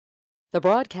The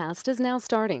broadcast is now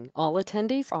starting. All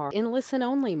attendees are in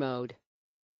listen-only mode.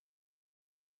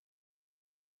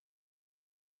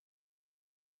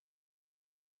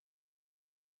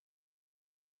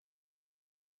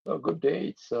 Well, good day.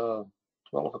 It's 12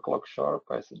 o'clock sharp.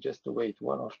 I suggest to wait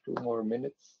 1 or 2 more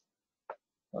minutes.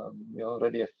 We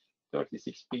already have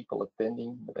 36 people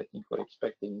attending, but I think we're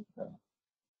expecting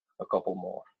a couple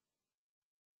more.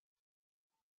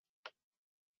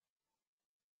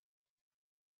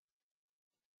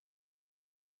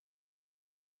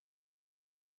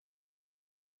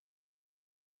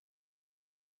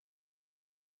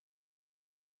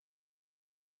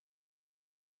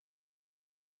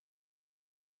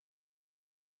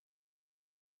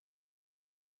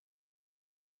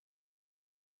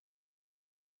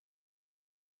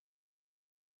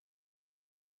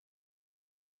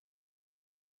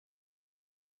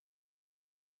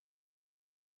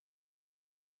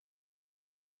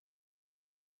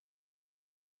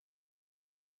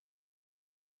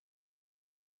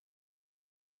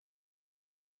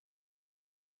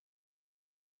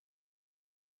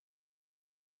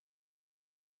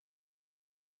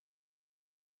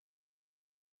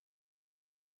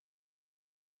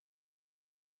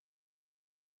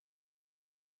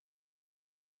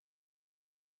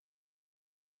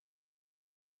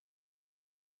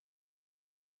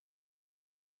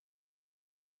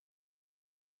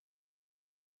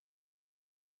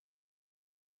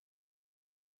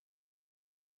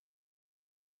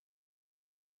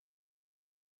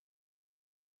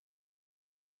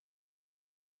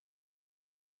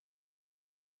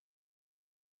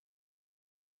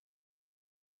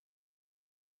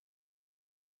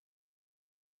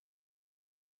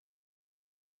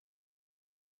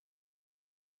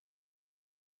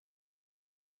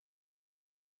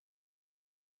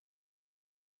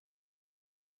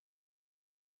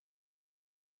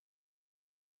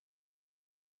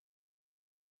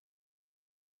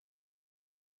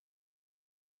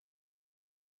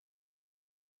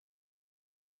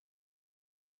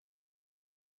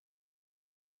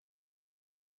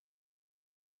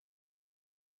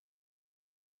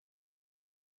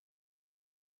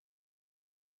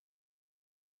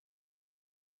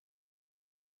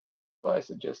 So I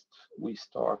suggest we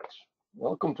start.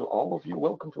 Welcome to all of you.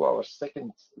 Welcome to our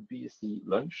second VSC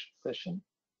lunch session.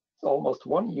 It's almost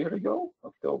 1 year ago,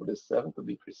 October the 7th to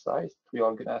be precise, we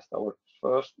organized our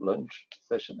first lunch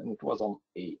session, and it was on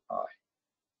AI.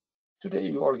 Today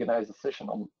we organize a session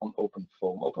on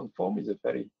OpenFOAM. OpenFOAM is a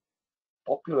very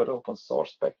popular open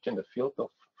source package in the field of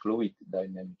fluid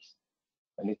dynamics.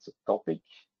 And it's a topic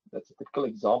that's a typical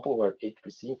example where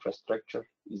HPC infrastructure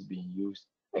is being used.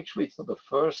 Actually, it's not the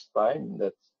first time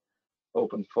that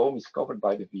OpenFOAM is covered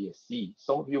by the VSC.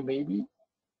 Some of you maybe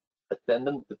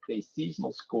attended the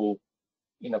pre-seasonal school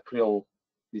in April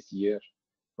this year.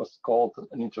 It was called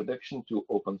an introduction to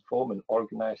OpenFOAM and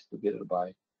organized together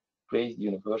by praised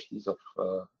universities of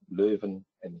Leuven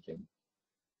and Ghent.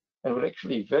 And we're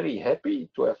actually very happy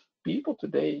to have people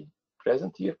today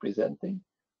present here presenting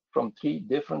from 3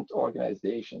 different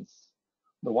organizations.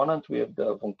 On the one hand, we have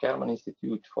the von Karman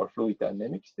Institute for Fluid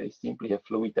Dynamics. They simply have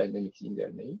fluid dynamics in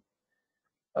their name.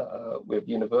 We have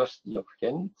the University of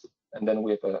Ghent, and then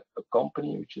we have a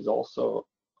company which is also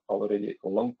already a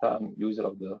long-time user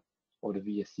of the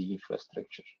VSC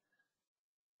infrastructure.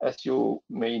 As you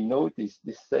may notice,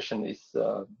 this session is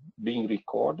being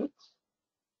recorded.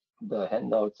 The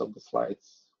handouts of the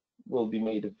slides will be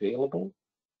made available.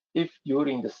 If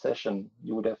during the session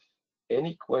you would have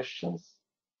any questions,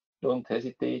 don't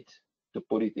hesitate to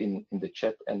put it in the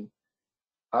chat, and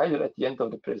either at the end of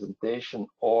the presentation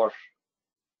or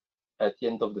at the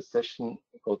end of the session,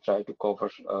 we'll try to cover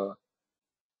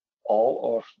all,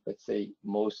 or let's say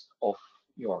most of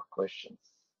your questions.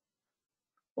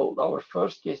 Well, our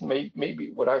first case,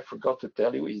 maybe what I forgot to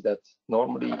tell you is that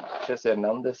normally Jesse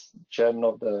Hernandez, chairman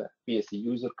of the VSC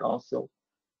User Council,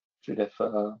 should have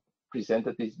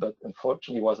presented this, but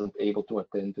unfortunately wasn't able to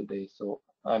attend today. So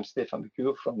I'm Stefan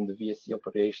Becure from the VSC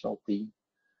operational team,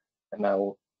 and I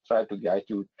will try to guide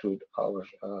you through our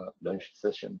lunch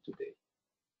session today.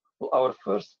 Well, our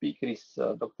first speaker is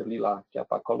Dr. Lilla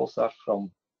Kapa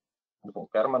from the von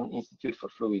Karman Institute for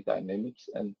Fluid Dynamics.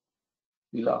 And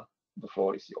Lilla, the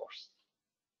floor is yours.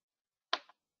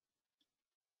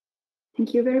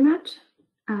 Thank you very much.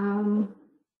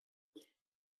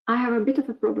 I have a bit of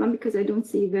a problem because I don't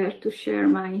see where to share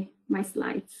my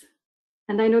slides.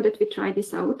 And I know that we tried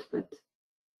this out, but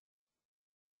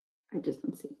I just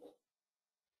don't see it.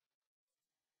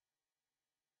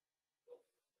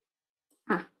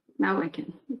 Ah, now I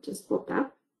can. It just popped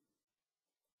up.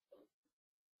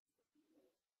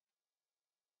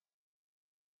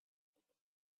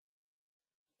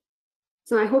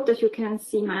 So I hope that you can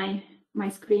see my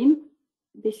screen.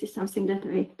 This is something that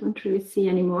I don't really see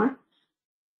anymore.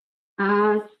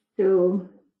 So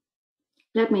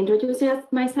let me introduce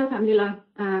myself. I'm Lilla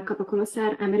Kapa.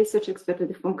 I'm a research expert at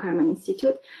the von Karman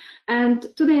Institute. And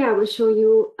today I will show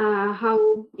you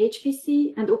how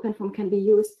HPC and OpenFOAM can be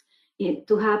used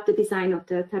to help the design of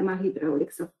the thermal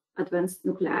hydraulics of advanced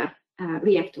nuclear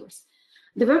reactors.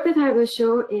 The work that I will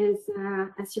show is,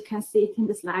 as you can see it in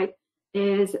the slide,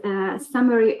 is a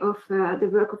summary of the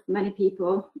work of many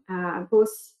people, both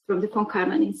from the von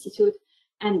Karman Institute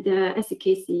and the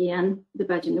SEKC and the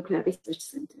Belgian Nuclear Research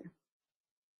Center.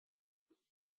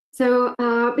 So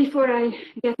before I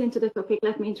get into the topic,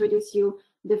 let me introduce you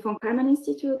the von Karman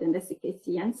Institute and the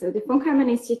SEKC. So the von Karman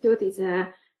Institute is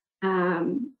a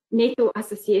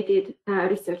NATO-associated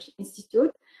research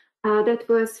institute that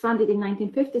was founded in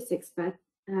 1956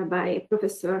 by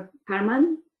Professor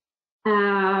Karman.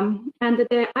 And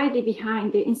the idea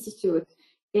behind the institute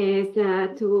is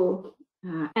to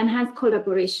enhance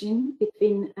collaboration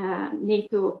between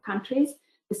NATO countries,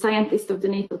 the scientists of the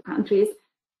NATO countries.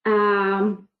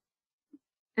 And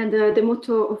the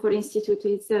motto of our institute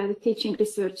is teaching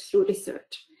research through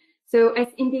research. So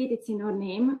as indeed it's in our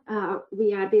name,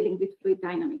 we are dealing with fluid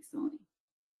dynamics only.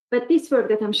 But this work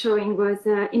that I'm showing was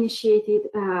initiated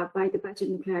by the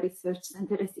Belgian Nuclear Research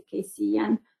Center, SEKC,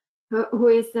 and who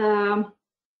is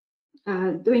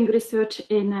doing research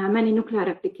in many nuclear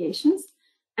applications.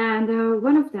 And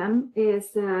one of them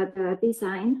is the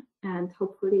design and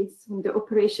hopefully soon the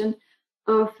operation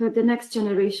of the next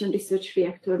generation research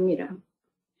reactor, MIRA.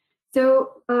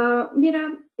 So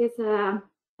MIRA is a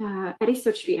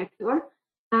research reactor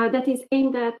that is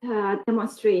aimed at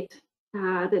demonstrate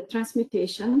the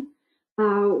transmutation,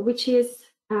 which is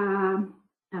a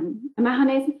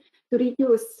mechanism to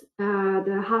reduce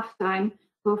the half-time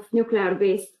of nuclear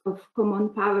waste of common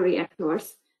power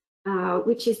reactors,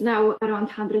 which is now around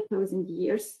 100,000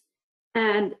 years.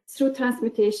 And through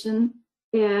transmutation,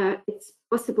 it's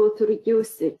possible to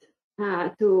reduce it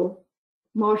to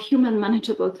more human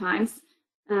manageable times,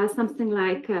 something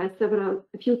like a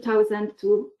few thousand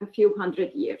to a few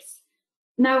hundred years.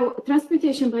 Now,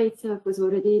 transmutation by itself was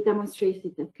already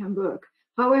demonstrated that can work,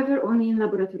 however, only in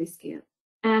laboratory scale.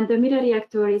 And the MIRA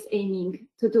reactor is aiming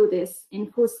to do this in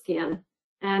full scale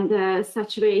and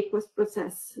such way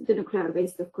post-process the nuclear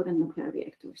waste of current nuclear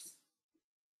reactors.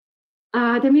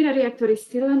 The MIRA reactor is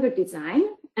still under design,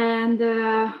 and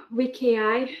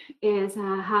VKI is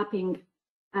helping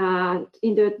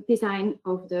in the design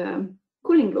of the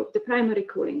cooling loop, the primary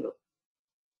cooling loop.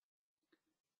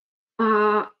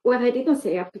 What I did not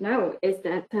say up to now is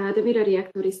that the MIRA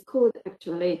reactor is cooled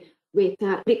actually with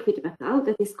liquid metal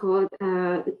that is called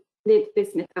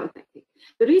lead-based metal technique.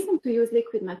 The reason to use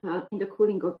liquid metal in the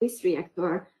cooling of this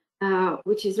reactor,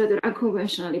 which is rather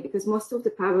unconventionally because most of the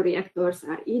power reactors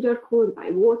are either cooled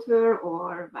by water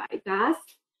or by gas,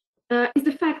 is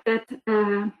the fact that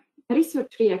a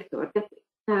research reactor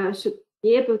that should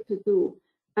be able to do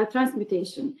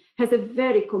transmutation has a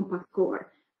very compact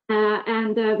core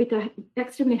and with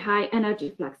extremely high energy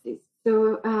fluxes.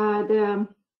 So the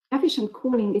efficient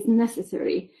cooling is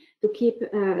necessary to keep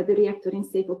the reactor in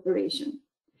safe operation.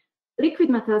 Liquid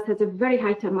metals has a very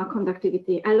high thermal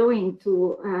conductivity, allowing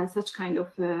to such kind of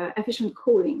efficient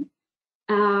cooling.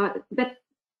 But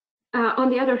on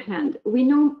the other hand, we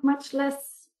know much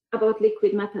less about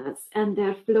liquid metals and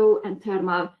their flow and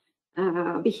thermal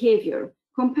behavior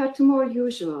compared to more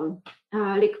usual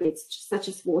liquids such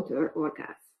as water or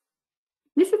gas.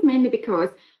 This is mainly because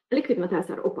liquid metals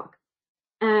are opaque.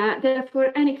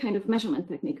 Therefore, any kind of measurement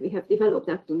technique we have developed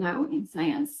up to now in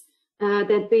science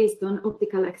that based on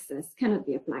optical access cannot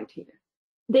be applied here.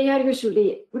 They are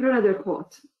usually rather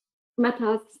hot.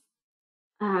 Metals,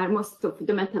 most of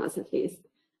the metals at least,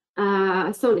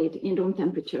 solid in room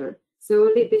temperature.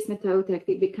 So lead-based metal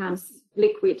technique becomes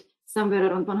liquid somewhere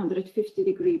around 150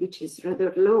 degrees, which is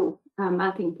rather low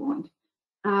melting point,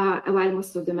 while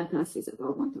most of the metals is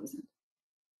above 1000.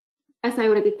 As I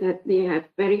already said, they have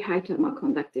very high thermal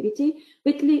conductivity,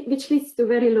 which leads to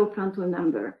very low Prandtl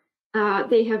number.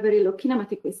 They have very low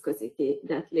kinematic viscosity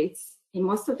that leads, in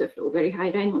most of the flow, very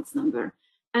high Reynolds number.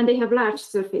 And they have large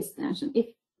surface tension. If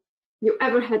you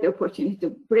ever had the opportunity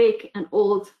to break an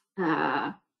old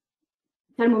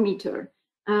thermometer,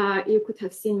 you could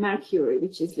have seen mercury,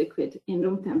 which is liquid in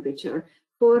room temperature,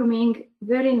 forming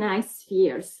very nice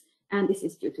spheres. And this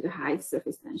is due to the high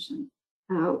surface tension.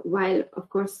 While, of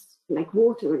course, like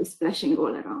water is splashing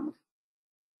all around.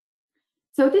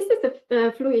 So this is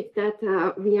the fluid that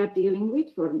we are dealing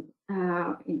with for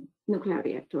in nuclear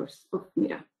reactors of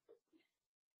MIRA.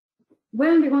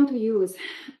 When we want to use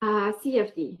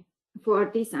CFD for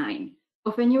design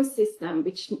of a new system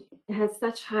which has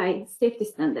such high safety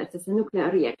standards as a nuclear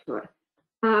reactor,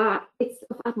 it's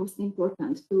of utmost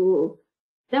importance to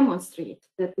demonstrate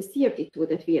that the CFD tool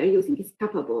that we are using is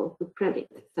capable to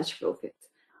predict such flow fields.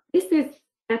 This is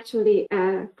actually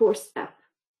a four-step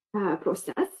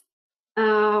process.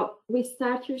 We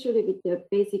start usually with the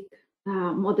basic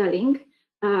modeling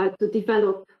to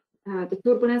develop the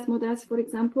turbulence models, for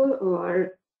example,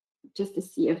 or just the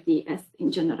CFDs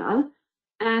in general.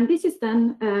 And this is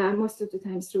done most of the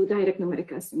time through direct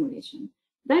numerical simulation.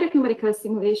 Direct numerical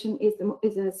simulation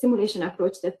is a simulation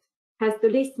approach that has the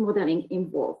least modeling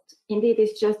involved. Indeed,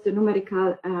 it's just the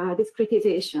numerical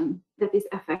discretization that is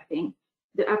affecting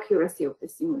the accuracy of the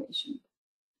simulation.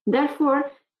 Therefore,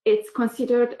 it's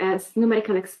considered as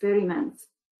numerical experiments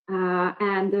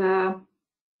and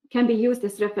can be used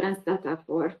as reference data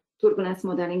for turbulence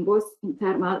modeling, both in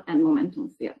thermal and momentum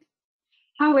field.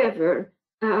 However,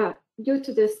 due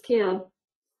to the scale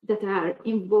that are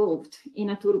involved in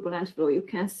a turbulent flow, you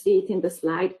can see it in the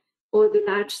slide, all the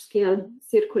large scale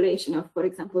circulation of, for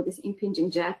example, this impinging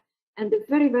jet, and the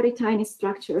very, very tiny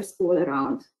structures all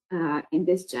around in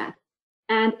this jet.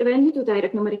 And when you do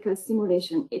direct numerical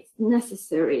simulation, it's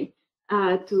necessary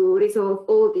to resolve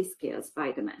all these scales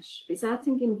by the mesh,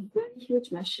 resulting in very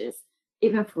huge meshes,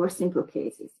 even for simple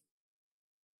cases.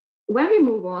 When we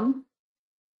move on,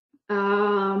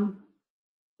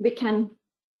 we can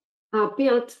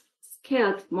build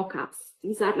scaled mockups.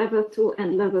 These are level 2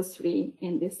 and level 3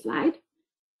 in this slide.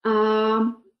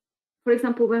 For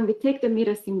example, when we take the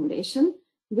mirror simulation,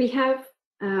 we have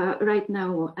right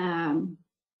now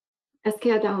a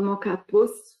scaled down mockup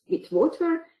both with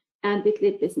water and with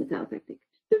lead based metal tactic.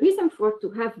 The reason for to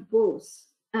have both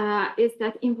is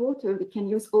that in water we can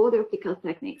use all the optical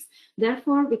techniques.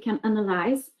 Therefore, we can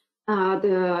analyze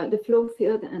the flow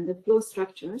field and the flow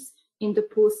structures in the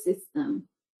pulse system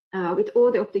with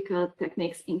all the optical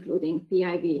techniques, including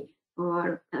PIV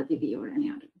or LDV or any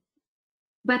other.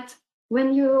 But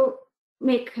when you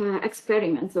make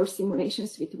experiments or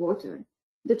simulations with water,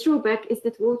 the drawback is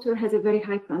that water has a very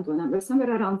high Prandtl number, somewhere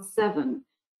around 7.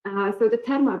 So the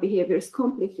thermal behavior is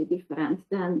completely different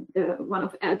than the one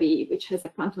of LBE, which has a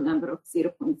Prandtl number of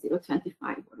 0.025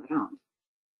 or around.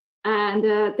 And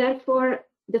therefore,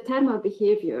 the thermal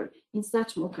behavior in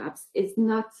such mockups is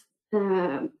not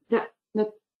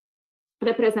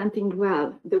representing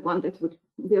well the one that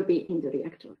will be in the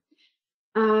reactor.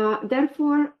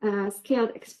 Therefore,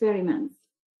 scaled experiments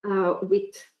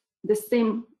with the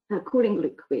same cooling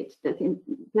liquid that is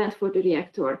planned for the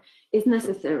reactor is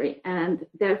necessary, and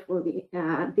therefore we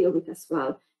deal with as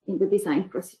well in the design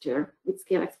procedure with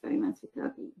scale experiments with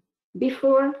LBE.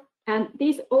 Before, and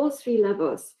these all 3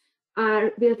 levels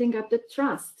are building up the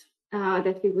trust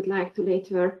that we would like to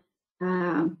later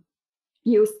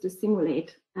use to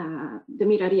simulate the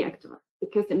mirror reactor,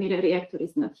 because the mirror reactor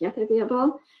is not yet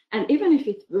available. And even if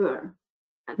it were,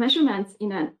 measurements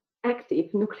in an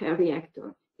active nuclear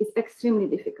reactor is extremely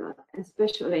difficult,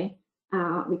 especially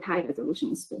with high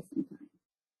resolution space and time.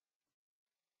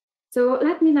 So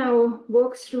let me now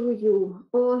walk through you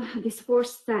all these 4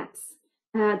 steps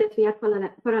that we are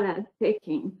parallel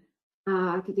taking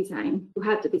to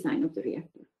help the design of the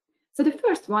reactor. So the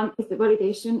first one is the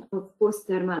validation of both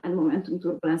thermal and momentum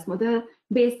turbulence model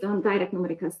based on direct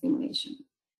numerical simulation.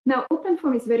 Now,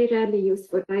 OpenFOAM is very rarely used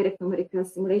for direct numerical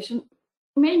simulation,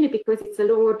 mainly because it's a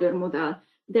low order model.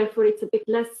 Therefore, it's a bit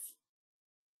less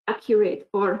accurate,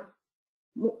 or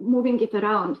moving it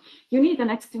around, you need an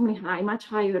extremely high, much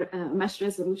higher mesh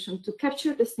resolution to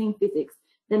capture the same physics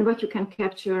than what you can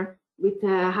capture with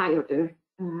a high order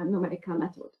numerical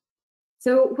method.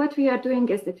 So what we are doing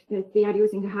is that we are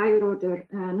using a higher order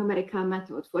numerical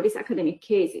method for these academic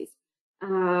cases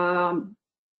to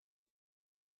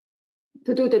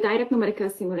do the direct numerical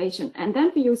simulation. And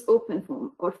then we use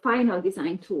OpenFOAM or final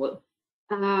design tool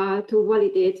to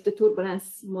validate the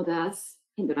turbulence models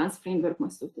in the RANS framework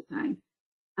most of the time.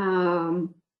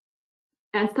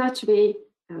 And such way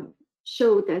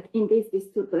show that indeed these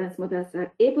turbulence models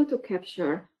are able to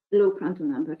capture low Prandtl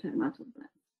number thermal turbulence.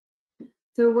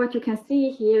 So what you can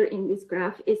see here in this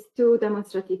graph is 2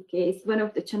 demonstrative cases, one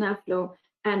of the channel flow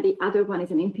and the other one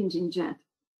is an impinging jet.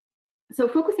 So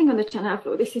focusing on the channel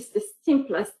flow, this is the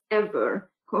simplest ever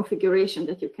configuration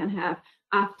that you can have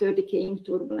after decaying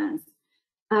turbulence.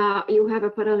 You have a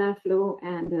parallel flow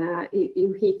and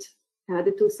you hit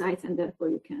the 2 sides, and therefore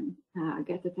you can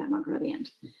get a thermal gradient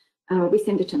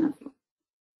within the channel flow.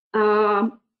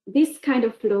 This kind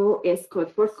of flow is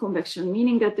called forced convection,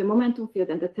 meaning that the momentum field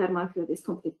and the thermal field is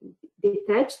completely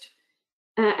detached.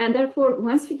 And therefore,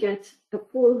 once we get a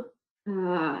full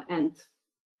and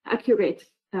accurate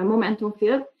momentum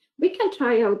field, we can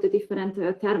try out the different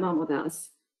thermal models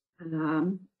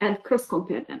and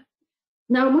cross-compare them.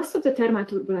 Now, most of the thermal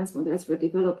turbulence models were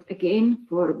developed again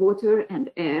for water and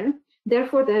air.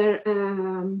 Therefore, their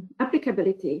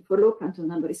applicability for low Prandtl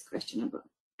number is questionable.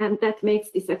 And that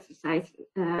makes this exercise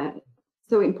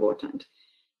so important.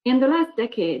 In the last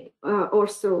decade or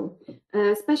so,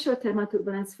 special thermal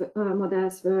turbulence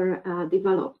models were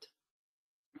developed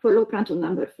for low Prandtl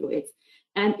number fluids.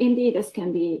 And indeed, as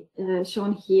can be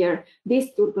shown here,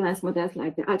 these turbulence models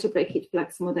like the algebraic heat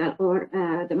flux model or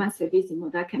the Manser-Wheezy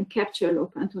model can capture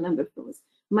low Prandtl number flows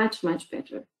much, much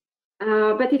better.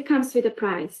 But it comes with a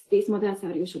price. These models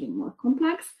are usually more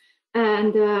complex.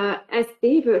 And as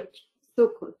they were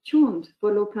so-called tuned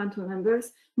for low Prandtl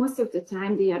numbers, most of the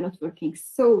time they are not working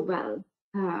so well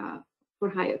for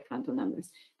higher Prandtl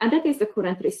numbers. And that is the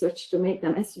current research to make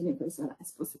them as universal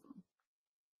as possible.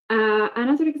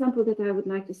 Another example that I would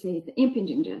like to say is the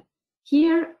impinging jet.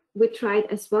 Here we tried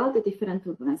as well the different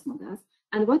turbulence models.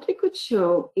 And what we could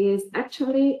show is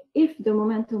actually if the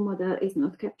momentum model is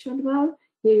not captured well,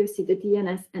 here you see the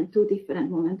DNS and two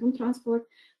different momentum transport.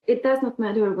 It does not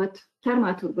matter what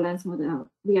thermal turbulence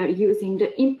model we are using,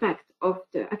 the impact of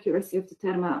the accuracy of the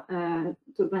thermal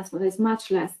turbulence model is much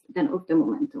less than of the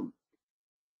momentum.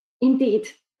 Indeed,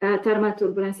 thermal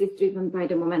turbulence is driven by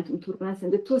the momentum turbulence,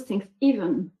 and the two things,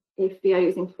 even if we are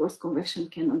using forced convection,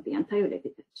 cannot be entirely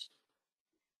detached.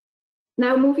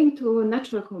 Now, moving to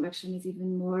natural convection is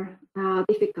even more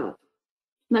difficult.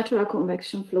 Natural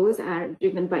convection flows are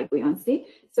driven by buoyancy.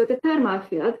 So the thermal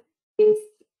field is,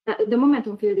 the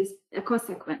momentum field is a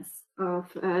consequence of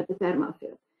the thermal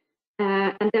field.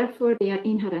 And therefore, they are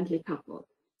inherently coupled.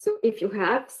 So if you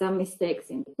have some mistakes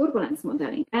in the turbulence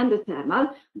modeling and the thermal,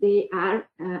 they are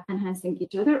enhancing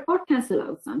each other or cancel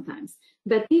out sometimes.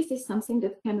 But this is something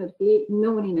that cannot be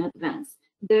known in advance.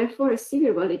 Therefore, a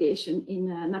severe validation in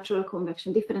natural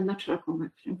convection, different natural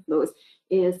convection flows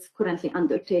is currently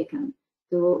undertaken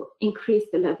to increase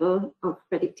the level of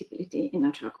predictability in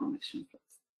natural convection flows.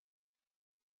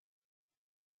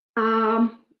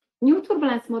 New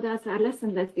turbulence models are less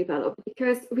and less developed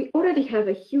because we already have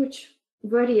a huge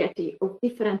variety of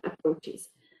different approaches.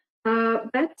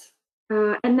 And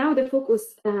now the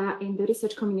focus in the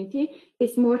research community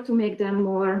is more to make them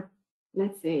more,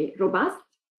 let's say, robust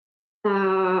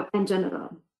and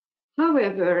general.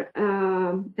 However,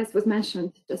 as was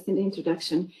mentioned just in the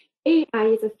introduction, AI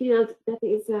is a field that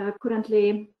is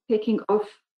currently taking off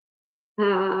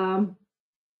and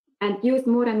used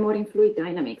more and more in fluid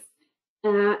dynamics.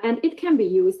 And it can be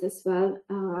used as well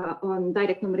on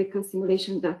direct numerical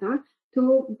simulation data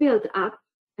to build up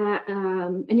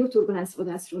a new turbulence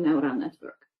model through neural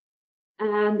network.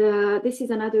 And this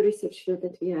is another research field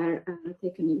that we are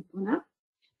taking in OpenFOAM.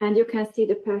 And you can see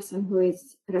the person who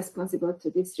is responsible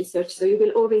to this research. So you will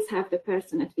always have the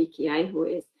person at VKI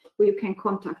who you can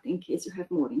contact in case you have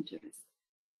more interest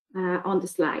on the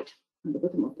slide, on the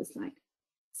bottom of the slide.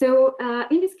 So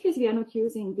in this case, we are not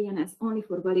using DNS only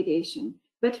for validation,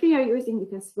 but we are using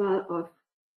it as well of,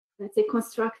 let's say,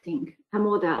 constructing a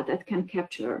model that can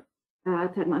capture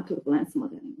thermal turbulence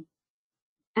modeling.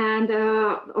 And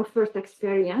our first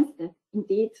experience that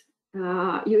indeed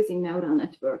using neural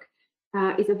network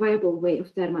is a viable way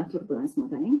of thermal turbulence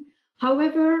modeling.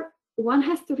 However, one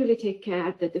has to really take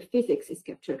care that the physics is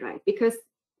captured right, because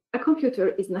a computer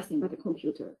is nothing but a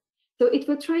computer. So it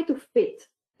will try to fit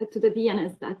to the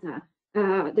DNS data,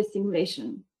 the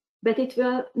simulation, but it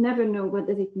will never know what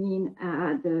does it mean,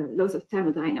 the laws of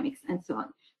thermodynamics and so on.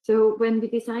 So when we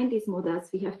design these models,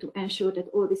 we have to ensure that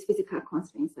all these physical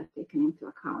constraints are taken into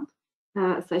account,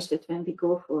 such that when we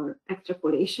go for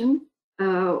extrapolation,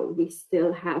 we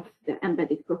still have the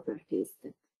embedded properties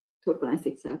that turbulence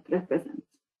itself represents.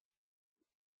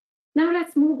 Now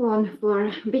let's move on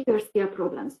for bigger scale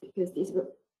problems, because these were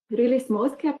really small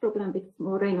scale problem with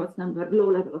small Reynolds number, low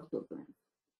level of turbulence.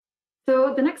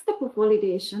 So the next step of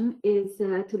validation is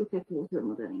to look at water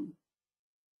modeling.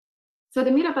 So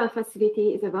the Mirabel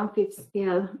facility is a 1/5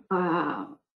 scale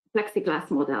plexiglass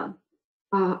model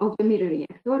of the mirror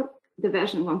reactor, the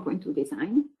version 1.2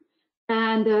 design.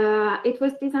 And it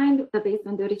was designed based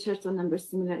on the Richardson number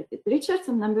similarity. The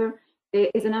Richardson number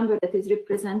is a number that is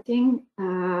representing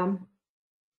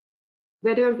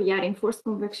whether we are in forced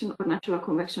convection or natural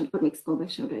convection or mixed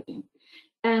convection regime.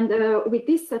 And with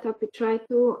this setup, we try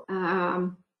to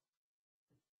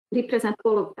represent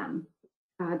all of them,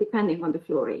 depending on the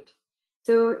flow rate.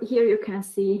 So here you can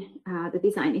see the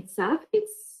design itself.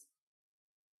 It's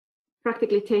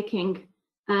practically taking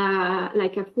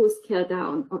like a full scale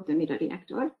down of the mirror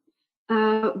reactor.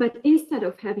 But instead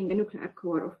of having a nuclear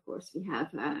core, of course, we have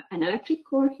an electric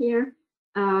core here.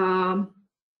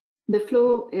 the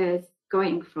flow is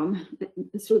going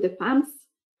through the pumps,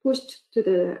 pushed to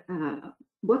the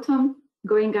bottom,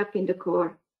 going up in the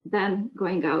core, then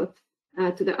going out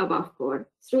to the above core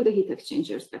through the heat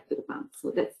exchangers back to the pump.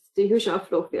 So that's the usual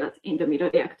flow field in the mirror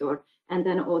reactor, and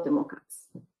then all the mockups.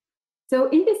 So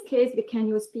in this case, we can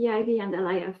use PIV and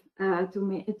LIF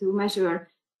to measure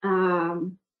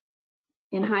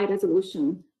in high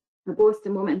resolution both the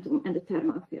momentum and the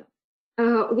thermal field.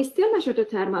 We still measure the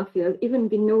thermal field, even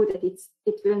we know that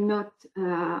it will not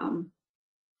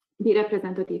be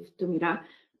representative to Mira,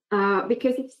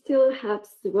 because it still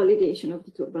helps the validation of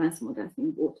the turbulence models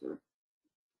in water.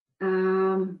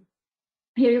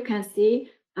 Here you can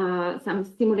see some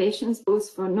simulations both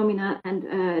for nominal and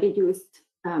reduced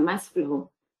mass flow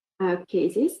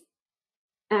cases,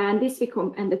 and this we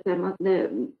and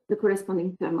the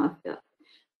corresponding thermal field.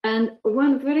 And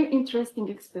one very interesting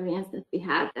experience that we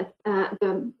had, that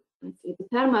the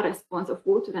thermal response of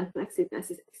water and flexi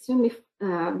gas is extremely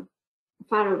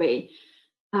far away,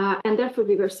 and therefore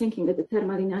we were thinking that the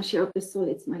thermal inertia of the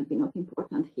solids might be not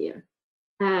important here.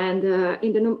 And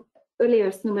in the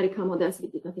earliest numerical models, we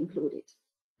did not include it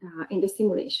in the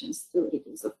simulations to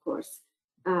reduce, of course,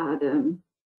 the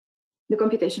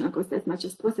computational cost as much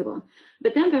as possible.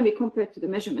 But then when we compared to the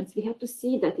measurements, we had to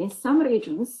see that in some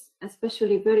regions,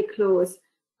 especially very close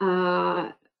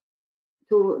to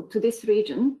this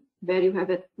region, where you have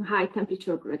a high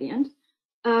temperature gradient,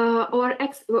 or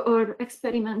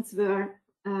experiments were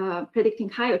predicting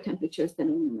higher temperatures than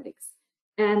in numerics.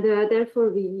 And therefore,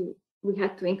 we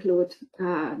had to include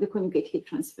the conjugate heat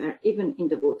transfer even in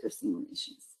the water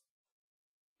simulations.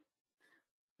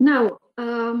 Now,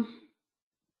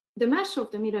 the mesh of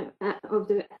the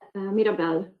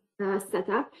Mirabel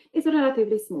setup is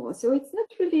relatively small, so it's not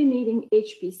really needing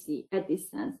HPC at this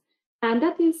sense. And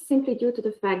that is simply due to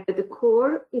the fact that the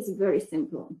core is very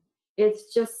simple.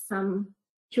 It's just some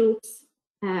tubes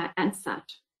and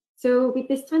such. So with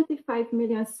this 25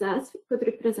 million cells, we could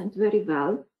represent very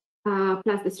well,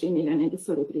 plus the 3 million in the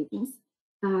solid regions,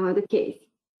 the case.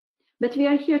 But we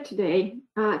are here today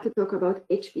to talk about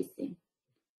HPC.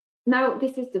 Now,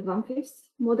 this is the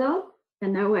 1/5 model,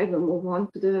 and now I will move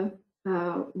on to the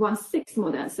 1/6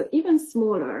 model, so even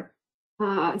smaller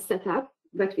setup,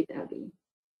 but with LB.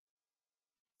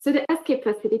 So the escape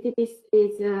facility, this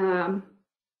is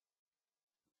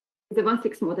the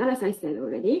 1/6 model, as I said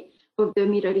already, of the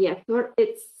mirror reactor.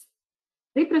 It's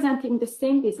representing the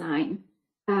same design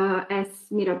as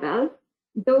Mirabel,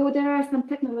 though there are some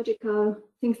technological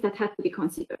things that had to be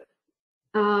considered.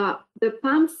 The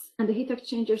pumps and the heat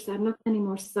exchangers are not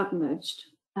anymore submerged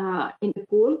in the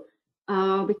pool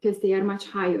because they are much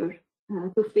higher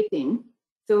to fit in.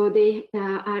 So they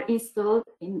are installed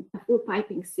in a full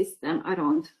piping system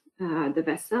around the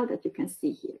vessel that you can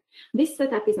see here. This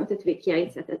setup is not at Wikia,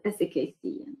 it's at SAKC.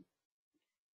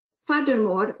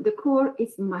 Furthermore, the core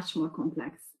is much more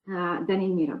complex than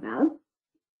in Mirabel.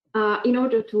 In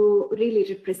order to really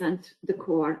represent the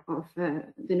core of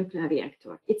the nuclear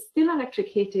reactor. It's still electric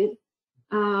heated,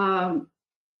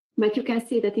 but you can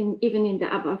see that even in the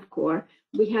above core,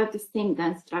 we have the same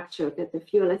dense structure that the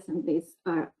fuel assemblies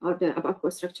or the above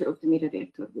core structure of the mirror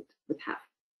reactor would have.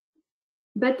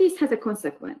 But this has a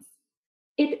consequence.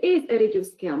 It is a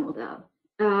reduced scale model.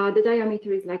 The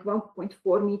diameter is like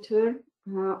 1.4 meter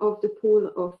of the pool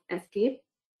of escape.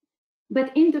 But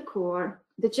in the core,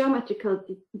 the geometrical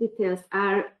details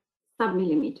are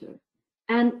sub-millimeter.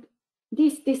 And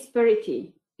this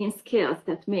disparity in scales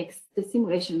that makes the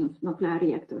simulation of nuclear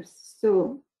reactors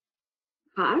so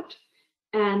hard,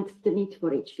 and the need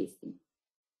for HPC.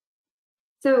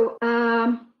 So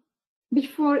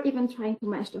before even trying to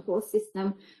mesh the whole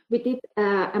system, we did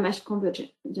a mesh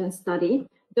convergence study,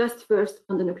 just first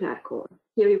on the nuclear core.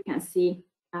 Here you can see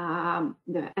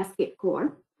the escape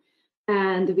core,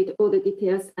 and with all the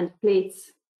details and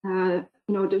plates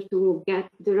in order to get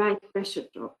the right pressure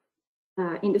drop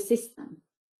in the system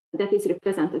that is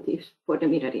representative for the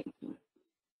mirror reactor.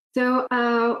 So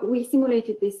we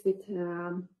simulated this with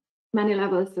many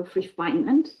levels of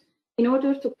refinement in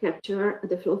order to capture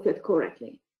the flow field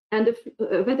correctly. And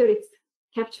whether it's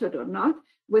captured or not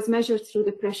was measured through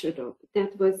the pressure drop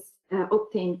that was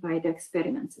obtained by the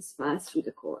experiments as well through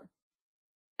the core.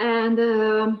 And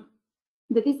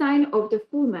the design of the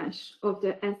full mesh of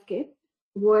the escape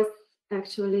was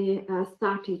actually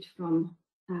started from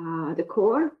the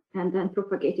core and then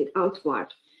propagated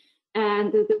outward.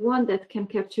 And the one that can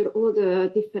capture all the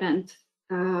different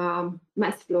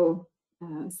mass flow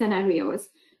scenarios,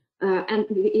 and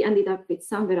we ended up with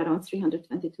somewhere around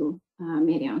 322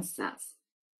 million cells.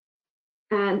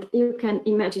 And you can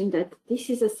imagine that this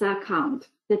is a cell count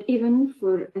that even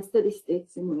for a steady state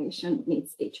simulation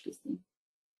needs HPC.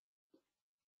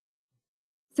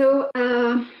 So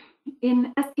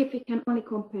in ESCAPE, we can only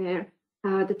compare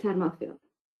the thermal field.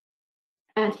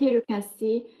 And here you can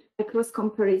see a cross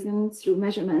comparison through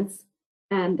measurements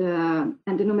and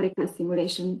the numerical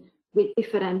simulation with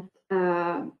different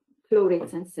flow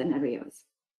rates and scenarios.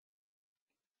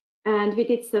 And we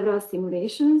did several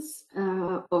simulations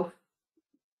of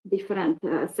different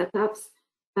setups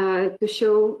to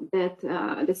show that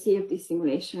the CFD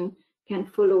simulation can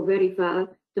follow very well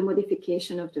the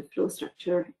modification of the flow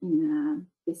structure in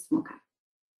this mockup.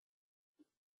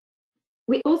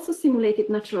 We also simulated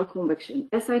natural convection.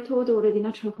 As I told already,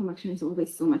 natural convection is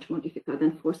always so much more difficult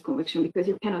than forced convection because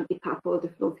you cannot decouple the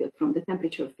flow field from the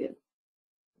temperature field.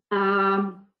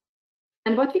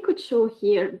 And what we could show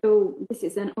here, though this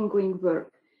is an ongoing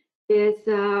work, is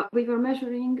we were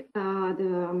measuring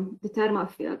the thermal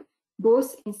field,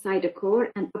 both inside the core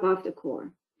and above the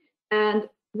core. And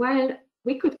while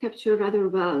we could capture rather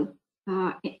well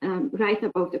right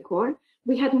above the core,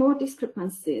 we had more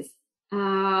discrepancies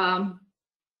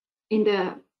in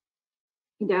the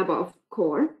above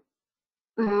core.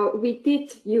 We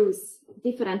did use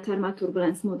different thermal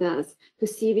turbulence models to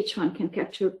see which one can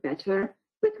capture better.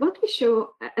 But what we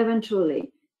show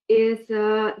eventually is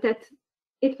that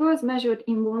it was measured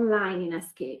in one line in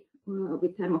ESCAPE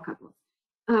with thermocouples.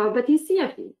 But in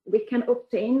CFD, we can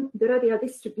obtain the radial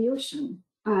distribution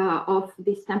of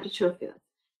this temperature field.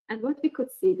 And what we could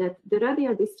see that the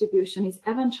radial distribution is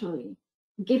eventually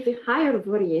give a higher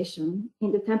variation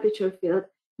in the temperature field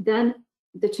than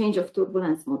the change of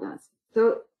turbulence models.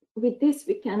 So with this,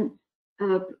 we can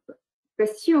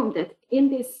presume that in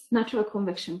this natural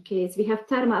convection case, we have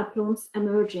thermal plumes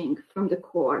emerging from the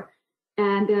core.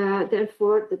 And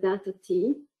therefore, the delta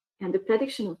T and the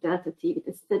prediction of delta T with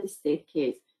a steady state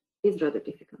case is rather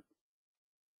difficult.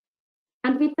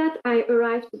 And with that, I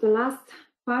arrived to the last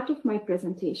part of my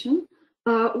presentation,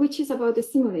 which is about the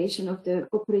simulation of the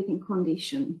operating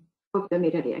condition of the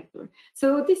mirror reactor.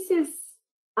 So this is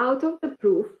out of the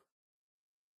proof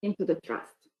into the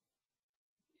trust.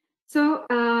 So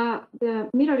the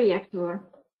mirror reactor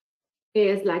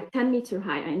is like 10 meters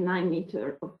high and 9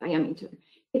 meters of diameter.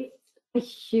 It's a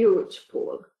huge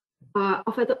pool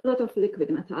of a lot of liquid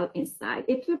metal inside.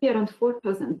 It will be around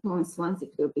 4,000 tons once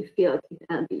it will be filled with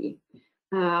LBE.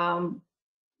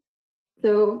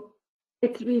 So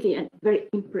it's really a very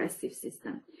impressive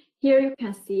system. Here you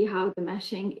can see how the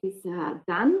meshing is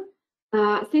done.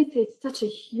 Since it's such a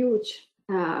huge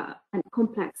and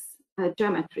complex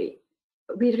geometry,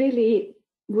 we really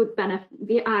would benefit.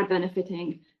 We are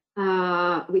benefiting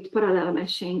with parallel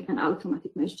meshing and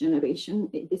automatic mesh generation.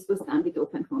 This was done with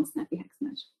OpenFOAM Snappy Hex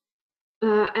Mesh.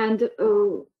 And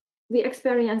we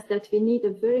experienced that we need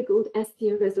a very good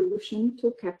STL resolution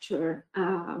to capture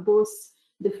both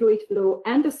the fluid flow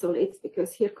and the solids,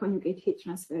 because here conjugate heat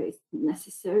transfer is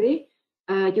necessary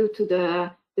due to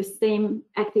the same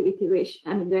activity ratio.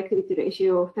 I mean, the activity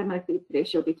ratio, thermal activity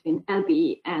ratio between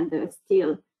LBE and the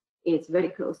steel is very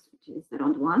close, which is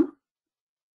around 1.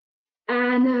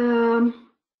 And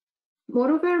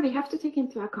moreover, we have to take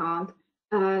into account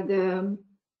the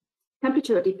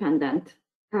temperature-dependent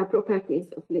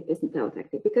properties of lead-based metal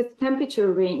detector, because the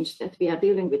temperature range that we are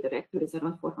dealing with the reactor is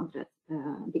around 400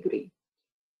 degrees.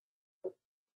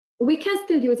 We can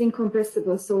still use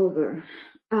incompressible solver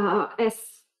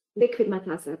as liquid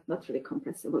metals are not really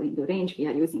compressible in the range. We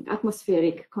are using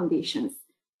atmospheric conditions,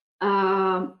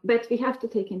 but we have to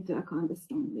take into account the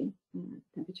strongly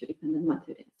temperature-dependent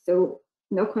material. So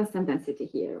no constant density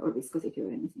here or viscosity or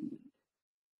anything.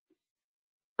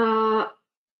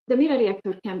 The mirror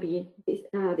reactor can be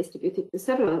distributed to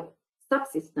several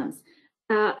subsystems.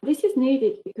 This is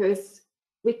needed because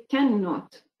we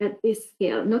cannot, at this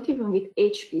scale, not even with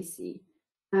HPC,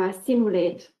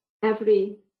 simulate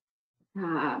every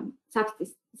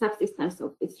subsistence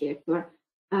of this reactor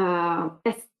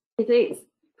as it is.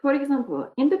 For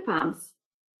example, in the pumps,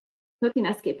 not in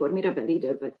ESCAPE or Mirabel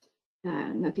either, but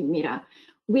not in Mira,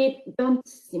 we don't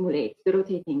simulate the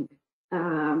rotating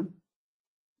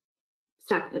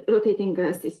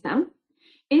system.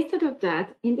 Instead of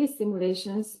that, in these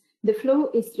simulations, the flow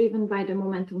is driven by the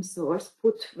momentum source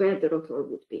put where the rotor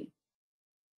would be.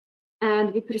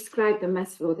 And we prescribe the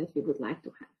mass flow that we would like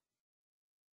to have.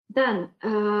 Then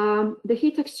the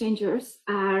heat exchangers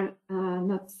are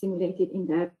not simulated in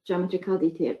their geometrical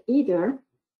detail either.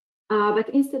 But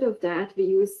instead of that, we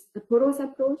use a porous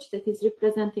approach that is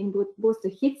representing both the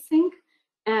heat sink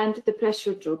and the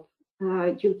pressure drop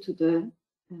due to the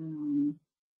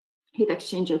heat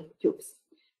exchanger tubes.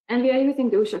 And we are using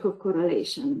the Ushakov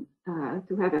correlation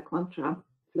to have a contra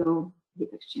flow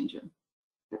heat exchanger.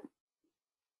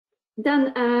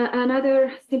 Then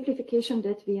another simplification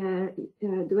that we are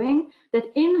doing, that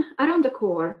around the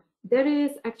core, there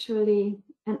is actually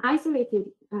an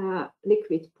isolated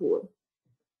liquid pool.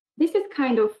 This is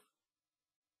kind of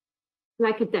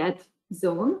like a dead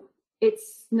zone.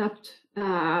 It's not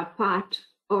part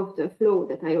of the flow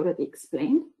that I already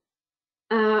explained.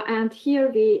 And here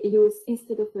we use,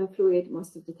 instead of a fluid,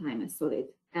 most of the time a solid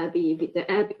LB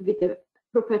with the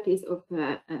properties of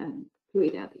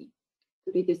fluid LB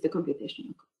to reduce the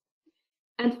computational cost.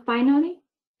 And finally,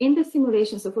 in the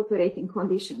simulations of operating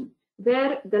condition,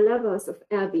 where the levels of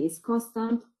LB is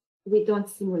constant, we don't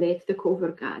simulate the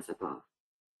cover gas above.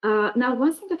 Now,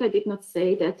 one thing that I did not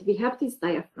say, that we have this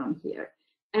diaphragm here.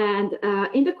 And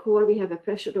in the core, we have a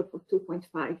pressure drop of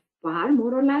 2.5 bar,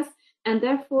 more or less. And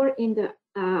therefore, in the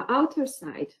outer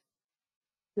side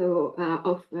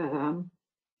of the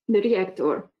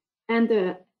reactor and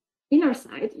the inner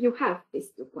side, you have this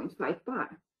 2.5 bar,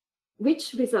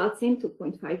 which results in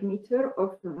 2.5 meter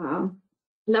of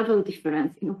level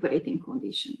difference in operating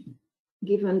condition,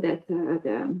 given that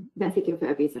the density of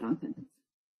LB is around 10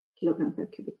 kilogram per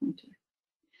cubic meter.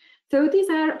 So these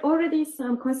are already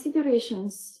some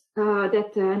considerations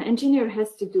that an engineer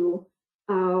has to do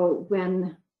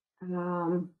when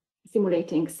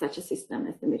simulating such a system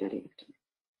as the mirror reactor.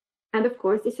 And of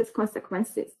course, this has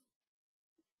consequences.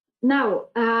 Now,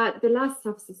 the last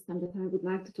subsystem that I would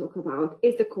like to talk about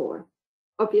is the core.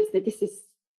 Obviously, this is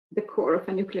the core of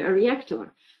a nuclear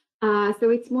reactor. So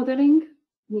its modeling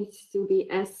needs to be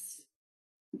as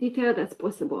detailed as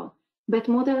possible. But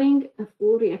modeling a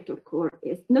full reactor core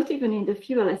is not even in the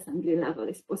fuel assembly level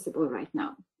is possible right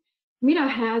now. Mira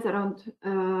has around,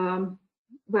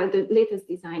 well, the latest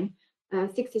design,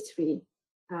 63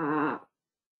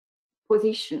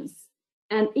 positions.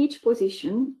 And each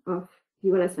position of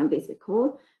fuel assembly, as we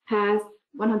call, has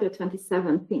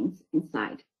 127 pins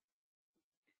inside.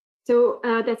 So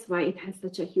that's why it has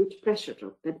such a huge pressure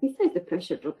drop. But besides the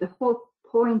pressure drop, the whole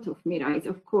point of Mira is,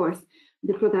 of course,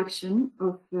 the production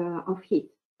of heat,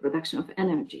 production of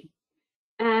energy.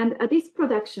 And this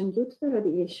production, due to the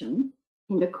radiation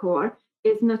in the core,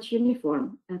 is not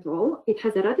uniform at all. It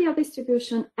has a radial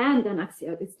distribution and an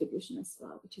axial distribution as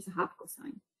well, which is a half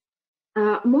cosine.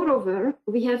 Moreover,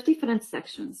 we have different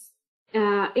sections.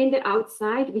 In the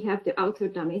outside, we have the outer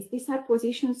dummies. These are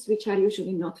positions which are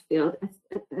usually not filled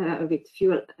with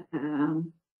fuel,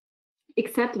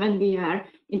 except when we are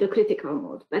in the critical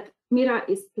mode. But Mira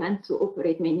is planned to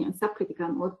operate mainly in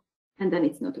subcritical mode, and then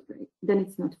it's not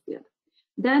filled.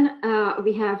 Then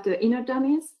we have the inner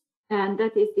dummies, and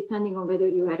that is depending on whether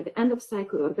you are at the end of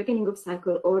cycle or beginning of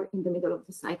cycle or in the middle of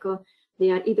the cycle.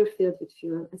 They are either filled with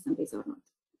fuel assemblies or not.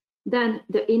 Then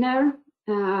the inner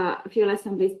fuel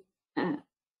assemblies,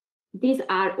 these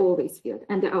are always filled,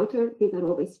 and the outer, these are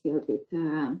always filled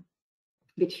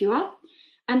with fuel.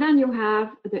 And then you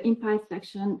have the in-pipe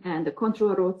section and the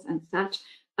control rods and such,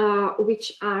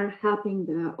 which are helping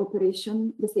the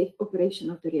operation, the safe operation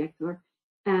of the reactor.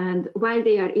 And while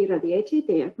they are irradiated,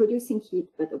 they are producing heat,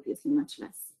 but obviously much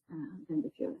less than the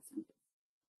fuel assembly.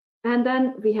 And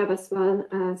then we have as well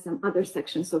some other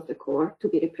sections of the core to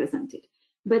be represented.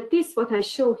 But this, what I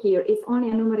show here, is only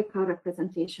a numerical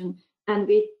representation, and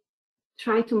we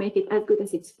try to make it as good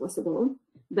as it's possible.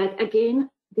 But again,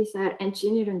 these are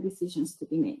engineering decisions to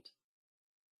be made.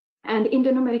 And in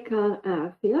the numerical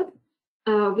field,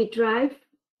 we drive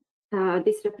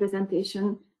this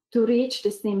representation to reach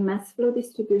the same mass flow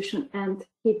distribution and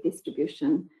heat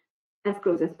distribution as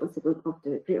close as possible of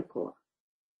the real core.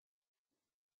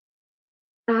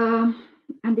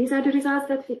 And these are the results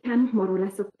that we can more or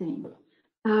less obtain.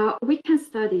 We can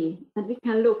study and we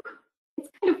can look. It's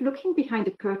kind of looking behind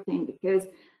the curtain, because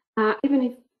even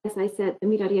if, as I said, the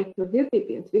Mira reactor will be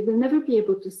built, we will never be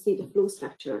able to see the flow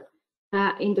structure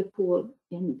in the pool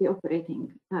in the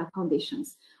operating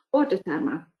conditions or the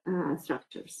thermal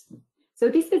structures. So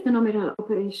this is the nominal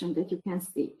operation that you can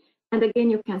see. And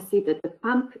again, you can see that the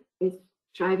pump is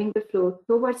driving the flow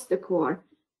towards the core,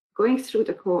 going through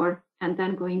the core, and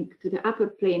then going to the upper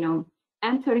plenum,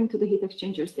 entering to the heat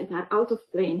exchangers that are out of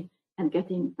plane and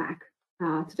getting back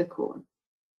to the core.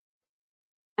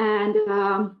 And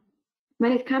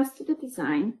when it comes to the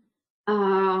design,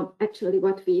 actually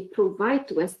what we provide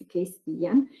to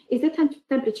SDK-SDN is the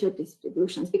temperature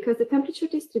distributions, because the temperature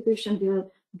distribution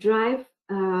will drive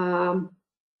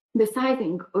the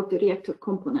sizing of the reactor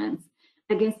components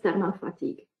against thermal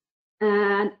fatigue.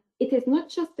 And it is not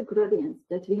just the gradients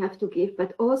that we have to give,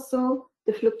 but also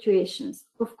the fluctuations.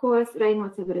 Of course,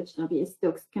 Reynolds average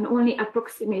Navier-Stokes can only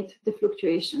approximate the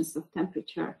fluctuations of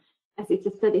temperature, as it's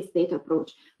a steady state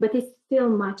approach, but it's still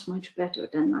much, much better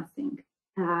than nothing.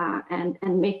 And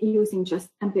using just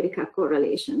empirical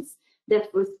correlations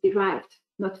that was derived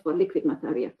not for liquid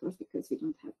metal reactors because we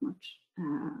don't have much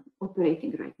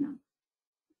operating right now.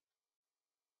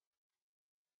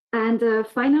 And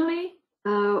finally,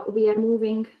 we are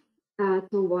moving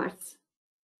towards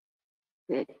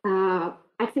the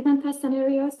accidental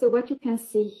scenarios. So what you can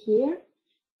see here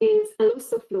is a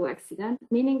loss of flow accident,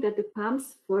 meaning that the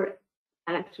pumps for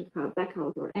electrical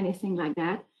blackout or anything like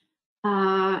that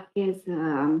is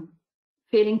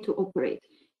failing to operate.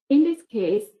 In this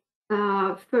case,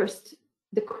 first,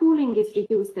 the cooling is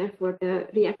reduced, therefore the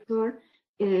reactor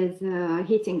is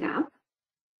heating up.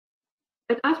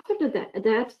 But after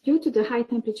that, due to the high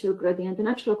temperature gradient, the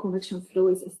natural convection flow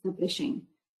is establishing.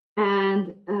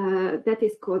 And that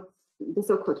is called the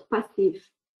so-called passive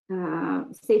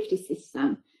safety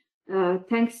system.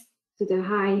 Thanks to the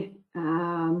high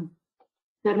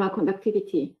thermal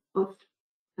conductivity of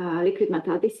liquid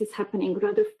metal, this is happening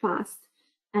rather fast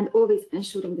and always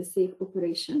ensuring the safe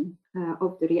operation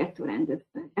of the reactor and the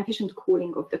efficient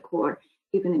cooling of the core,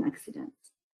 even in accidents.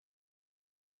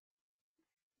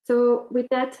 So with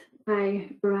that,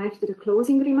 I arrive to the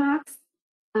closing remarks.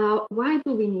 Why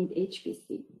do we need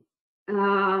HPC?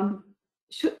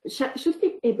 Should we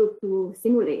be able to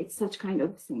simulate such kind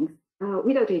of things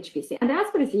without HPC? And the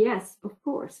answer is yes, of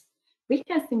course. We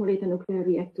can simulate a nuclear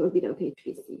reactor without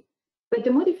HPC. But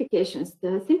the modifications,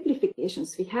 the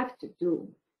simplifications we have to do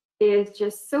is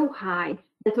just so high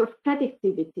that our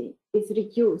predictivity is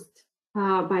reduced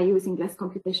by using less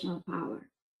computational power.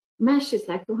 Mesh is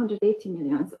like 280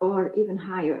 millions or even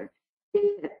higher.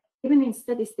 Even in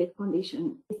steady state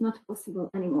condition, it's not possible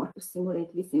anymore to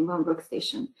simulate within one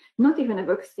workstation, not even a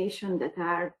workstation that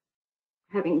are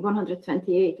having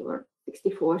 128 or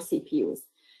 64 CPUs.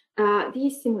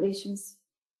 These simulations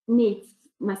need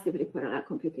massively parallel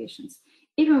computations,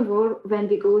 even more when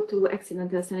we go to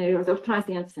accidental scenarios or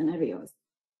transient scenarios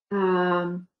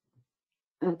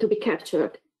to be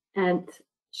captured and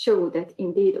show that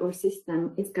indeed our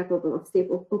system is capable of safe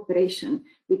operation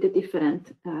with the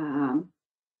different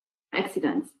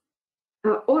accidents,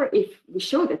 or if we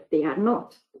show that they are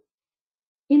not.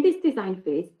 In this design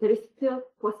phase, there is still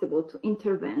possible to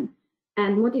intervene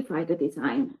and modify the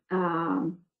design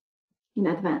in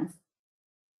advance.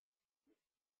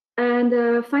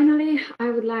 And finally, I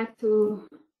would like to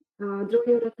draw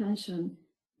your attention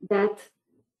that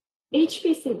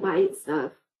HPC by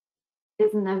itself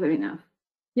is never enough.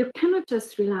 You cannot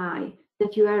just rely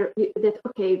that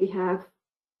okay, we have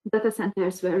data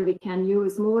centers where we can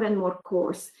use more and more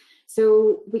cores,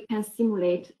 so we can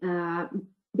simulate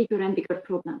bigger and bigger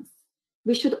problems.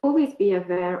 We should always be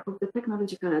aware of the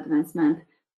technological advancement,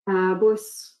 both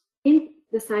in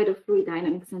the side of fluid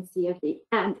dynamics and CFD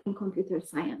and in computer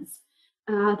science.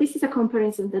 This is a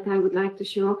comparison that I would like to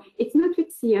show. It's not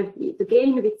with CFD. The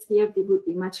gain with CFD would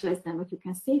be much less than what you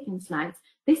can see in slides.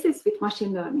 This is with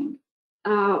machine learning,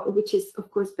 which is,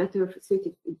 of course, better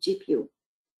suited with GPU.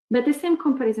 But the same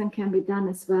comparison can be done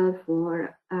as well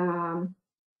for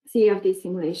CFD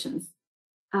simulations.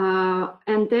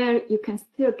 And there you can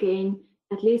still gain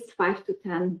at least 5 to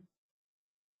 10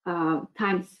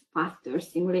 times faster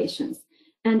simulations.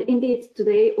 And indeed,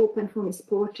 today, OpenFOAM is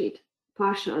ported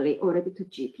partially already to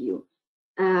GPU.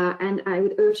 And I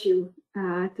would urge you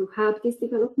to help this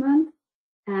development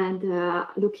and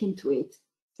look into it.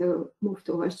 So move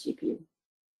towards GPU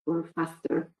for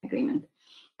faster agreement.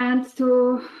 And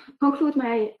to conclude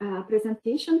my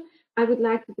presentation, I would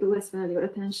like to draw as well your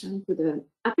attention to the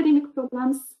academic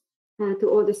problems, to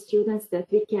all the students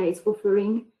that VKI is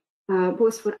offering,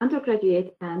 both for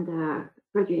undergraduate and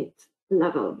graduate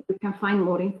level. You can find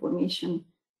more information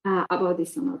about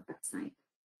this on our website.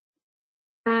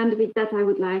 And with that, I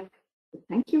would like to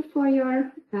thank you for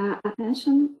your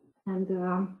attention. And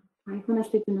I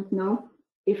honestly do not know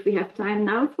if we have time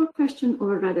now for questions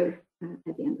or rather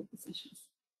at the end of the sessions.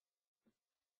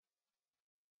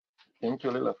 Thank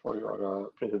you, Lilla, for your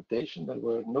presentation. There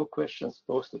were no questions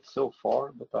posted so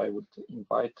far, but I would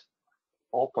invite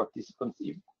all participants,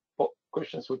 if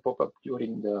questions will pop up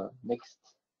during the next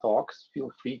talks,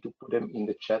 feel free to put them in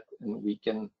the chat and we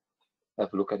can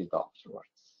have a look at it afterwards.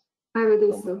 I will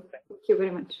do so. Thank you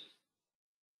very much.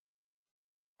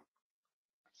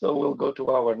 So we'll go to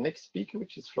our next speaker,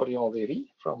 which is Florian Wéry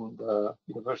from the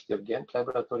University of Ghent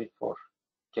Laboratory for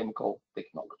Chemical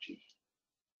Technology.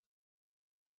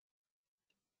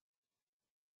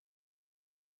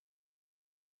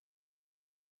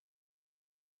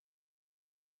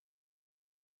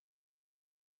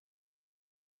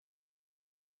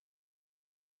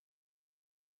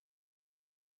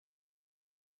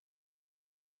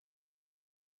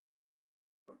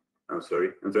 I'm sorry,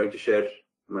 I'm trying to share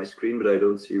my screen, but I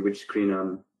don't see which screen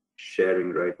I'm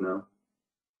sharing right now.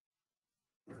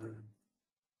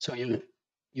 So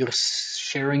you're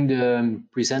sharing the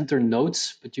presenter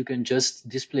notes, but you can just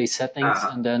display settings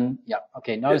and then, yeah,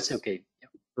 okay, now yes. It's okay. Yeah,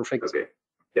 perfect. Okay,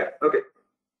 yeah, okay.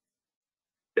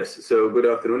 Yes, so good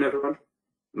afternoon, everyone.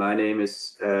 My name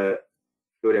is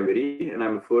Florian Wéry, and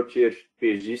I'm a fourth-year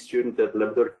PhD student at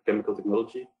Laboratory of Chemical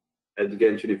Technology at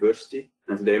Ghent University.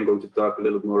 And today I'm going to talk a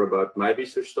little bit more about my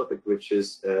research topic, which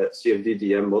is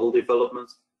CFD-DM model development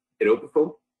in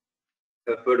OpenFOAM.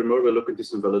 Furthermore, we'll look into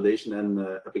some validation and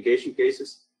application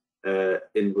cases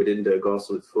within the gas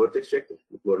solid vortex reactor.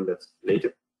 More on that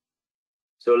later.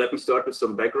 So let me start with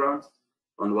some background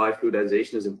on why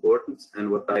fluidization is important and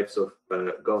what types of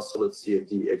gas solid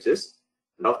CFD exist.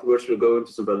 And afterwards, we'll go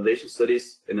into some validation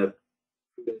studies in a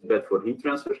bed for heat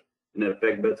transfer and a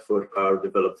packed bed for our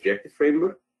developed reactive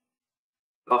framework.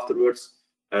 Afterwards,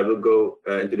 we'll go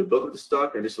into the bulk of the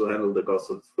talk, and this will handle the gas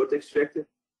solid vortex reactor.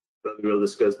 We will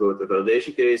discuss both the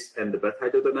validation case and the bed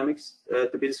hydrodynamics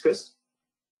to be discussed.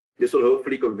 This will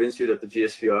hopefully convince you that the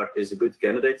GSVR is a good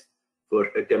candidate for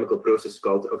a chemical process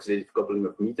called oxidative coupling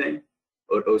of methane,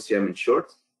 or OCM in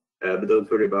short. But don't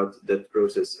worry about that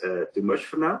process too much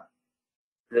for now.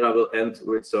 Then I will end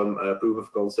with some proof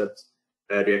of concept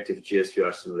reactive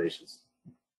GSVR simulations.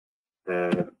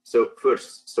 So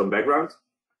first, some background.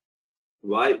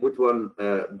 Why would one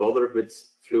bother with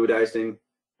fluidizing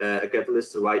a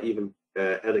catalyst, or why even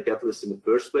add a catalyst in the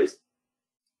first place?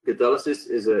 Catalysis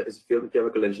is a field of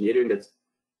chemical engineering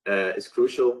that is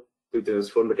crucial to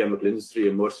transform the chemical industry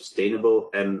a more sustainable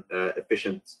and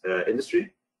efficient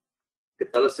industry.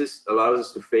 Catalysis allows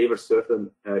us to favor certain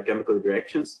chemical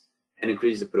reactions and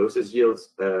increase the process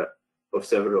yields of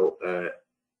several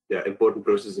important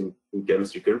processes in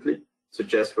chemistry currently,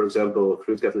 such as, for example,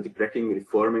 fluid catalytic cracking,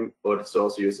 reforming, or it's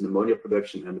also used in ammonia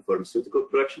production and pharmaceutical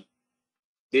production.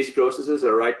 These processes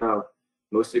are right now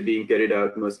mostly being carried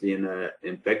out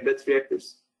in packed bed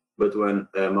reactors, but when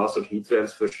master heat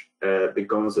transfer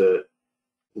becomes the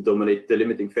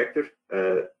limiting factor,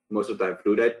 most of the time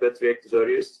fluidized bed reactors are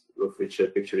used, of which a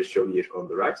picture is shown here on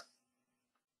the right.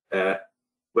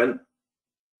 When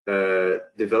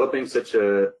developing such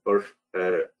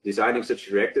designing such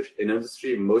a reactor in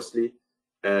industry, mostly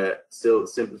still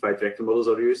simplified reactor models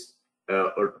are used,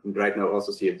 or right now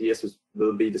also CFD, as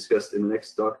will be discussed in the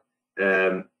next talk.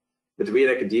 But we in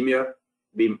academia,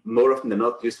 we more often than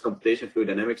not use computational fluid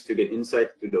dynamics to get insight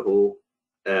to the whole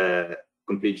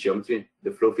complete geometry,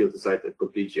 the flow field inside the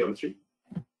complete geometry.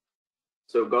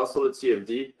 So gas solid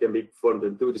CFD can be performed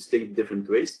in two distinct different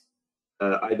ways,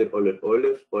 either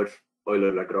Euler-Euler or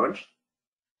Euler-Lagrange.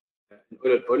 In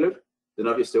Euler-Euler, the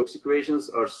Navier-Stokes equations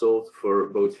are solved for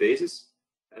both phases,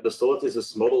 and the solid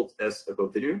is modeled as a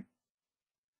continuum.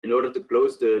 In order to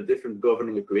close the different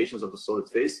governing equations of the solid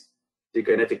phase, the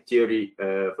kinetic theory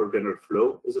for granular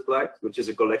flow is applied, which is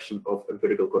a collection of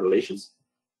empirical correlations.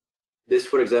 This,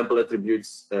 for example,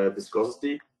 attributes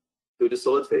viscosity to the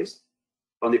solid phase.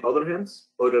 On the other hand,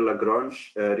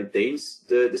 Euler-Lagrange retains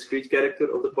the discrete character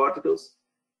of the particles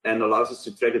and allows us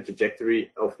to track the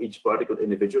trajectory of each particle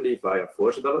individually via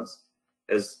force balance,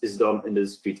 as is done in the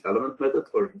discrete element method,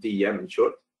 or DEM in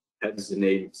short, hence the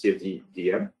name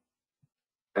CFD-DEM.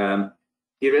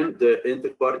 Herein, the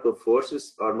interparticle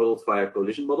forces are modeled via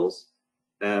collision models,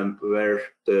 where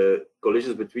the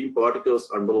collisions between particles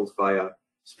are modeled via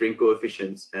spring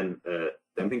coefficients and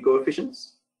damping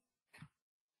coefficients.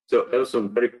 So that was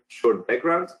some very short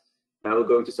background. Now we'll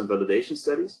go into some validation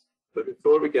studies. But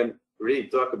before we can really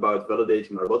talk about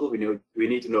validating our model, we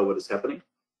need to know what is happening.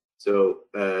 So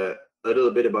a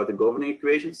little bit about the governing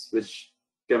equations, which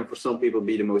can for some people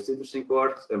be the most interesting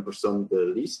part and for some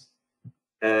the least.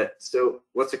 So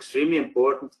what's extremely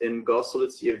important in gas solid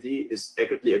CFD is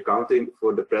accurately accounting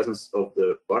for the presence of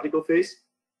the particle phase.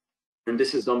 And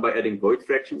this is done by adding void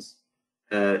fractions,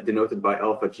 denoted by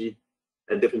alpha g,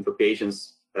 at different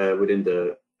locations within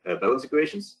the balance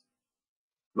equations.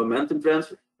 Momentum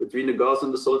transfer between the gas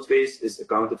and the solid phase is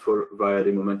accounted for via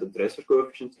the momentum transfer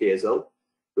coefficient, KSL,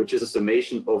 which is a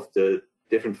summation of the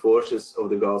different forces of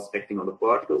the gas acting on the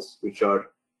particles, which are,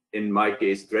 in my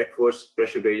case, drag force,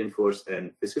 pressure gradient force,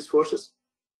 and viscous forces.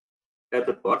 At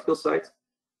the particle side,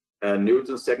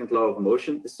 Newton's second law of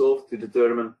motion is solved to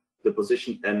determine the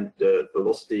position and the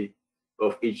velocity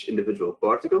of each individual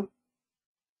particle.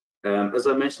 As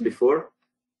I mentioned before,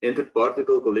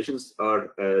 interparticle collisions are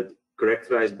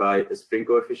characterized by a spring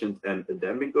coefficient and a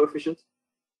damping coefficient.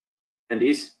 And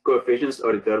these coefficients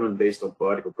are determined based on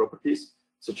particle properties,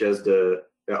 such as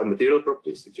material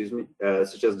properties, such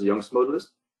as the Young's modulus.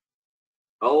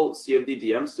 All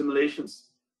CFD-DM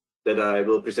simulations that I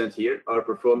will present here are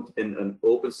performed in an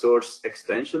open source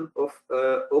extension of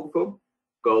OpenFOAM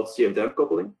called CFDM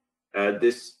coupling.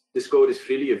 This code is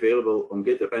freely available on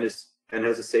GitHub and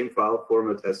has the same file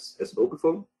format as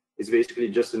OpenFOAM. It's basically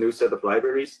just a new set of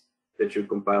libraries that you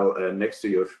compile next to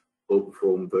your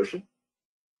OpenFOAM version.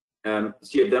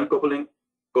 CFDM coupling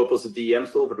couples the DEM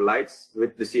solver lights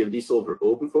with the CFD solver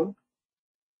OpenFOAM.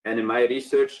 And in my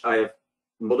research, I have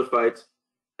modified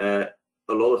a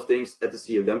lot of things at the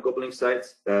CFDM coupling site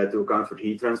to account for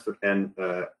heat transfer and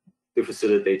to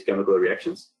facilitate chemical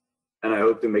reactions. And I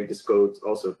hope to make this code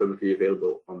also publicly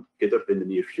available on GitHub in the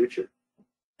near future.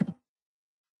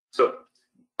 So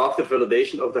after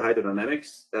validation of the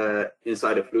hydrodynamics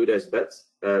inside a fluidized bed,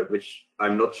 which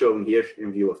I'm not showing here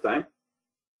in view of time,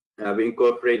 we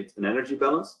incorporated an energy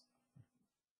balance.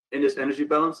 In this energy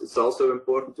balance, it's also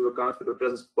important to account for the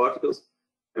presence of particles.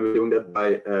 And we're doing that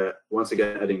by, once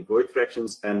again, adding void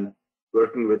fractions and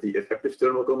working with the effective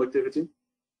thermal conductivity,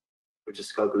 which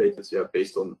is calculated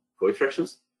based on void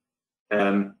fractions.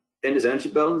 In this energy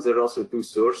balance, there are also two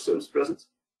source terms present,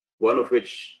 one of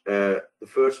which, the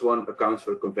first one accounts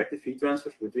for convective heat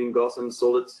transfer between gas and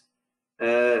solid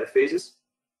phases.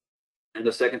 And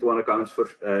the second one accounts for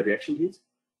reaction heat,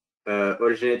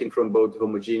 originating from both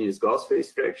homogeneous gas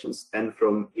phase reactions and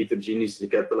from heterogeneously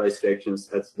catalyzed reactions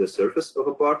at the surface of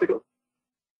a particle.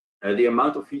 The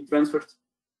amount of heat transferred,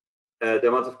 the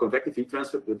amount of convective heat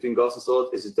transfer between gas and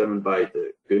solid is determined by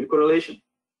the Ghent correlation.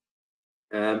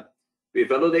 We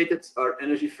validated our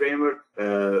energy framework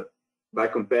by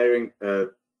comparing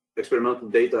experimental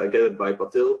data gathered by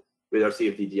Patil with our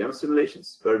CFD-DM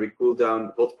simulations, where we cooled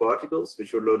down hot particles,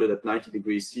 which were loaded at 90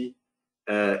 degrees C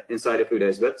inside a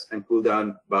fluidized bed and cooled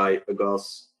down by a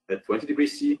gas at 20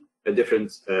 degrees C at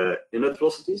different inlet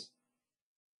velocities.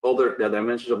 Other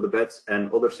dimensions of the bed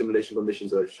and other simulation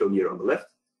conditions are shown here on the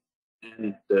left.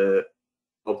 And the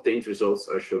obtained results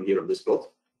are shown here on this plot.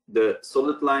 The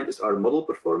solid line is our model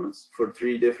performance for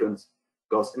 3 different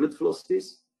gas inlet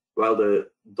velocities, while the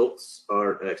dots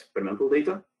are experimental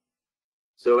data.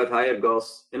 So at higher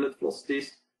gas inlet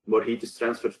velocities, more heat is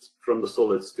transferred from the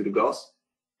solids to the gas,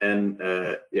 and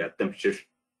temperature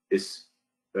is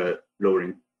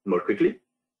lowering more quickly.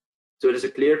 So there's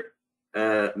a clear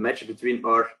match between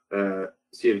our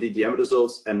CFD-DM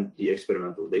results and the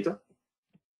experimental data.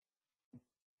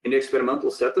 In the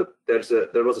experimental setup,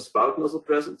 there was a spout nozzle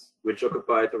present, which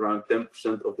occupied around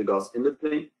 10% of the gas inlet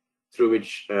plane, through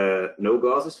which no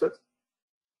gas is fed.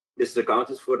 This is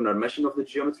accounted for in our meshing of the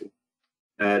geometry.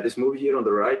 This movie here on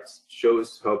the right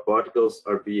shows how particles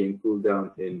are being cooled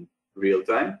down in real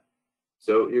time.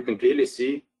 So you can clearly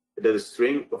see that a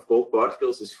string of cold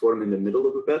particles is formed in the middle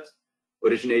of the bed,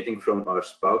 originating from our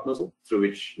spout nozzle, through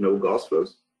which no gas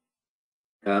flows.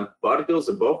 Particles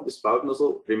above the spout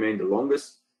nozzle remain the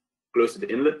longest, close to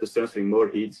the inlet, thus transferring more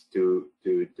heat to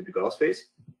the gas phase.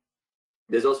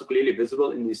 This is also clearly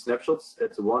visible in these snapshots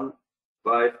at 1,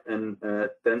 5, and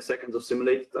 10 seconds of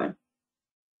simulated time.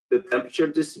 The temperature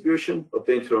distribution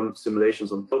obtained from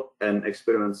simulations on top and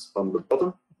experiments on the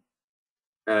bottom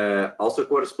also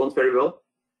correspond very well.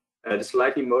 The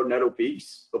slightly more narrow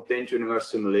peaks obtained during our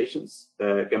simulations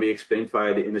can be explained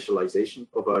via the initialization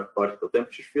of our particle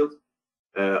temperature field.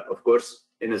 Of course,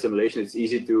 in a simulation, it's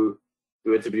easy to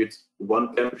attribute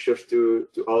one temperature to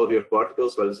all of your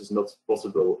particles, while this is not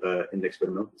possible in the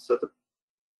experimental setup.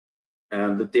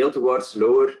 The tail towards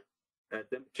lower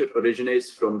temperature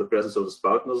originates from the presence of the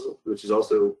spout nozzle, which is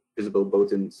also visible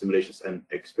both in simulations and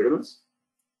experiments.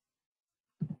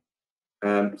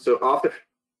 So after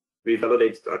we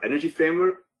validated our energy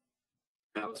framework,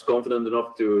 I was confident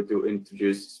enough to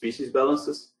introduce species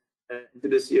balances into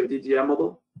the CFD-DM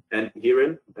model. And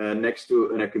herein, next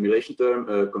to an accumulation term,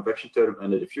 a convection term,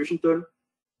 and a diffusion term,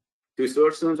 2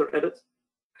 source terms are added,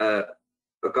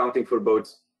 accounting for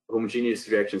both homogeneous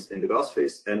reactions in the gas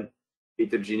phase and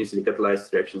heterogeneously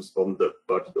catalyzed reactions on the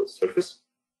particle surface.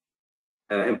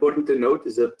 Important to note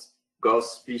is that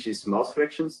gas species mass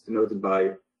fractions, denoted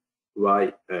by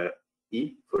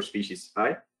YE for species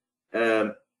I,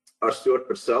 are stored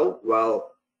per cell,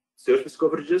 while surface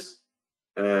coverages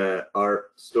are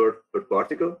stored per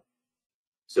particle.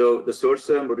 So the source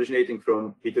term originating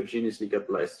from heterogeneously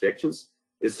catalyzed reactions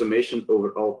is summation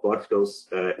over all particles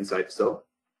inside the cell.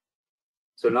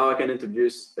 So now I can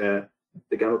introduce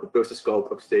the chemical process called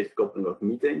oxidative coupling of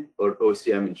methane, or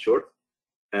OCM in short.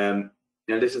 And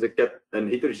this is an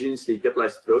heterogeneously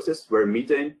catalyzed process where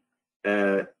methane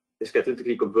is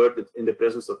catalytically converted in the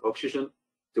presence of oxygen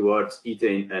towards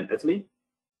ethane and ethylene.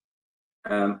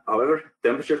 However,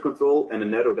 temperature control and a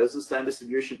narrow residence time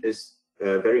distribution is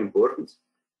very important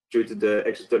due to the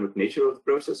exothermic nature of the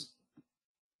process.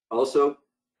 Also,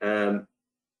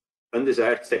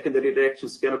 undesired secondary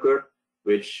reactions can occur,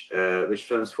 which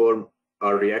transform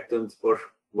our reactant or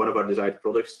one of our desired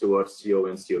products towards CO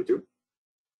and CO2.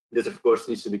 This, of course,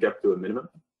 needs to be kept to a minimum.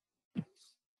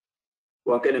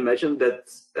 One can imagine that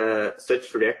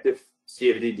such reactive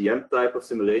CFD-DM type of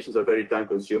simulations are very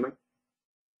time-consuming.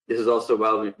 This is also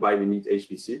why we need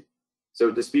HPC.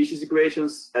 So the species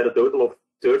equations add a total of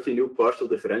 30 new partial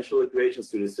differential equations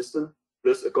to the system,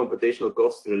 plus a computational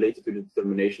cost related to the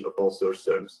determination of all source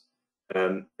terms.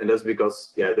 And that's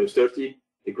because, yeah, those 30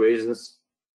 equations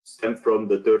stem from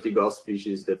the 30 gas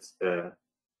species that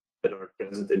are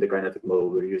present in the kinetic model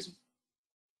we're using.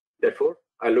 Therefore,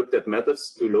 I looked at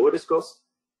methods to lower this cost,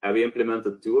 and we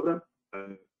implemented two of them,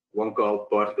 one called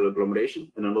particle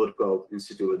agglomeration and another called in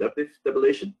situ adaptive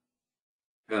tabulation.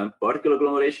 Particle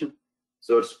agglomeration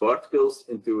sorts particles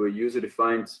into a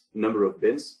user-defined number of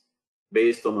bins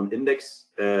based on an index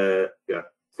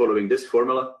following this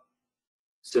formula,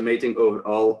 summating over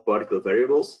all particle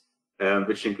variables,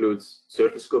 which includes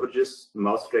surface coverages,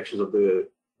 mass fractions of the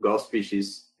gas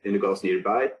species in the gas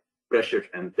nearby, pressure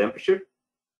and temperature.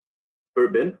 Per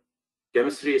bin,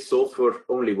 chemistry is solved for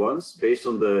only once based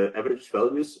on the average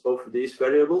values of these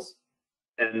variables.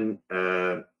 And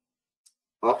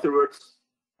afterwards,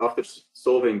 after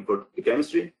solving for the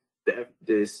chemistry,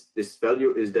 this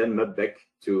value is then mapped back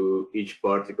to each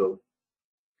particle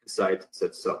inside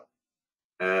such cell.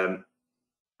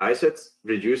 ISET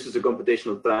reduces the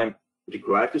computational time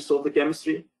required to solve the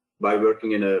chemistry by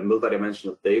working in a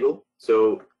multidimensional table.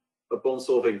 So upon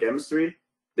solving chemistry,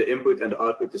 the input and the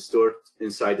output is stored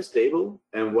inside this table.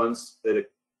 And once a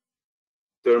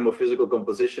term of physical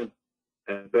composition,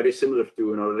 very similar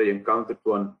to an already encountered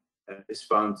one, is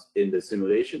found in the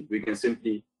simulation, we can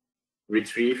simply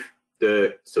retrieve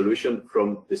the solution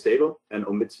from this table and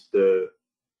omit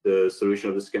the solution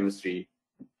of this chemistry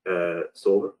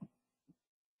solver.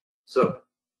 So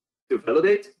to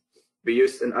validate, we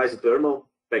used an isothermal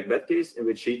packed bed case in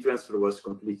which heat transfer was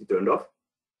completely turned off.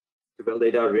 To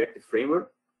validate our reactive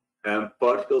framework,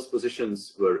 particles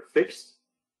positions were fixed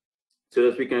so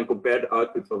that we can compare the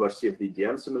output of our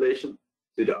CFD-DM simulation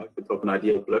to the output of an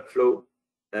ideal plug flow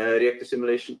reactor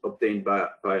simulation obtained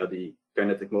via the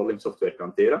kinetic modeling software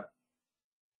Cantera.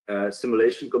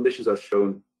 Simulation conditions are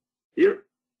shown here.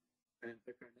 And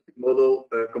the kinetic model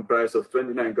comprised of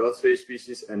 29 gas phase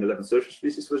species and 11 surface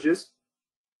species was used.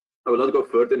 I will not go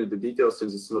further into details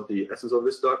since it's not the essence of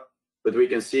this talk, but we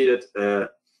can see that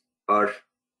our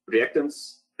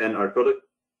reactants and our product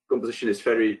composition is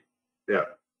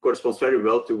corresponds very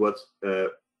well to what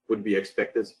would be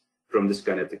expected from this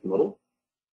kinetic model.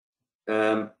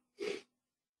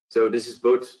 So this is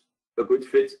both a good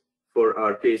fit for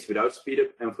our case without speedup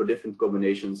and for different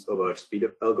combinations of our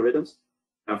speedup algorithms.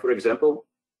 And for example,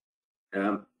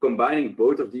 combining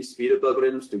both of these speedup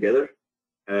algorithms together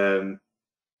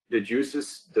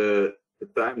reduces the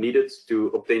time needed to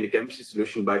obtain the chemistry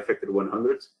solution by factor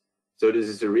 100. So this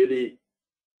is a really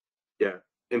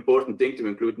important thing to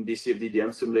include in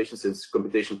DCFD-DM simulations, since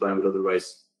computational time would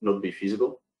otherwise not be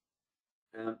feasible.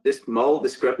 This small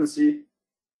discrepancy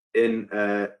in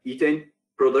ethane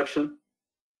production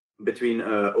between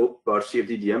our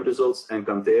CFD-DM results and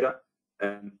Cantera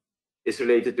is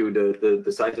related to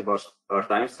the size of our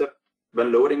time step.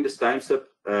 When lowering this time step,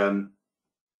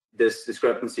 this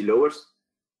discrepancy lowers,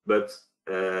 but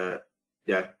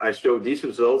I show these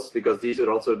results because these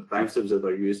are also the time steps that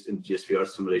are used in GSVR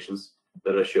simulations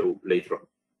that I show later on.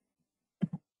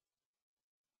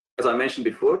 As I mentioned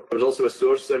before, there's also a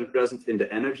source term present in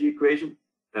the energy equation,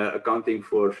 accounting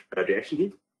for reaction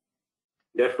heat.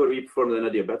 Therefore, we performed an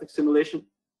Diabatix simulation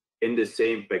in the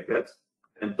same packed bed.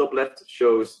 And top left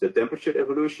shows the temperature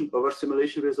evolution of our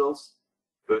simulation results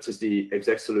versus the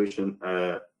exact solution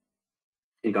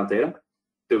in Cantera,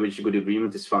 to which good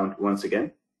agreement is found once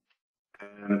again.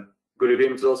 Good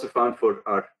agreement is also found for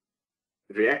our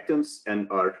reactants and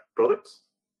our products.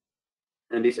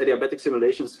 And these adiabatic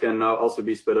simulations can now also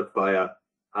be sped up via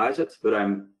ISET, but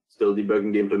I'm still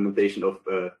debugging the implementation of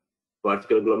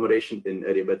particle agglomeration in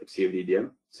adiabatic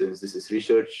CFD-DM, since this is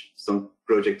research. Some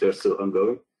projects are still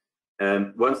ongoing.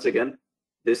 And once again,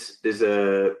 this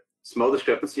small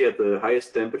discrepancy at the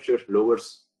highest temperature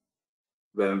lowers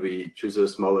when we choose a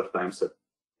smaller time step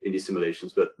in these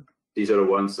simulations. But these are the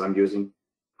ones I'm using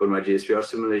for my GSVR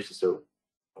simulation, so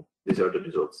these are the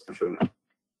results I'm showing now.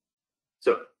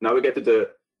 So now we get to the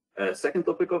second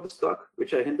topic of this talk,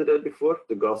 which I hinted at before,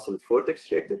 the gas solid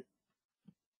vortex reactor.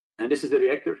 And this is the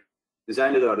reactor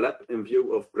designed at our lab in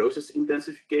view of process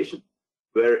intensification,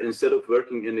 where instead of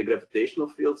working in the gravitational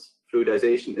fields,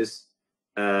 fluidization is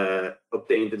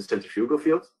obtained in the centrifugal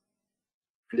field.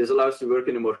 This allows to work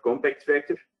in a more compact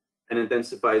reactor and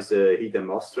intensifies the heat and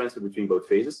mass transfer between both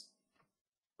phases.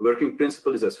 The working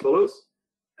principle is as follows.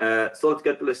 Solid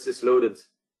catalyst is loaded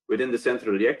within the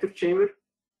central reactor chamber,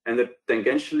 and the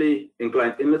tangentially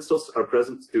inclined inlet slots are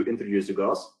present to introduce the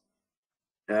gas.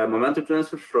 Momentum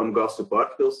transfer from gas to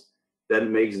particles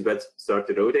then makes the bed start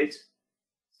to rotate.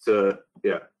 So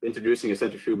yeah, introducing a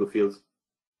centrifugal field,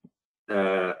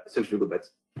 centrifugal bed.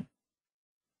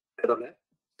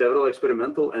 Several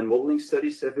experimental and modeling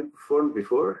studies have been performed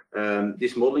before.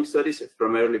 These modeling studies have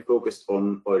primarily focused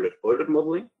on Euler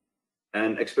modeling,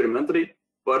 and experimentally,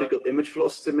 particle image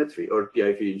velocity symmetry, or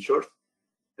PIV in short,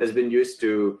 has been used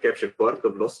to capture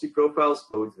particle velocity profiles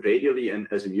both radially and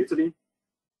azimutally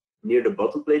near the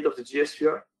bottom plate of the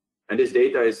GSVR. And this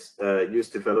data is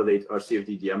used to validate our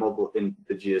CFD-DM model in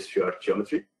the GSVR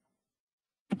geometry.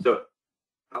 So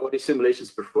how are these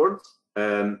simulations performed?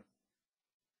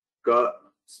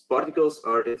 Particles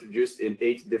are introduced in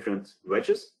 8 different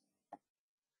wedges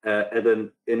at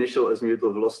an initial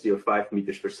azimuthal velocity of 5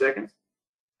 meters per second.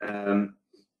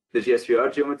 The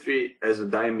GSVR geometry has a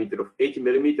diameter of 80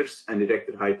 millimeters and a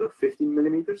reactor height of 15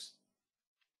 millimeters.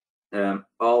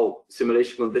 All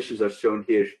simulation conditions are shown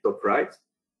here top right.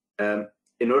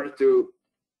 In order to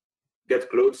get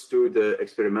close to the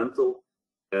experimental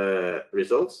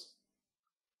results,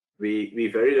 we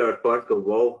varied our particle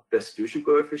wall restitution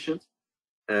coefficient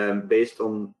based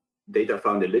on data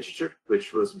found in literature,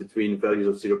 which was between values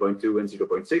of 0.2 and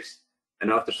 0.6. And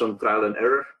after some trial and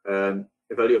error,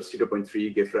 a value of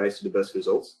 0.3 gave rise to the best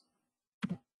results.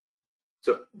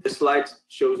 So this slide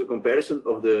shows a comparison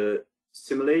of the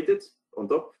simulated on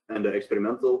top and the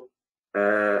experimental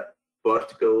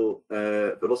particle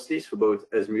velocities for both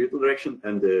azimuthal direction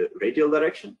and the radial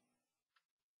direction.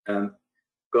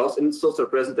 Gas inlet slots are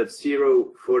present at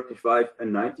 0, 45,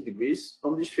 and 90 degrees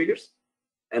on these figures.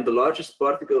 And the largest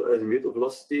particle azimuthal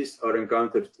velocities are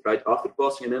encountered right after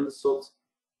passing an inlet slot,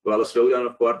 while a slowdown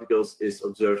of particles is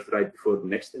observed right before the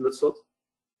next inlet slot.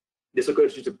 This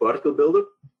occurs due to particle buildup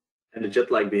and the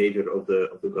jet-like behavior of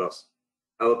the gas.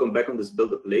 I will come back on this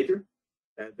buildup later.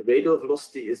 The radial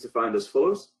velocity is defined as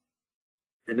follows.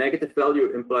 A negative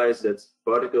value implies that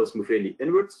particles move radially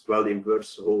inwards, while the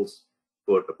inverse holds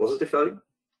for a positive value.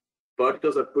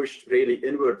 Particles are pushed radially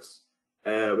inwards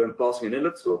when passing an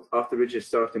inlet slot, after which they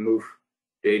start to move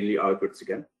radially outwards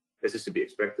again, as is to be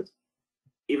expected.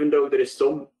 Even though there is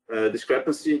some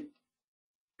discrepancy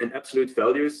in absolute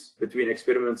values between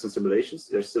experiments and simulations,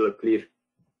 there's still a clear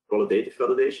qualitative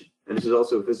validation. And this is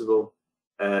also visible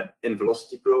in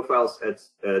velocity profiles at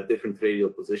different radial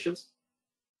positions.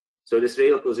 So this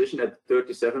radial position at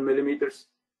 37 millimeters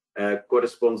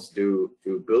corresponds to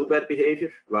build bed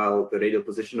behavior, while the radial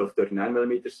position of 39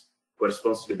 millimeters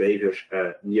corresponds to the behavior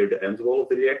near the end wall of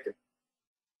the reactor.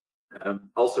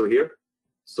 Also here,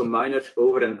 some minor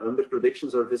over and under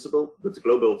predictions are visible, but the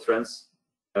global trends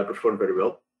perform very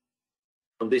well.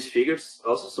 On these figures,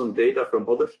 also some data from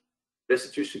other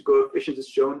restitution coefficients is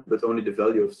shown, but only the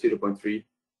value of 0.3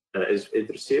 is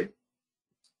interested here.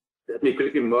 Let me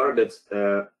quickly remark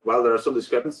that while there are some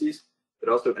discrepancies, there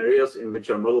are also areas in which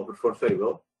our model performs very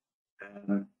well.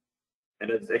 And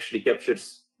it actually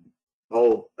captures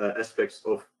all aspects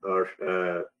of our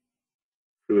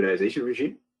fluidization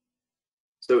regime.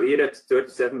 So here at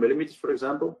 37 millimeters, for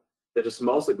example, there's a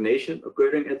small stagnation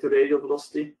occurring at the radial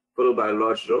velocity, followed by a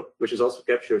large drop, which is also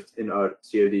captured in our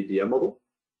CFD-DM model.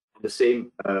 The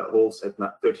same holds at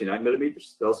 39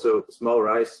 millimeters. There's also a small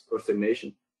rise or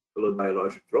stagnation, followed by a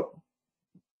larger drop.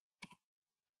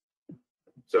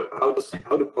 So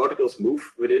how do particles move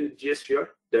within GSVR?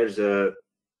 There's a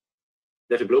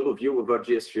global view of our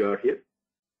GSVR here,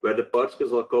 where the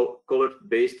particles are colored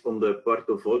based on the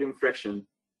particle volume fraction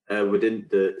within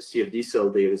the CFD cell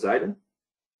they reside in.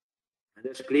 And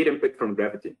there's a clear impact from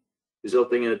gravity,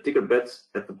 resulting in a thicker bed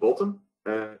at the bottom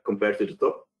compared to the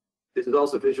top. This is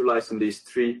also visualized in these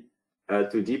three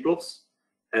 2D plots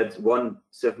at 1,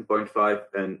 7.5,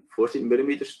 and 14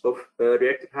 millimeters of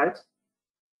reactor height.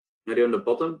 And on the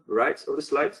bottom right of the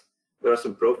slide, there are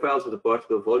some profiles of the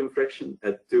particle volume fraction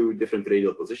at 2 different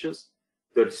radial positions,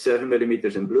 37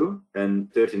 millimeters in blue and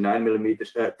 37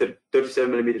 millimeters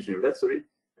in red, sorry,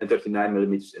 and 39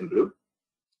 millimeters in blue.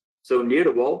 So near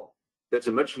the wall, there's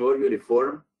a much more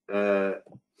uniform profile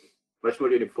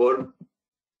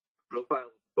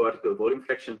of particle volume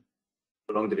fraction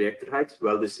along the reactor height,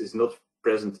 while this is not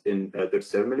present in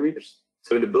 37 millimeters.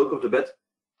 So in the bulk of the bed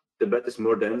is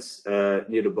more dense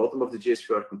near the bottom of the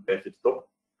GSVR compared to the top,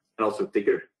 and also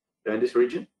thicker in this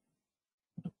region.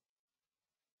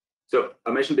 So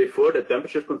I mentioned before that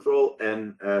temperature control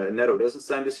and narrow resonance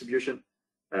time distribution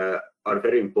are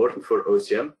very important for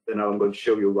OCM. And now I'm going to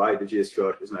show you why the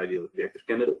GSVR is an ideal reactor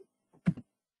candidate.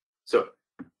 So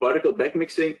particle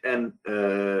backmixing and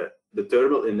the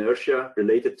thermal inertia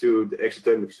related to the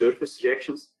exothermic surface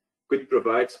reactions could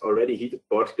provide already heated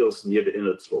particles near the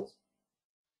inlet slot,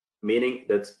 meaning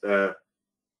that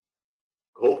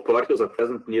hot particles are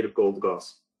present near the cold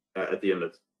gas at the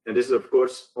inlet. And this is, of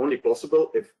course, only possible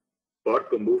if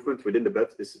particle movement within the bed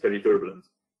is very turbulent.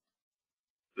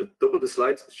 The top of the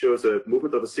slide shows a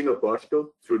movement of a single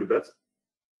particle through the bed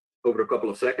over a couple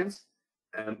of seconds,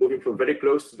 and moving from very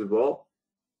close to the wall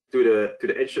to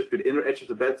the inner edge of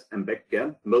the bed and back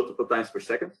again multiple times per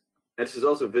second. And this is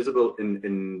also visible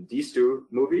in these two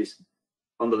movies.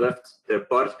 On the left, the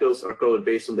particles are colored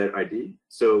based on their ID,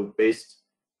 so based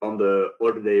on the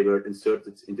order they were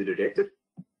inserted into the reactor.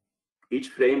 Each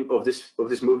frame of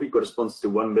this movie corresponds to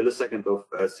 1 millisecond of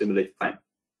simulated time.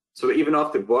 So even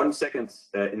after 1 second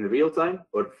in real time,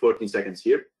 or 14 seconds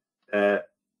here,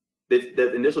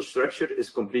 that initial structure is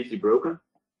completely broken,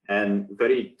 and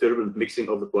very turbulent mixing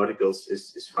of the particles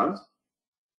is found.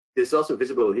 This is also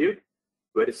visible here,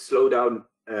 where it's slowed down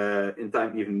in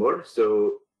time even more.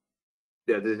 So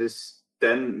yeah, this is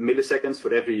 10 milliseconds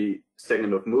for every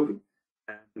second of moving.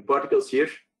 And particles here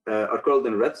are colored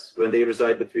in red when they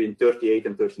reside between 38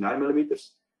 and 39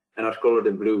 millimeters, and are colored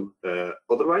in blue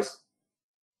otherwise.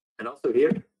 And also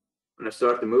here, when I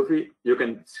start the movie, you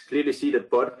can clearly see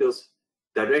that particles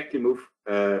directly move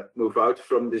out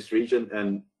from this region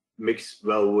and mix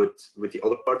well with the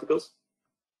other particles.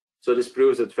 So this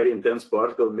proves that very intense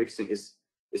particle mixing is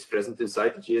present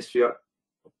inside the GSVR,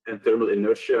 and thermal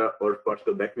inertia or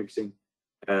particle backmixing,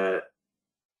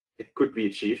 it could be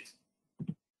achieved.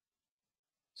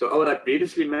 So what I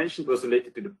previously mentioned was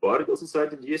related to the particles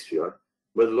inside the GSVR,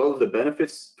 but a lot of the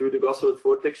benefits to the gas-solid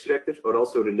vortex reactor are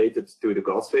also related to the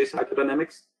gas phase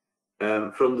hydrodynamics.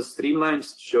 From the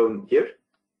streamlines shown here,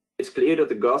 it's clear that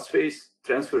the gas phase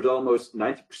transfers almost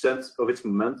 90% of its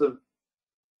momentum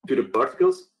to the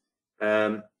particles,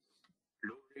 lowering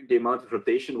the amount of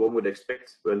rotation one would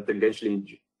expect when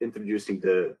tangentially introducing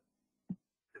the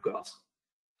gas.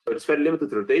 So it's very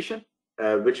limited rotation,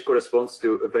 which corresponds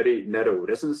to a very narrow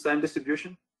resonance time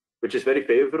distribution, which is very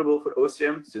favorable for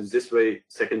OCM, since this way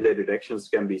secondary reactions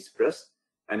can be suppressed,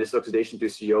 and this oxidation to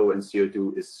CO and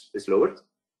CO2 is lowered.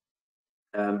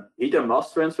 Heat and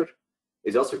mass transfer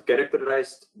is also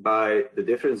characterized by the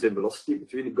difference in velocity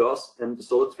between the gas and the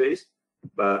solid phase,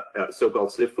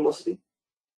 so-called slip velocity.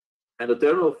 And the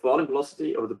terminal falling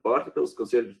velocity of the particles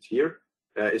considered here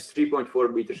is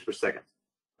 3.4 meters per second,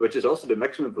 which is also the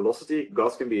maximum velocity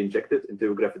gas can be injected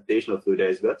into a gravitational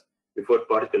fluidized bed before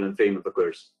particle entrainment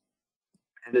occurs.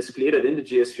 And it's clear that in the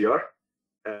GSVR,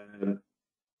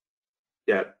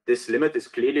 this limit is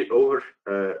clearly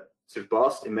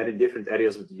surpassed in many different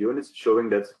areas of the unit, showing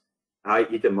that high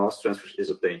heat and mass transfer is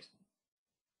obtained.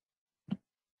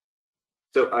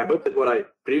 So I hope that what I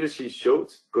previously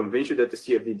showed convinced you that the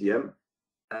CFD-DM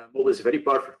model is a very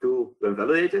powerful tool when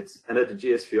validated, and that the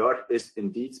GSVR is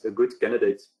indeed a good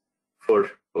candidate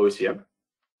for OCM,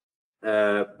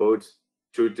 both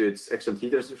due to its excellent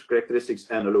heat transfer characteristics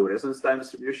and a low resonance time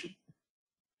distribution.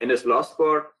 In this last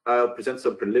part, I'll present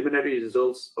some preliminary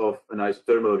results of an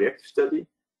isothermal reactor study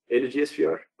in the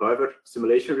GSVR. However,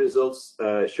 simulation results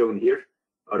shown here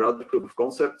are rather proof of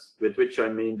concept, with which I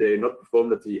mean they not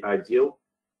performed at the ideal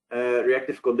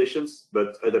reactive conditions,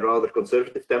 but at a rather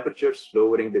conservative temperatures,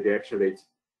 lowering the reaction rate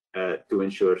to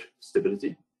ensure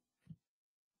stability.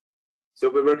 So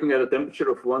we're working at a temperature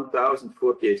of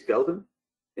 1048 Kelvin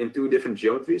in two different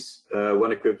geometries,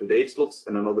 one equipped with 8 slots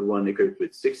and another one equipped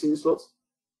with 16 slots.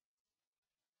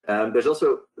 There's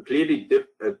also clearly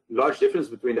a large difference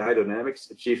between the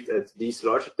hydrodynamics achieved at these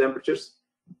larger temperatures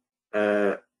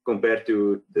compared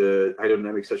to the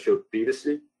hydrodynamics I showed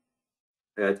previously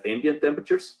at ambient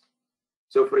temperatures.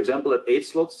 So for example, at 8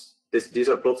 slots, these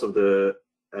are plots of the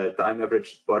time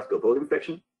average particle volume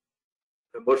fraction.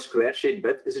 A more square-shaped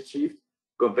bed is achieved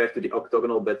compared to the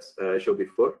octagonal bed I showed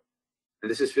before. And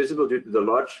this is visible due to the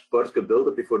large particle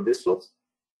buildup before this slot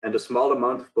and the small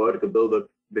amount of particle buildup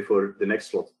before the next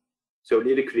slot. So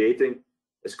really creating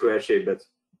a square-shaped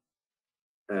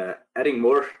bed. Adding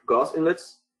more gas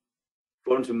inlets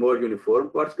forms a more uniform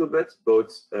particle bed,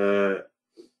 both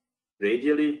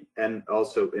radially and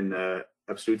also in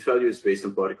absolute values based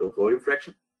on particle volume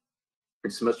fraction.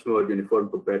 It's much more uniform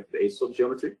compared to the 8-slot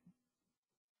geometry.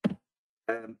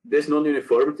 This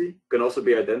non-uniformity can also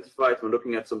be identified when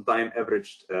looking at some time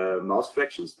averaged mass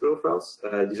fractions profiles.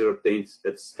 These are obtained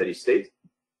at steady state.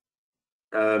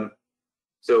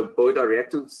 So both our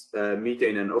reactants,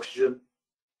 methane and oxygen,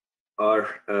 are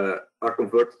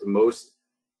converted to most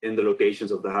in the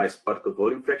locations of the highest particle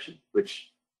volume fraction,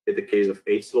 which in the case of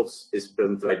 8 slots is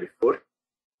present right before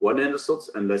one inlet slot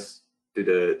and less to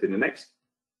the next,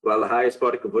 while the highest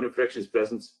particle volume fraction is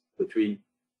present between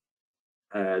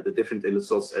the different inlet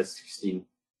slots as 16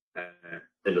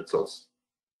 inlet slots.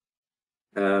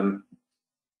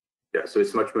 Yeah, so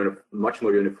it's much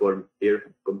more uniform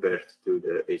here compared to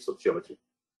the 8 slot geometry.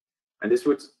 And this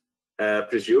would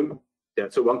presume,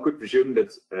 so one could presume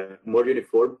that more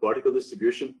uniform particle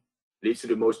distribution leads to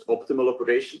the most optimal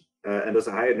operation, and thus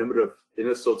a higher number of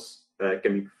inlet slots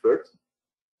can be preferred.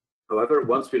 However,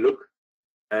 once we look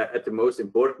at the most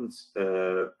important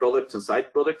products and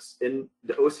side products in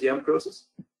the OCM process,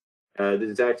 the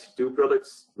desired two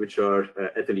products, which are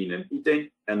ethylene and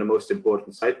ethane, and the most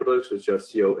important side products, which are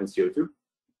CO and CO2.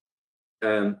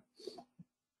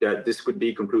 Yeah, this could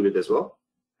be concluded as well.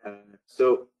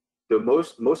 So the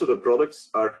most of the products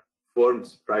are formed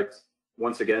right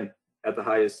once again at the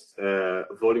highest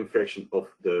volume fraction of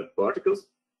the particles.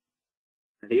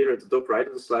 And here at the top right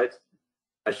of the slide,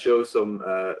 I show some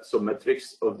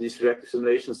metrics of these reactive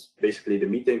simulations, basically the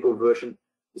methane conversion,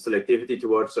 the selectivity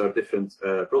towards our different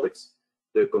products,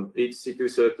 the complete C2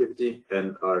 selectivity,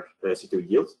 and our C2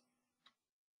 yield.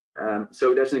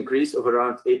 So there's an increase of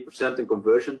around 8% in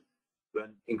conversion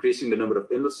when increasing the number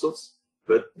of inlet slots,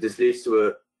 but this leads to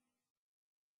a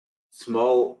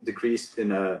small decrease in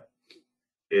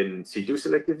C2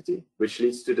 selectivity, which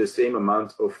leads to the same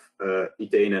amount of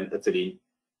ethane and ethylene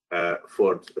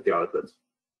formed at the outlet.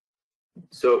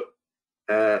 So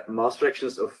mass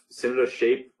fractions of similar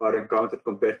shape are encountered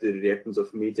compared to the reactants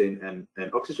of methane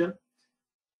and oxygen.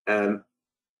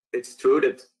 It's true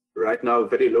that right now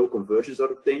very low conversions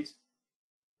are obtained,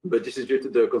 but this is due to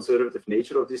the conservative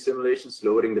nature of these simulations,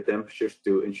 lowering the temperatures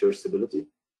to ensure stability.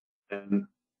 And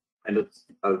that,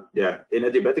 yeah, in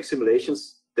adiabatic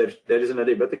simulations, there is an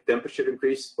adiabatic temperature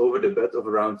increase over the bed of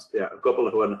around a couple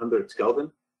of 100 Kelvin.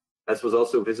 As was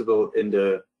also visible in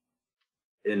the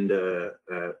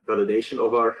validation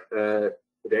of our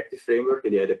reactive framework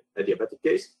in the adiabatic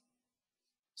case.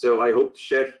 So I hope to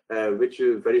share with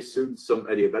you very soon some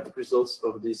adiabatic results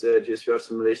of these GSVR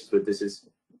simulations, but this is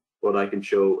what I can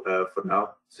show for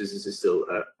now, since this is still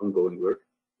ongoing work.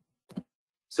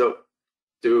 So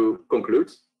to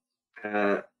conclude,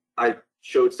 I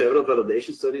showed several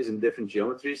validation studies in different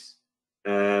geometries,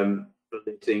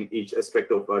 validating each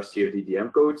aspect of our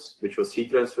CFD-DM codes, which was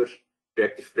heat transfer,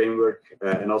 reactive framework,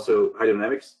 and also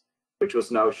hydrodynamics, which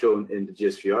was now shown in the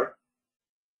GSVR.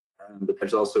 But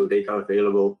there's also data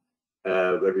available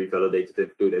where we validated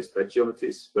the fluidized bed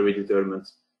geometries, where we determined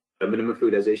minimum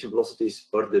fluidization velocities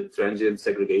or the transient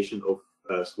segregation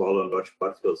of small and large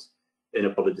particles in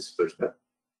a polydispersed bed.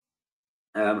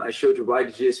 I showed you why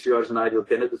the GSVR is an ideal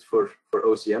candidate for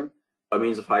OCM by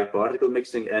means of high particle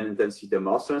mixing and intensity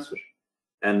mass transfer.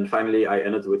 And finally, I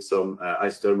ended with some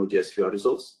isothermal GSVR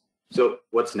results. So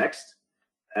what's next?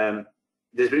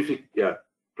 This brings me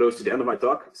close to the end of my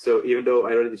talk. So even though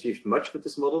I already achieved much with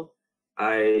this model,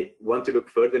 I want to look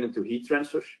further into heat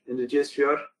transfer in the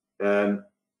GSVR.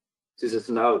 Since it's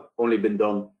now only been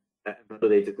done and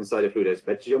validated inside a fluidized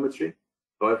bed geometry.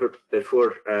 However,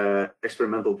 therefore,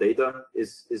 experimental data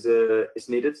is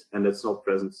needed, and that's not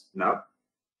present now.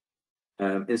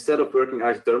 Instead of working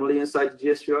isothermally inside the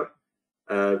GSVR,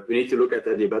 we need to look at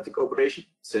the adiabatic operation.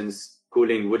 Since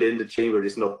cooling within the chamber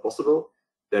is not possible,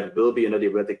 there will be an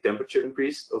adiabatic temperature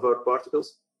increase of our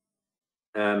particles.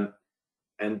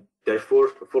 And therefore,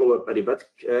 a follow-up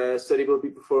adiabatic study will be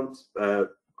performed,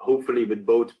 hopefully with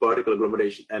both particle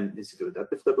agglomeration and in situ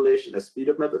adaptive tabulation as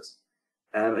speed-up methods.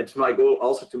 It's my goal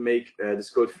also to make this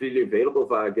code freely available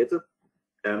via GitHub.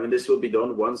 And this will be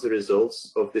done once the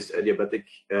results of this adiabatic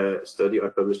study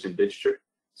are published in literature.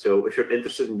 So if you're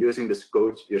interested in using this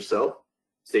code yourself,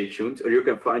 stay tuned, or you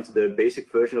can find the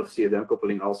basic version of CFD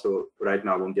coupling also right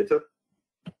now on GitHub.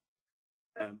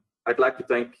 I'd like to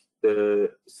thank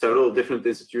the several different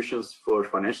institutions for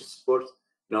financial support,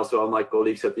 and also all my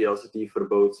colleagues at the LCT for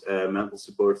both mental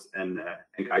support and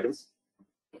guidance.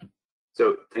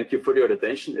 So thank you for your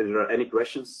attention. If there are any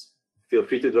questions, feel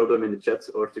free to drop them in the chat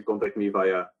or to contact me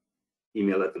via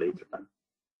email at a later time.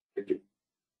 Thank you.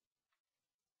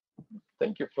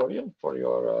 Thank you, Florian, for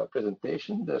your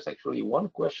presentation. There's actually one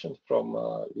question from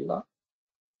Lilla.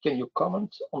 Can you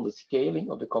comment on the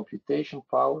scaling of the computation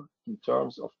power in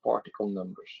terms of particle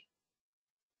numbers?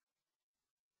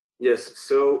 Yes,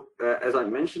 so as I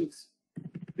mentioned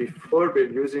before,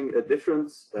 we're using a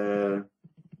different,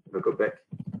 I'll go back.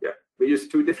 Yeah, we use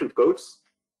two different codes.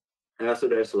 So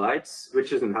there's Lights,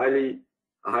 which is a highly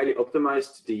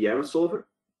optimized DEM solver,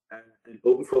 and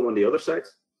OpenFOAM on the other side.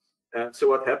 So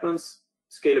what happens,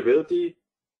 scalability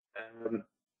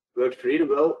worked really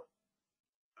well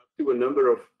up to a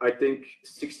number of, I think,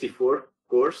 64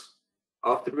 cores,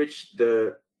 after which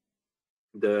the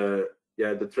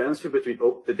transfer between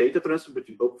the data transfer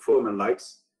between OpenFOAM and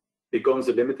lights becomes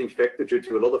a limiting factor due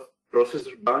to a lot of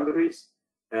processor boundaries.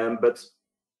 But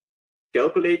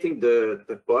calculating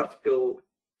the particle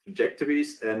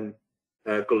trajectories and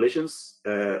collisions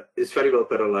is very well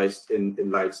parallelized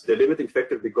in lights. The limiting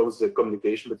factor becomes the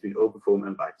communication between OpenFOAM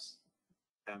and lights.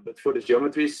 But for the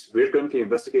geometries we're currently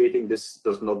investigating, this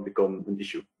does not become an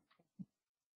issue.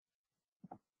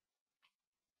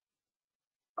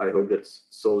 I hope that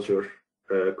solves your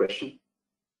question.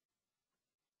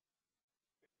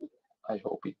 I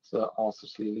hope it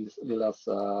answers Lilla's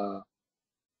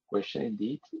question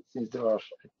indeed. Since I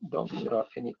don't think there are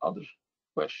any other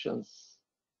questions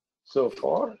so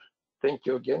far. Thank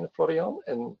you again, Florian.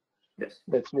 And yes,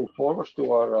 let's move forward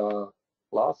to our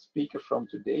last speaker from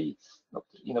today. It's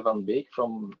Dr. Ine Vandebeek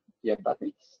from Diabatix.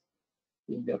 I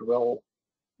think they're well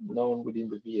known within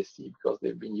the VSC because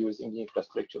they've been using the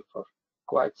infrastructure for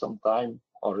quite some time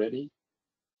already.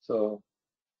 So,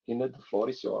 Ine, the floor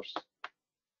is yours.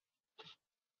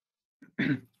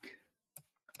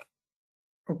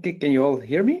 Okay, can you all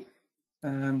hear me?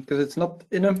 Because it's not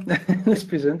Ine who's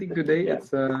presenting today. Yeah. It's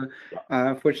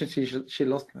fortunately she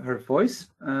lost her voice,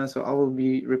 so I will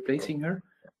be replacing her.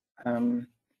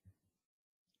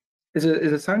 Is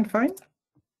it sound fine?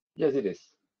 Yes, it is.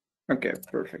 Okay,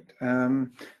 perfect.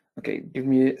 Okay, give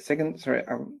me a second. Sorry,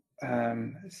 I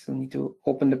still need to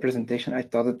open the presentation. I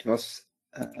thought it was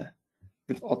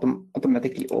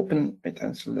automatically open.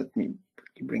 Right, so let me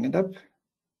bring it up.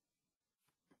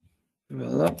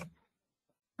 Voila.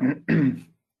 Okay,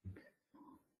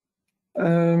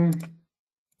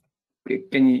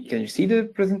 can you see the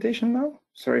presentation now?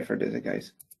 Sorry for this,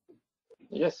 guys.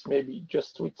 Yes, maybe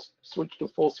just switch to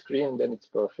full screen, then it's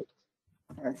perfect.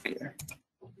 Okay.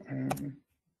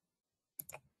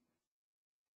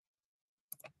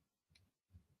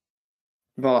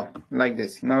 Voila, like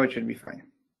this. Now it should be fine.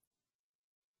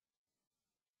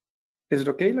 Is it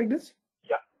okay like this?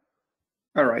 Yeah.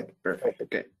 All right, perfect.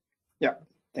 Okay. Yeah,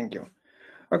 thank you.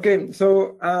 Okay,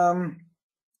 so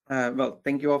well,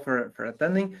 thank you all for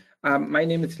attending. My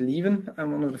name is Lieven.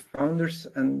 I'm one of the founders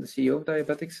and the CEO of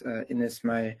Diabatix. Ine is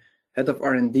my head of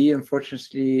R&D.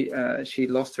 Unfortunately, she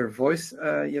lost her voice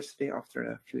yesterday after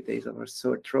a few days of a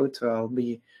sore throat, so I'll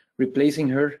be replacing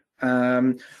her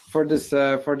for this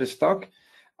talk.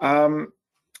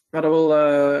 But I will,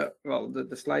 well,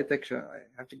 the slide deck, I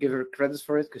have to give her credits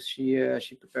for it because she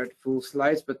prepared full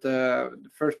slides. But the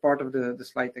first part of the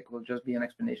slide deck will just be an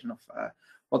explanation of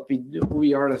what we do, who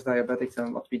we are as Diabatix,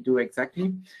 and what we do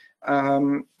exactly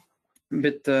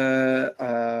with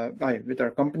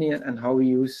our company and how we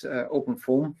use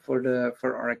OpenFOAM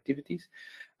for our activities.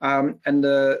 And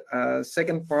the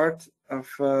second part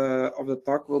of the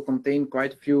talk will contain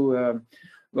quite a few.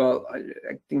 Well, I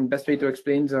think the best way to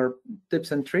explain is our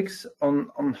tips and tricks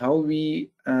on how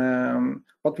we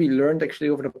what we learned actually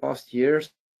over the past years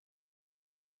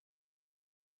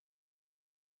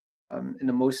in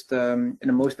the most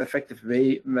effective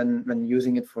way when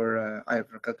using it for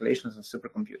calculations on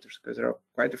supercomputers, because there are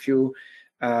quite a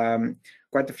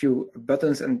few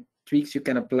buttons and tweaks you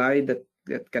can apply that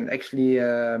can actually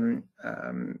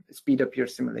speed up your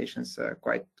simulations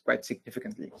quite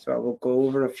significantly. So I will go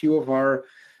over a few of our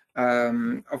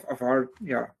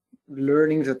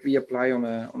learnings that we apply on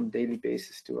a daily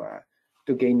basis to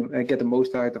get the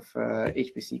most out of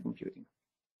HPC computing.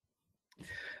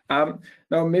 Now,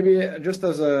 maybe just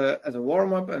as a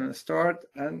warm-up and a start,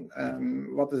 and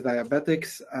what is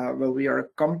Diabatix? Well, we are a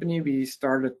company. We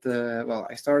started,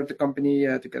 I started the company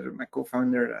together with my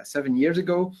co-founder 7 years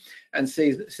ago, and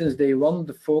since day one,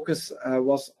 the focus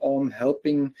was on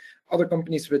helping other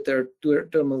companies with their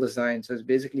thermal design. So it's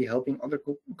basically helping other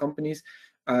companies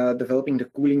developing the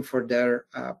cooling for their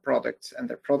products, and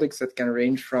their products that can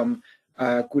range from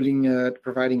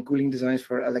providing cooling designs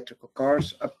for electrical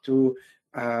cars up to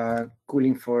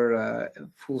cooling for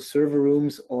full server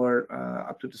rooms or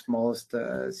up to the smallest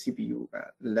CPU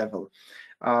level.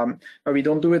 But we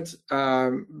don't do it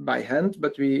by hand,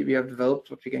 but we have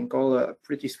developed what we can call a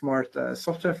pretty smart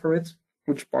software for it,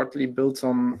 which partly builds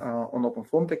on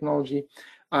OpenFOAM technology,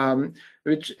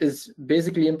 which is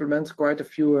basically implements quite a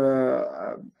few,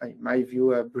 in my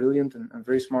view, brilliant and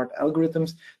very smart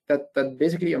algorithms that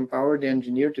basically empower the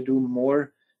engineer to do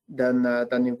more than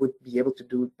he would be able to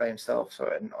do by himself. So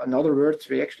in other words,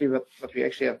 what we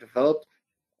actually have developed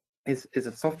is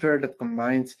a software that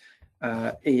combines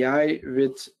AI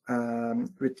with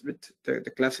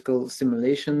the classical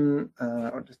simulation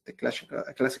or the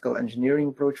classical engineering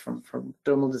approach from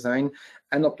thermal design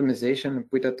and optimization, and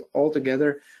put that all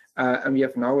together. And we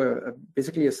have now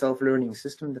basically a self-learning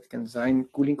system that can design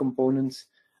cooling components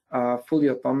fully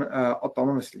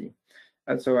autonomously.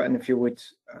 And if you would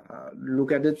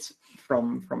look at it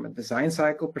from a design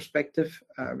cycle perspective,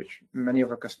 which many of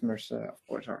our customers, of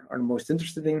course, are most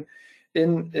interested in,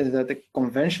 is that the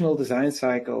conventional design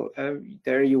cycle,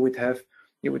 there you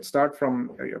would start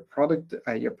from your product,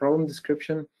 your problem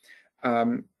description,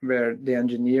 where the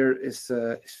engineer is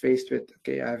faced with,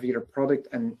 okay, I have here a product,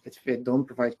 and if they don't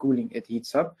provide cooling, it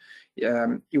heats up.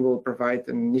 You will provide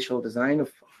an initial design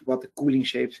of what the cooling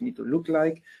shapes need to look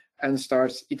like, and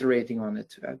starts iterating on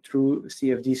it through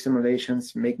CFD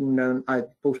simulations, making them,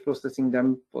 post-processing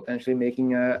them, potentially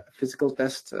making a physical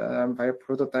test via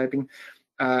prototyping,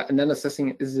 and then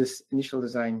assessing, is this initial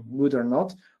design good or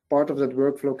not? Part of that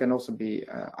workflow can also be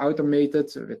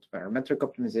automated with parametric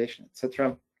optimization,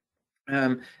 etc.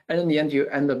 And in the end, you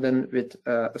end up then with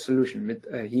a solution, with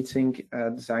a heatsink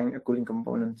design, a cooling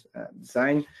component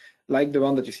design, like the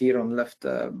one that you see here on the left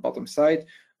bottom side,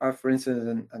 for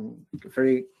instance, a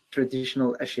very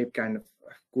traditional S-shaped kind of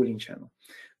cooling channel.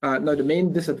 Now, the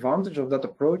main disadvantage of that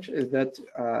approach is that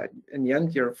in the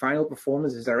end, your final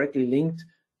performance is directly linked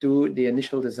to the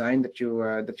initial design that you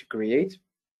create,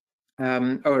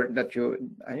 or that your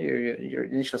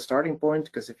initial starting point.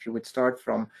 Because if you would start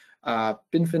from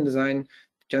pin-fin design,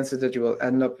 the chances that you will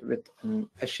end up with an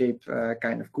S-shaped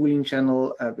kind of cooling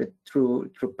channel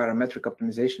through parametric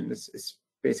optimization is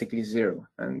basically zero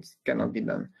and cannot be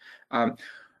done.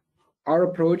 Our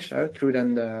approach, through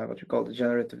then what we call the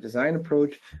generative design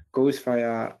approach, goes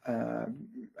via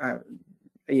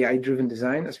AI-driven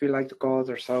design, as we like to call it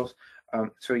ourselves.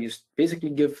 So you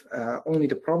basically give only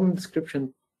the problem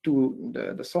description to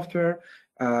the software.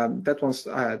 That once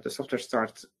the software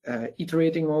starts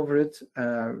iterating over it,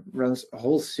 runs a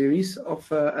whole series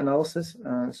of analysis.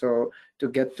 So to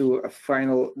get to a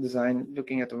final design,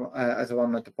 looking at as the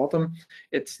one at the bottom,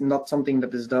 it's not something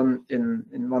that is done in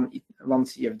one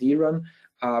CFD run,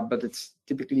 but it's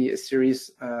typically a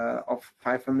series of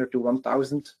 500 to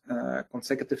 1,000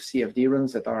 consecutive CFD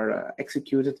runs that are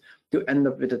executed to end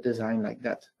up with a design like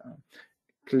that.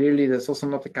 Clearly, that's also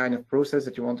not the kind of process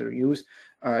that you want to use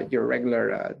your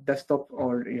regular desktop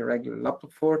or your regular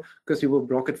laptop for, because you will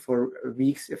block it for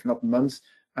weeks, if not months,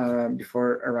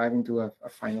 before arriving to a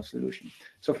final solution.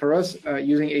 So for us,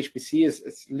 using HPC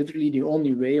is literally the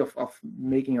only way of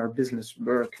making our business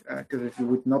work, because if we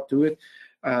would not do it,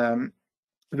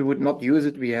 we would not use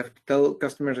it. We have to tell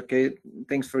customers, okay,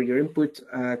 thanks for your input,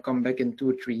 come back in 2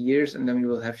 or 3 years, and then we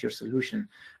will have your solution,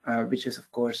 which is, of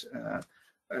course,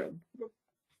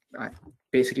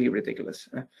 basically ridiculous.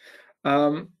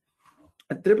 A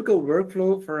typical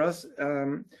workflow for us,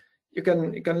 you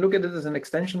can look at it as an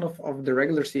extension of the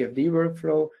regular CFD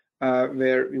workflow,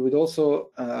 where we would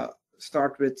also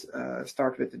start with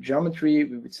the geometry.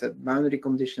 We would set boundary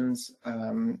conditions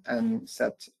and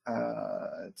set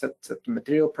the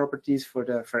material properties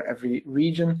for every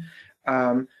region.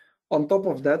 On top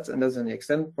of that, and that's in the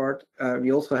extent part,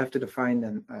 we also have to define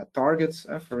then targets.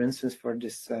 For instance, for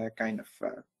this kind of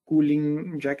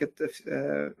cooling jacket,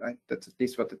 that's at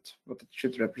least what it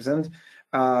should represent.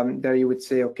 There you would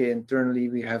say, okay, internally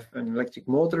we have an electric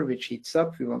motor which heats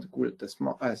up. We want to cool it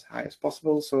as high as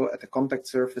possible. So at the contact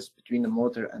surface between the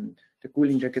motor and the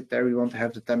cooling jacket, there we want to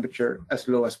have the temperature as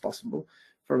low as possible,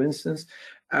 for instance.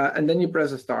 And then you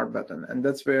press a start button, and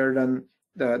that's where then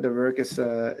the work is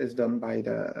done by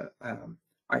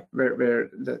where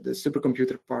the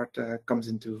supercomputer part comes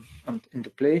into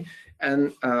play.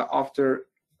 And after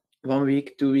 1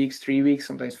 week, 2 weeks, 3 weeks,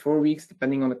 sometimes 4 weeks,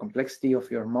 depending on the complexity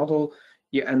of your model,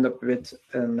 you end up with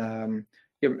an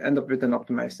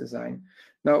optimized design.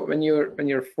 Now, when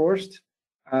you're forced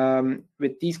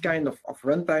with these kind of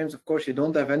runtimes, of course, you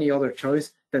don't have any other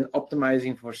choice than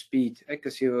optimizing for speed,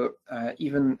 because you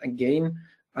even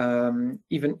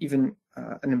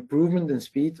an improvement in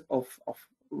speed of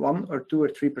 1 or 2 or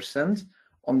 3%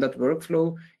 on that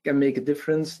workflow can make a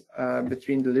difference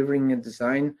between delivering a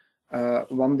design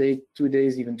 1 day, 2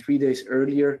 days, even 3 days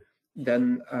earlier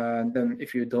than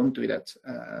if you don't do that,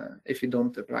 if you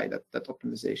don't apply that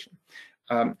optimization.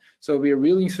 So we are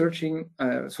really searching.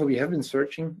 So we have been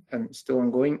searching and still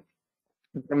ongoing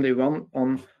from day one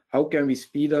on how can we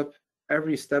speed up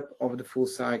every step of the full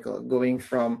cycle, going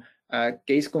from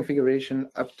case configuration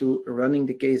up to running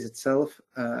the case itself,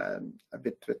 a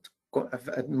bit with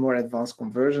more advanced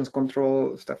conversions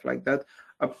control, stuff like that,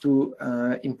 up to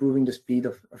improving the speed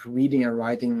of reading and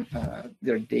writing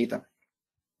their data.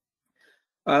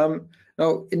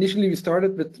 Now, initially we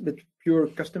started with pure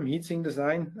custom heatsink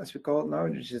design, as we call it now,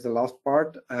 which is the last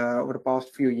part. Over the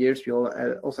past few years, we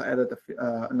also added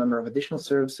a number of additional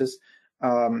services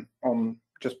on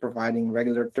just providing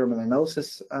regular thermal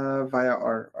analysis via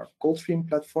our Coldstream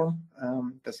platform.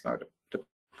 That's now the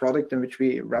product in which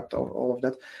we wrapped all of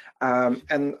that,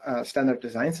 and standard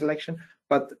design selection.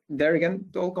 But there again,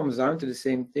 it all comes down to the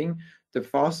same thing. The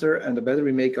faster and the better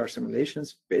we make our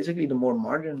simulations, basically the more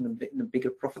margin, the bigger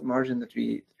profit margin that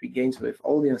we gain. So we have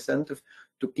all the incentive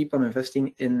to keep on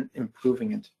investing in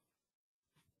improving it.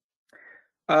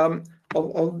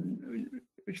 I'll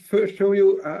first show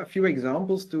you a few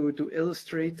examples to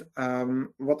illustrate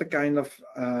what kind of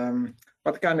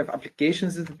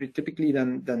applications that we typically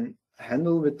then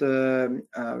handle with our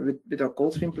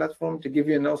Coldstream platform, to give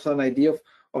you also an idea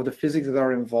of the physics that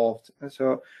are involved. And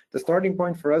so the starting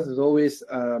point for us is always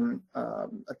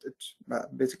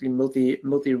basically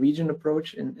multi-region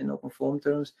approach in OpenFOAM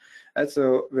terms. And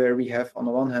so where we have on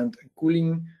the one hand a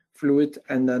cooling fluid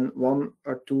and then one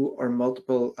or two or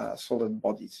multiple solid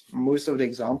bodies. Most of the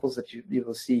examples that you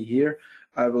will see here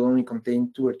will only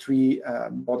contain 2 or 3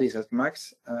 bodies at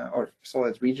max, or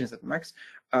solid regions at max,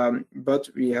 but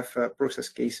we have process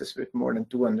cases with more than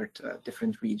 200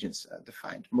 different regions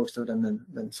defined, most of them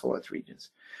then solid regions.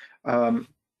 For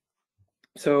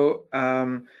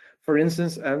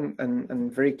instance,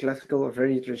 and very classical or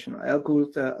very traditional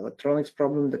air-cooled electronics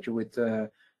problem that you would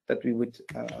that we would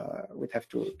have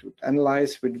to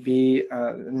analyze would be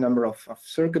a number of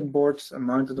circuit boards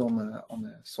mounted on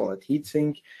a solid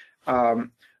heatsink,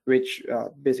 which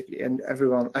basically, and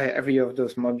every of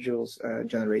those modules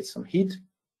generates some heat.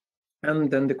 And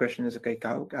then the question is, okay,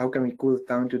 how can we cool it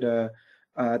down to the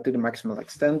maximal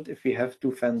extent if we have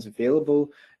 2 fans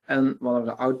available? And one of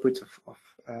the outputs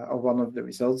of one of the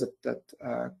results that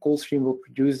Coldstream will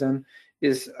produce then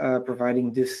is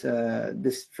providing this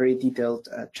very detailed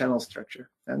channel structure,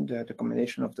 and the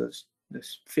combination of those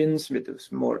fins with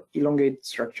those more elongated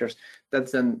structures.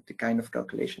 That's then the kind of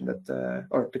calculation that,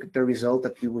 or the result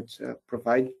that we would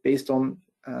provide based on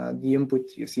the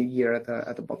input you see here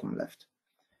at the bottom left.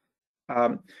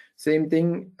 Same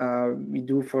thing we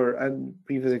do for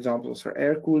previous examples for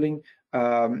air cooling.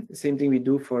 Same thing we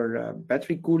do for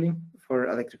battery cooling for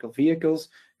electrical vehicles,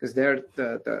 because there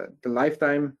the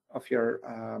lifetime of your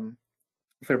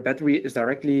battery is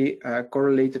directly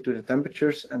correlated to the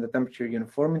temperatures and the temperature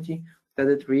uniformity that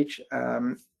it reach,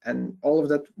 and all of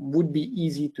that would be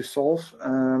easy to solve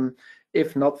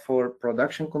if not for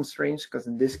production constraints, because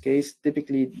in this case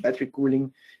typically battery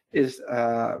cooling is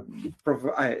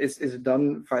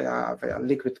done via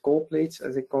liquid cold plates,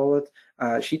 as they call it,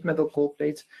 sheet metal cold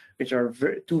plates, which are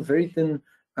two very thin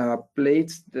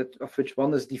plates of which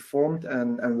one is deformed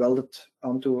and welded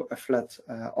onto a flat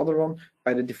other one.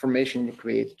 By the deformation you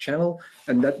create a channel,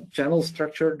 and that channel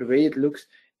structure, the way it looks,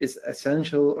 is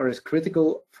essential or is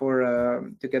critical for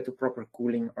to get the proper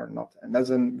cooling or not. And that's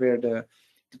where the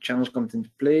challenge comes into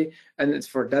play, and it's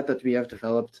for that we have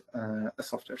developed a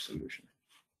software solution.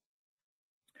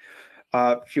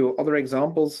 A few other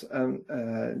examples,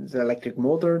 the electric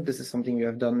motor. This is something we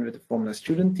have done with the Formula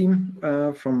student team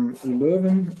from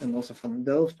Leuven and also from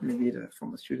Delft. Maybe the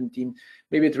Formula student team,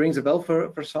 maybe it rings a bell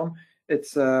for some.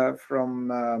 It's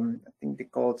from, I think they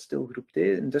call it still Group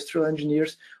T, industrial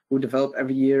engineers, who develop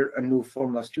every year a new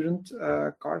Formula student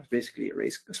car. It's basically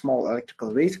a small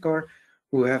electrical race car,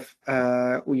 who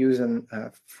use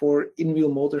 4 in-wheel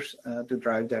motors to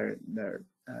drive their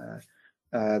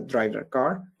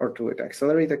car, or to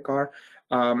accelerate the car.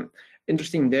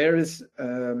 Interesting there is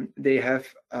they have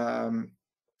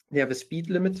a speed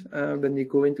limit when they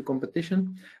go into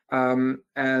competition,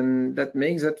 and that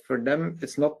makes it for them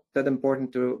it's not that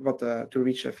important to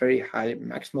reach a very high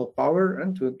maximal power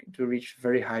and to reach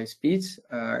very high speeds,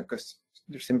 because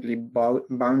they're simply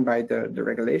bound by the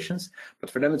regulations. But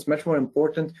for them it's much more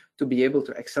important to be able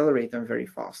to accelerate them very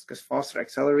fast, because faster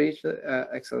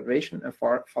acceleration and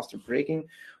faster braking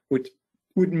would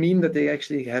mean that they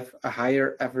actually have a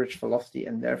higher average velocity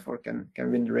and therefore can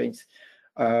win the race.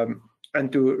 And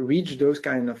to reach those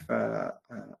kind of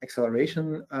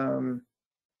acceleration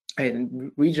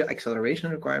and reach the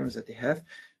acceleration requirements that they have,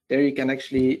 there you can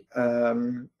actually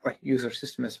use our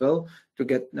system as well to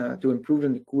get to improve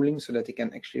in the cooling, so that they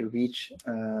can actually reach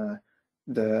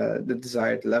the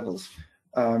desired levels,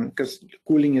 because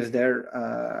cooling is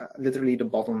there literally the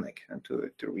bottleneck and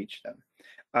to reach them.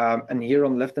 And here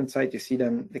on the left hand side you see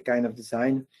then the kind of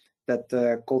design that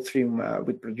Coldstream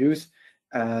would produce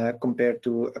compared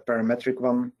to a parametric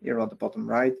one here on the bottom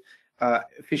right.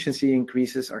 Efficiency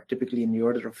increases are typically in the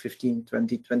order of 15,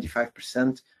 20,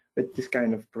 25% with this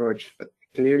kind of approach, but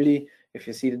clearly if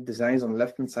you see the designs on the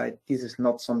left-hand side, this is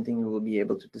not something you will be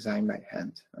able to design by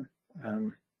hand.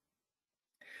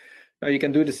 Now you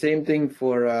can do the same thing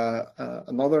for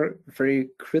another very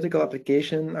critical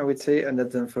application, I would say, and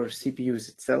that's then for CPUs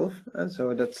itself.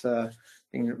 So that's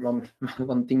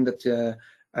one thing that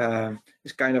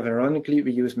is kind of ironically,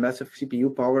 we use massive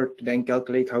CPU power to then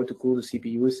calculate how to cool the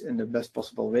CPUs in the best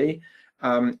possible way.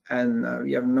 And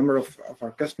we have a number of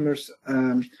our customers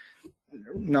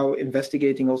now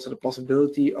investigating also the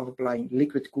possibility of applying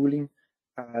liquid cooling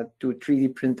to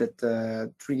 3D printed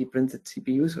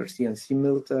CPUs or CNC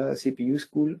milled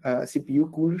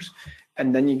CPU coolers,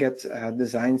 and then you get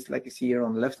designs like you see here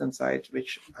on the left-hand side,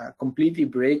 which completely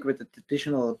break with the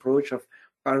traditional approach of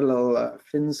parallel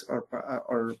fins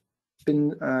or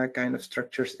pin kind of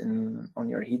structures on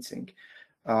your heatsink.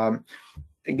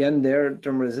 Again, there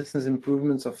thermal resistance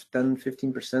improvements of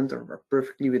 10–15% are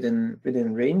perfectly within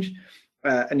range.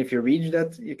 And if you reach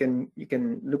that, you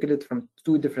can look at it from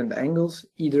two different angles.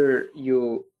 Either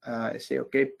you say,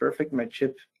 okay, perfect, my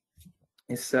chip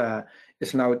is now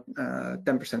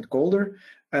 10% colder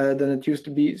than it used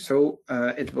to be, so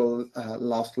it will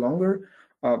last longer.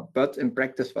 But in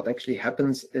practice, what actually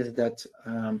happens is that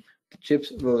the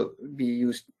chips will be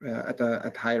used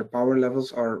at higher power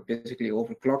levels or basically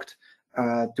overclocked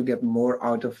to get more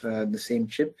out of the same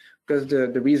chip, because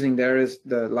the reason there is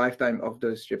the lifetime of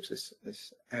those chips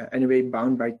is anyway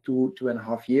bound by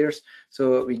 2–2.5 years.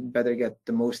 So we better get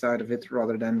the most out of it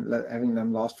rather than having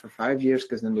them last for 5 years,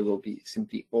 because then they will be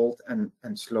simply old and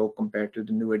slow compared to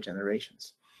the newer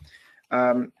generations.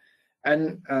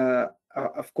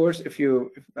 Of course, if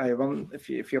you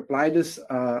apply this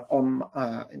on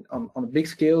a big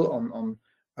scale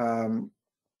on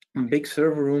big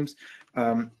server rooms,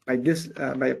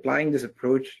 by applying this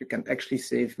approach, you can actually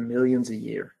save millions a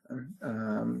year,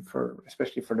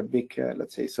 especially for the big,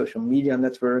 let's say, social media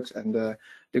networks and the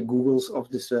Googles of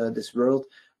this world.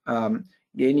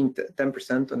 Gaining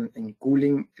 10% in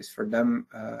cooling is for them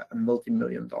a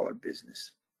multi-million-dollar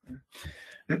business.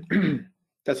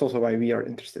 That's also why we are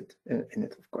interested in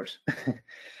it, of course.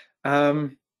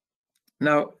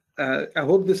 Now, I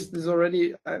hope this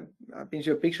already paints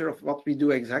you a picture of what we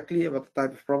do exactly, about the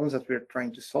type of problems that we're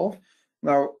trying to solve.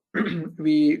 Now,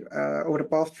 we over the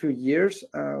past few years,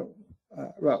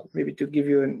 well, maybe to give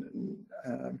you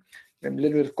a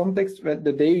little bit of context,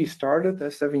 the day we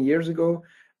started 7 years ago,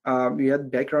 we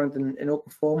had background in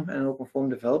OpenFOAM and OpenFOAM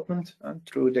development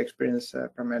through the experience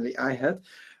primarily I had.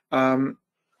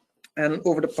 And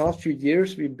over the past few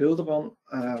years, we built upon,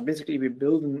 basically we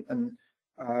built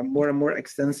a more and more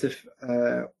extensive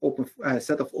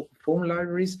set of OpenFOAM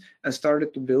libraries and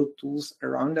started to build tools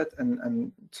around that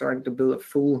and started to build a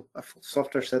full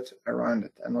software set around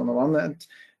it. And on the one hand,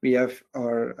 we have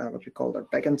our what we call our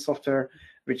backend software,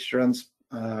 which runs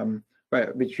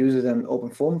which uses an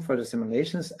OpenFOAM for the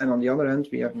simulations. And on the other hand,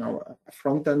 we have now a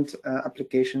front-end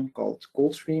application called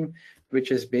Coldstream,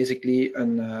 which is basically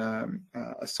a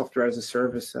software as a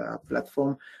service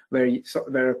platform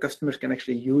where customers can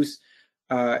actually use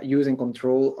and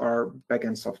control our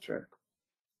backend software.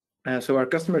 So our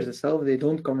customers themselves, they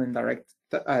don't come in direct,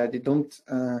 they don't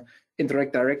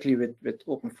interact directly with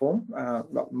OpenFOAM.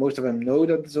 Well, most of them know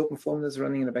that it's OpenFOAM that's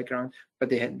running in the background, but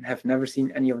they have never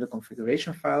seen any of the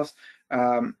configuration files,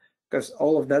 because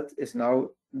all of that is now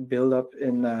built up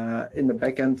in the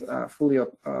backend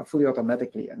fully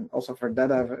automatically. And also for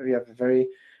that, we have very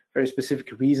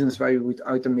specific reasons why we would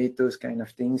automate those kind of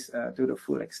things to the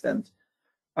full extent.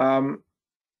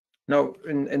 Now,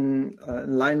 in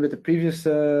line with the previous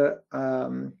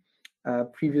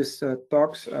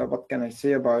talks, what can I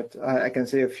say about? I can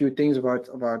say a few things about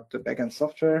the backend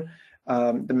software.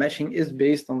 The meshing is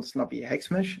based on Snappy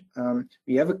Hexmesh.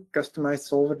 We have a customized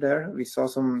solver there. We saw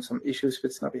some issues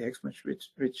with Snappy Hexmesh,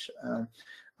 which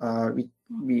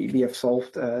we have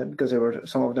solved because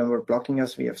some of them were blocking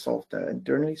us. We have solved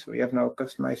internally, so we have now a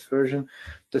customized version.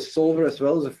 The solver as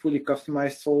well is a fully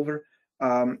customized solver.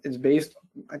 It's based,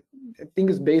 I think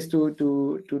it's based to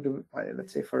the,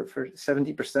 let's say for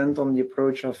 70% on the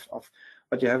approach of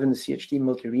what you have in the CHT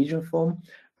multi-region form.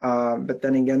 But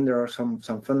then again, there are some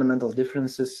fundamental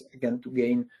differences again to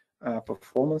gain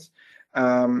performance.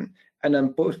 And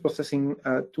then post-processing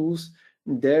tools,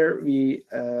 there we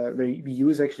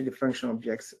use actually the function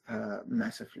objects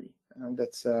massively. And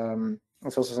that's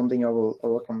also something I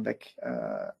will come back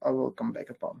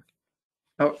upon.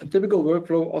 Now, a typical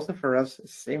workflow also for us,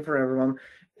 same for everyone,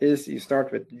 is you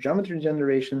start with geometry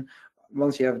generation.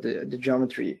 Once you have the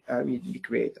geometry, we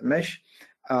create a mesh.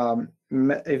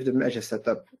 If the mesh is set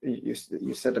up, you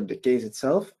set up the case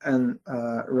itself and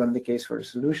run the case for the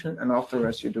solution. And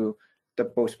afterwards, you do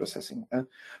step post-processing.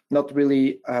 Not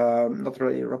really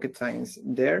rocket science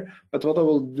there, but what I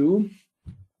will do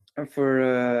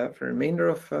for the remainder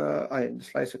of the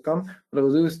slides to come, what I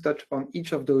will do is touch upon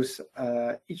each of those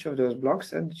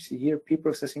blocks. And you see here,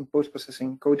 pre-processing,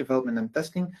 post-processing, code development, and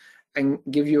testing, and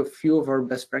give you a few of our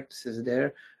best practices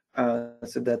there,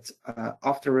 so that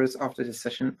afterwards, after this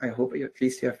session, I hope at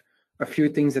least you have a few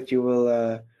things that you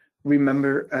will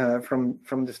remember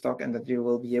from this talk and that you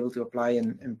will be able to apply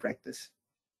in practice.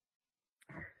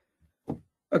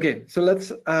 Okay, so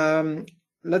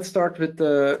let's start with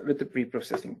the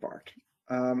pre-processing part.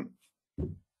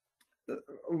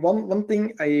 One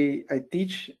thing I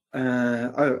teach,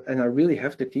 and I really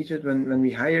have to teach it when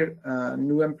we hire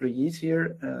new employees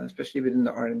here, especially within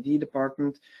the R&D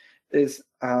department, is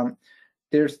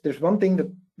there's one thing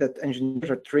that engineers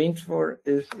are trained for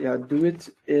is do it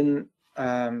in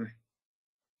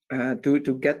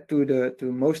to get to the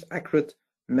most accurate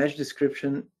mesh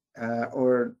description,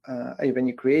 or when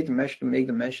you create a mesh, to make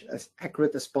the mesh as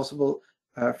accurate as possible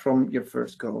from your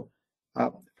first go.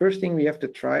 First thing we have to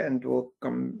try, and we'll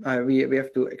come, we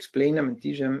have to explain them and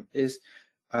teach them, is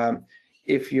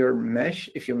if you mesh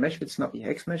with Snappy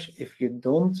Hex Mesh, if you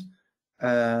don't,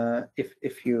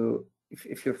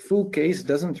 if your full case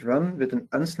doesn't run with an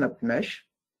unsnapped mesh,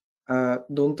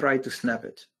 don't try to snap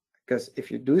it, because if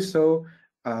you do so,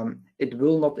 it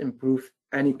will not improve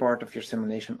any part of your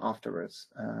simulation afterwards.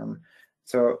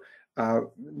 So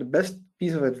the best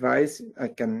piece of advice I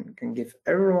can give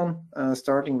everyone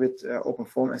starting with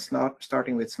OpenFOAM and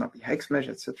starting with Snappy Hex Mesh,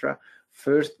 etc.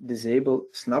 First, disable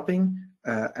snapping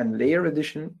and layer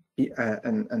addition,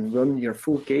 and run your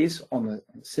full case on a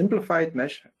simplified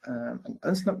mesh, an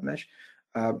unsnapped mesh,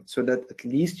 so that at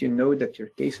least you know that your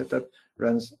case setup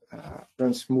runs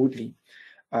smoothly.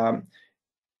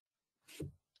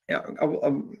 Yeah,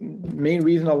 main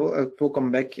reason I will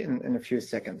come back in a few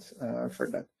seconds for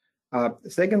that. The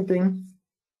second thing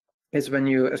is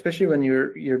especially when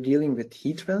you're dealing with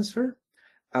heat transfer,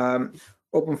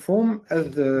 OpenFOAM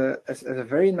has a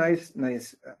very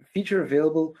nice feature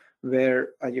available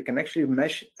where you can actually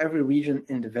mesh every region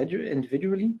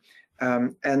individually,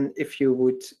 and if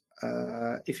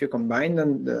you combine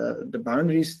then the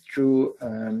boundaries through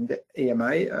the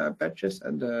AMI patches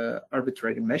and the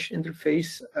arbitrary mesh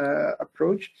interface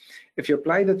approach, if you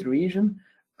apply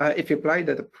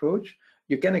that approach,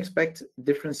 you can expect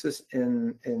differences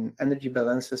in energy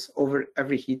balances over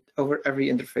every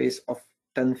interface of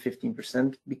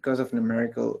 10–15% because of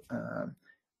numerical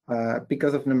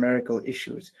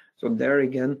issues. So there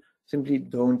again, simply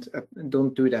don't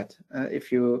do that.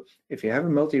 If you have a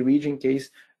multi-region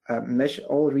case, mesh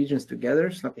all regions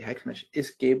together. Snappy Hex Mesh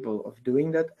is capable of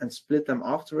doing that, and split them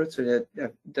afterwards so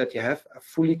that you have a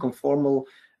fully conformal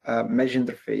mesh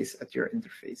interface at your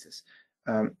interfaces.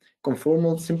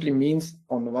 Conformal simply means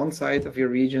on one side of your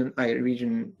region,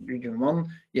 region 1,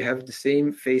 you have the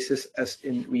same faces as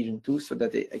in region 2, so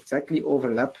that they exactly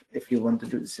overlap if you want to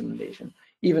do the simulation.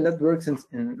 Even that works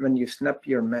when you snap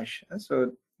your mesh.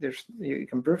 So you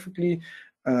can perfectly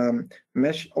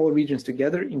mesh all regions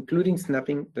together, including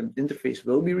snapping. The interface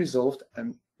will be resolved,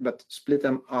 but split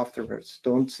them afterwards.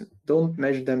 Don't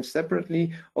mesh them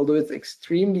separately, although it's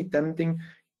extremely tempting,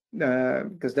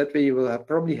 because that way you will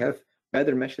probably have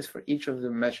better meshes for each of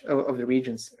the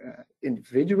regions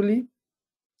individually.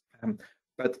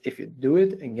 But if you do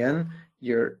it again,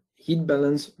 your heat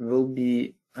balance will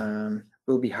be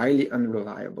highly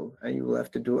unreliable, and you will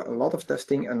have to do a lot of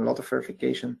testing and a lot of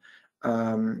verification,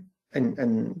 and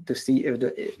to see if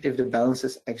the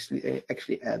balances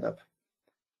actually add up.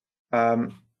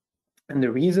 And the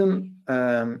reason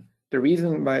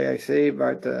why I say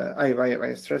about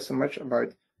I stress so much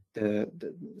about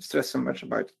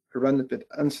run it with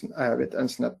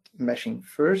unsnapped meshing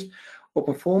first.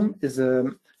 OpenFOAM is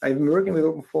I've been working with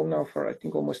OpenFOAM now for I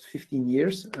think almost 15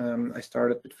 years. I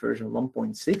started with version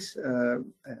 1.6,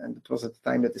 and it was at the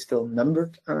time that is still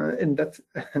numbered in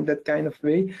that kind of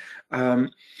way.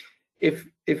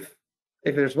 If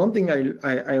there's one thing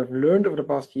I have learned over the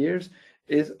past years,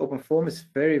 is OpenFOAM is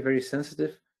very, very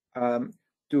sensitive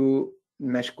to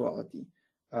mesh quality.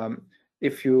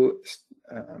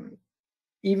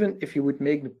 Even if you would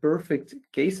make the perfect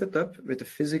case setup with the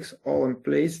physics all in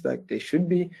place like they should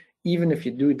be, even if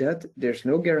you do that, there's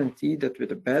no guarantee that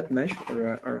with a bad mesh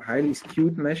or a highly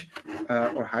skewed mesh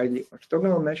or highly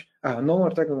orthogonal mesh,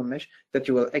 non-orthogonal mesh, that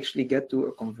you will actually get to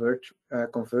a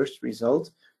converged result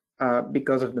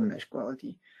because of the mesh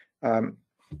quality.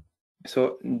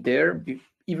 So there,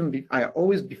 I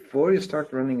always, before you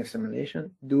start running a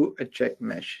simulation, do a check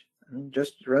mesh.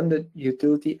 Just run the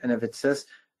utility, and if it says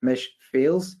mesh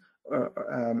fails,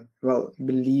 well,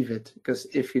 believe it, because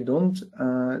if you don't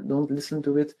listen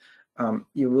to it,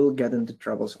 you will get into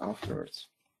troubles afterwards.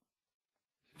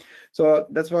 So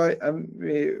that's why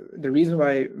the reason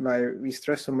why we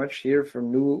stress so much here for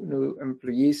new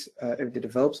employees, if they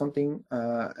develop something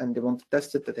and they want to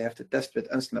test it, that they have to test with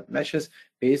unsnapped meshes.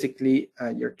 Basically,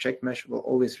 your check mesh will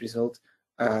always result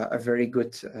a very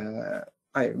good.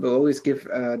 I will always give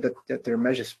that their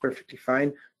mesh is perfectly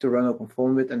fine to run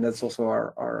OpenFOAM with, and that's also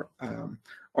our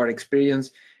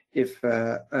experience. If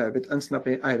with unsnapped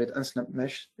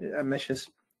meshes,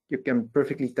 you can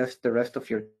perfectly test the rest of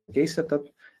your case setup.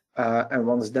 And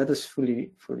once that is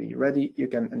fully ready, you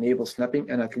can enable snapping.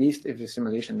 And at least if the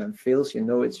simulation then fails, you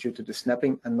know it's due to the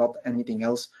snapping and not anything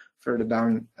else further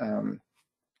down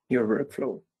your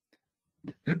workflow.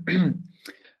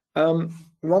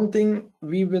 One thing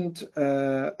we went,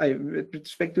 with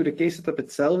respect to the case setup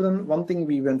itself, then one thing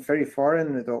we went very far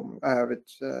in with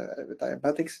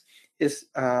Diabatix is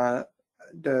the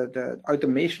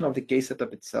automation of the case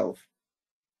setup itself.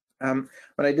 When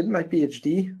I did my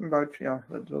PhD about,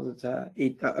 what was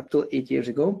it, up till 8 years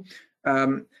ago,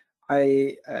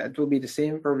 it will be the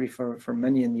same probably for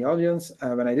many in the audience.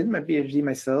 When I did my PhD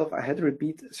myself, I had to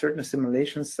repeat certain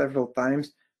simulations several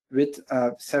times with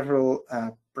several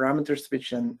parameters which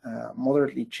then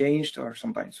moderately changed, or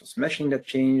sometimes was meshing that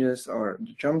changes, or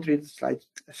the geometry that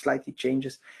slightly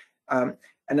changes. And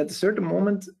at a certain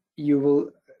moment, you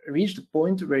will reach the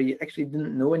point where you actually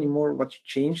didn't know anymore what you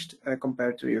changed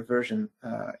compared to your version,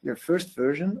 your first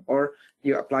version, or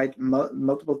you applied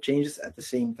multiple changes at the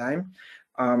same time.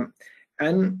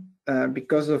 And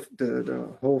because of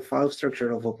the whole file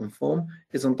structure of OpenFOAM,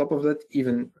 is on top of that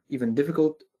even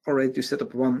difficult already to set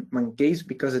up one case,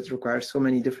 because it requires so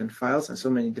many different files and so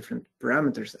many different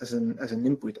parameters as an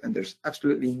input, and there's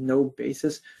absolutely no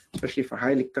basis, especially for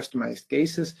highly customized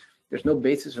cases. There's no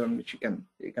basis on which you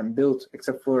can build,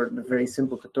 except for the very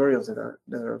simple tutorials that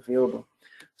are available.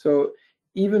 So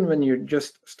even when you're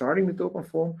just starting with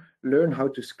OpenFOAM, learn how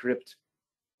to script.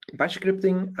 Batch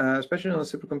scripting, especially on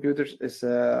supercomputers, it's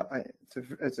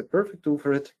a perfect tool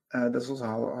for it. That's also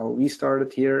how we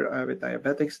started here with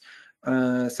Diabatix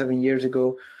 7 years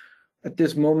ago. At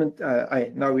this moment,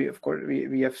 now we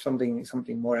have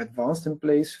something more advanced in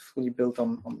place, fully built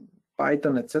on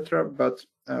Python, etc. But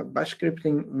Bash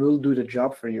scripting will do the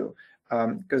job for you,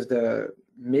 because the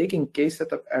making case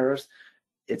setup errors,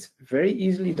 it's very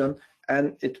easily done,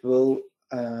 and it will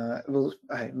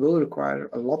require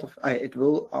a lot of it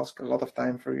will ask a lot of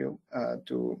time for you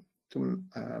to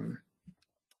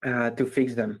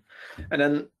fix them. And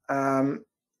then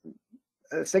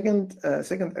second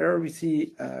error we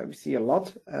see a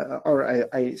lot, or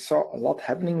I saw a lot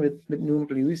happening with new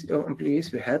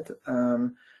employees. We had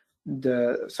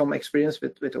some experience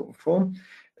with OpenFOAM.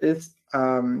 Is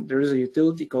there is a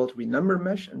utility called renumber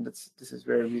mesh, and this is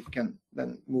where we can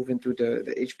then move into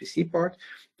the HPC part.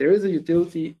 There is a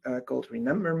utility called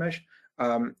renumber mesh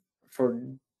for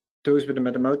those with a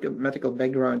mathematical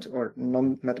background or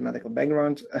non-mathematical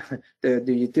background. The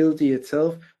utility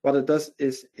itself, what it does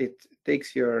is it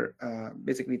takes your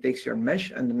basically takes your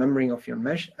mesh and the numbering of your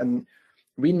mesh and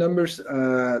renumbers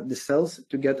the cells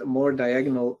to get a more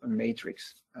diagonal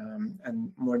matrix,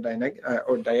 and more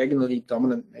diagonally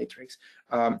dominant matrix.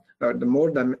 The more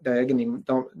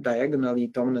diagonally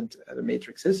dominant the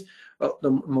matrix is, well, the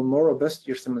more robust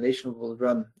your simulation will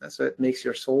run. And so it makes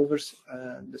your solvers,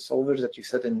 the solvers that you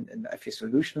set in the FA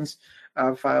solutions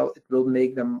file, it will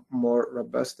make them more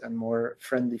robust and more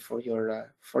friendly for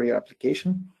your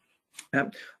application.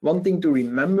 One thing to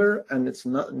remember, and it's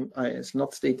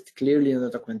not stated clearly in the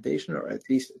documentation, or at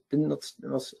least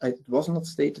it was not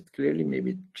stated clearly.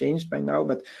 Maybe it changed by now,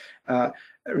 but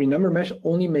renumber mesh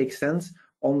only makes sense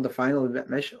on the final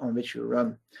mesh on which you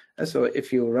run. And so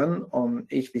if you run on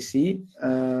HPC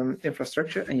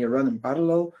infrastructure and you run in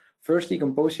parallel, first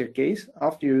decompose your case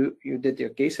after you did your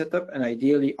case setup, and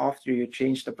ideally after you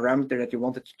change the parameter that you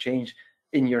wanted to change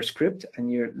in your script, and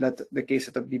you let the case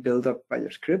setup be built up by your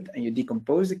script, and you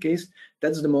decompose the case.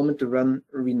 That's the moment to run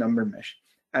renumber mesh.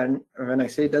 And when I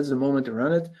say that's the moment to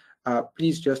run it,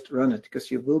 please just run it, because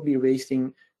you will be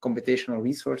wasting computational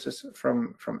resources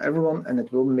from everyone, and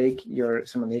it will make your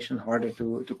simulation harder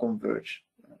to converge.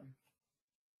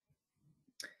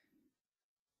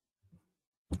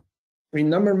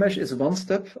 Renumber mesh is one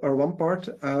step or one part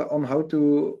on how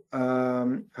to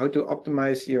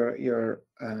optimize your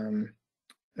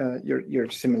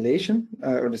simulation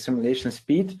or the simulation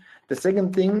speed. The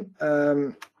second thing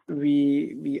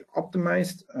we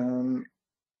optimized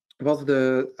was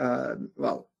the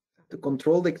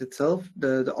control deck itself.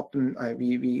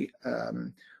 We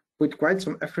put quite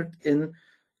some effort in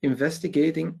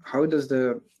investigating how does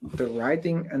the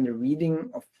writing and the reading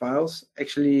of files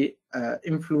actually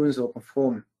influence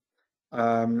OpenFOAM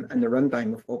and the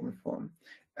runtime of OpenFOAM.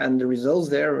 And the results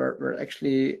there were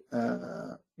actually,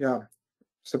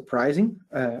 surprising.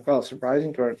 Well,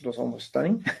 surprising, it was almost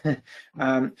stunning.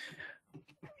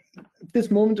 At this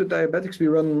moment with Diabatix, we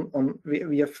run on,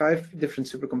 we have 5 different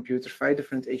supercomputers, 5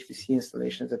 different HPC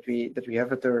installations that we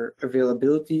have at their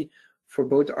availability for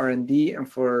both R&D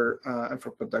and for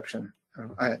production,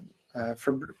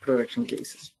 for production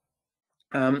cases.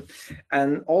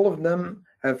 And all of them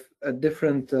have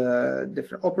different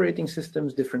operating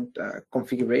systems, different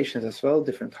configurations as well,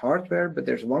 different hardware, but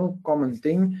there's one common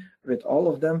thing with all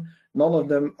of them. None of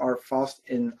them are fast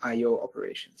in I/O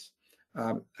operations.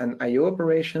 And I/O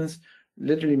operations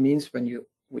literally means when you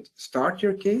would start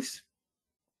your case,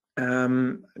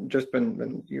 just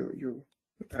when you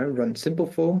run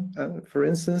SimpleFOAM, for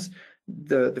instance,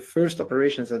 the first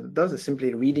operations that it does is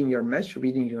simply reading your mesh,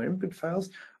 reading your input files,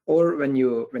 or when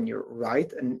you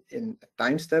write in a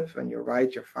time step, when you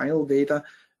write your final data,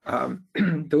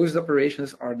 those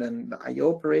operations are then the I/O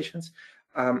operations.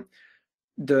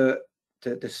 The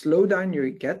slowdown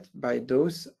you get by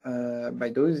those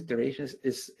iterations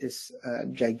is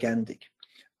gigantic.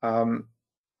 To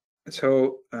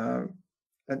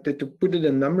put it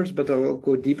in numbers, but I will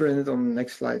go deeper in it on the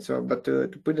next slide. But to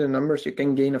put it in numbers, you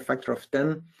can gain a factor of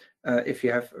 10 if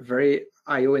you have very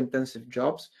I/O intensive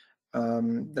jobs.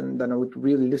 Then I would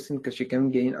really listen, because you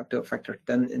can gain up to a factor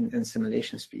 10 in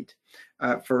simulation speed.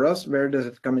 For us, where does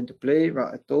it come into play? Well,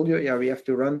 I told you, yeah, we have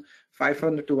to run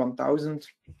 500 to 1,000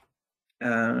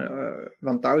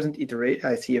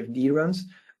 CFD runs,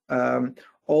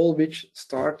 all which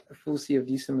start a full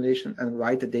CFD simulation and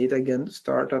write the data again,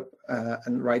 start up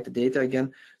and write the data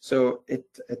again. So it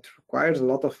requires a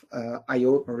lot of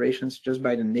I/O operations just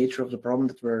by the nature of the problem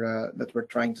that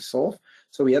we're trying to solve.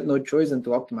 So we had no choice than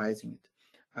to optimizing it.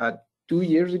 2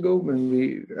 years ago, when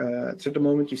we at a certain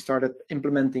moment we started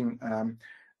implementing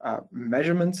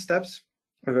measurement steps,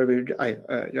 where we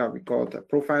call it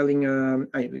profiling.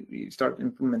 We started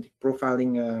implementing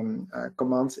profiling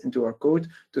commands into our code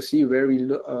to see where we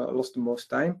lost the most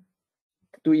time.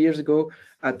 2 years ago,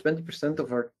 20%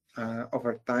 of our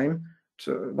time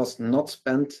was not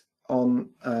spent on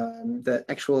the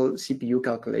actual CPU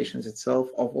calculations itself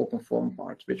of OpenFOAM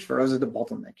parts, which for us is the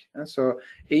bottleneck. And so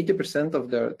 80% of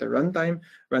the runtime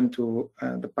went to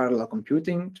the parallel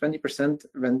computing, 20%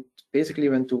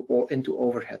 into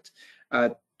overhead.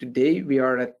 Today we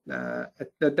are at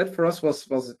that for us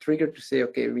was a trigger to say,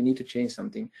 okay, we need to change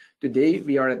something. Today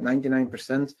we are at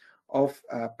 99% of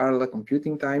parallel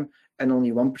computing time and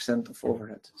only 1% of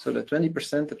overhead. So the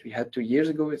 20% that we had 2 years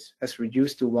ago has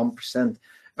reduced to 1%.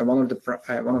 And one of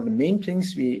the main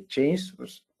things we changed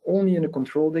was only in the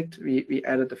control dict we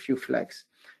added a few flags.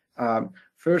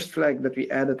 First flag that we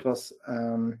added was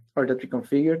or that we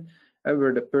configured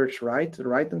were the purge write, the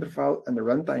write interval, and the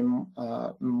runtime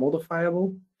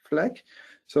modifiable flag.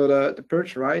 So the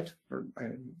purge write,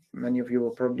 many of you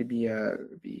will probably be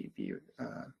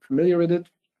familiar with it.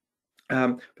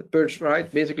 But purge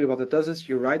write, basically what it does is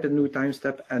you write a new time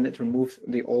step and it removes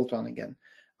the old one again.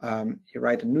 You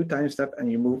write a new time step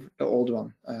and you move the old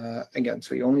one again.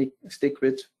 So you only stick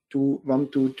with 1,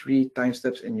 2, 3 time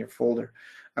steps in your folder.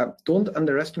 Don't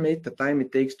underestimate the time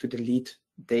it takes to delete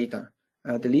data.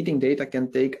 Deleting data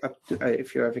can take up to,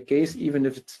 if you have a case, even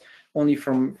if it's only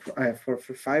for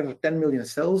 5 or 10 million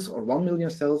cells or 1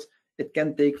 million cells, it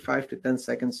can take 5 to 10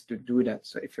 seconds to do that.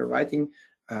 So if you're writing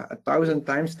 1,000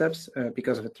 time steps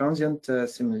because of a transient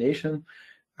simulation,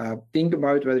 think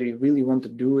about whether you really want to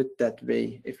do it that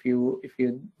way. If you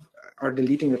are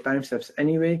deleting the time steps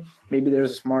anyway, maybe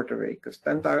there's a smarter way, because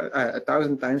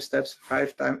 1,000 time steps,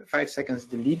 5 seconds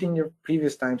deleting your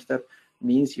previous time step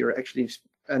means you're actually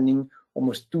spending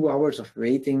almost 2 hours of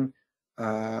waiting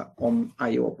on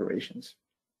I/O operations,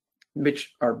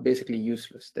 which are basically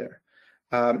useless there.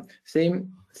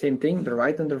 Same thing, the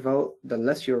write interval, the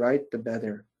less you write, the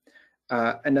better.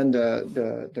 And then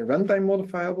the runtime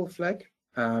modifiable flag,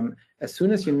 as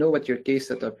soon as you know what your case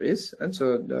setup is, and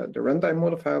so the runtime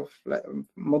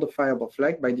modifiable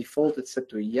flag, by default it's set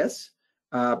to yes,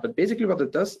 but basically what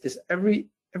it does is every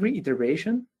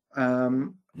iteration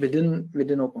within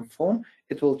OpenFOAM,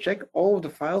 it will check all of the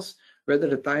files whether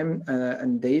the time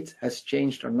and date has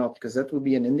changed or not, because that will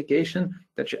be an indication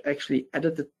that you actually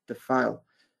edited the file.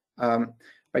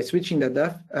 By switching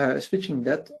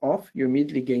that off, you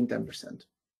immediately gain 10%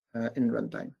 in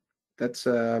runtime. That's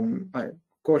of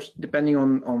course depending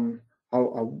on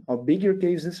how big your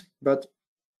case is, but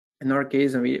in our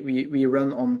case, and we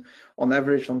run on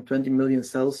average on 20 million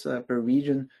cells per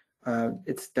region.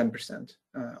 it's 10%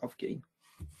 of gain.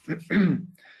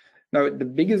 Now, the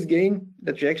biggest gain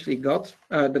that we actually got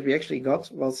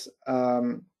was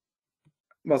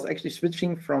actually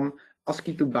switching from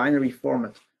ASCII to binary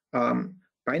format.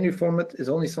 Binary format is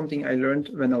only something I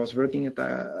learned when I was working at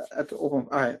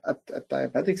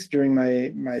Diabatix during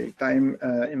my time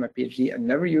in my PhD. I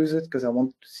never used it because I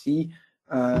wanted to see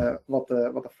what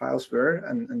the files were,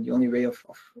 and the only way of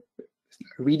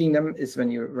reading them is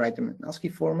when you write them in ASCII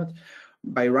format.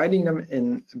 By writing them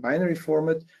in binary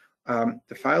format,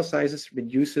 the file sizes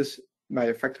reduces by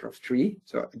a factor of 3.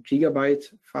 So a gigabyte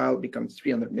file becomes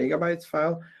 300 megabytes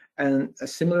file. And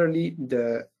similarly,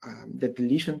 the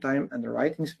deletion time and the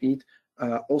writing speed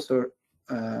also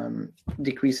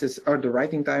decreases, or the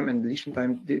writing time and deletion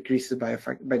time decreases by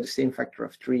the same factor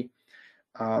of 3.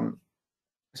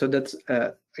 So that's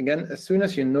again, as soon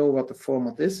as you know what the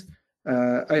format is,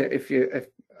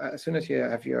 as soon as you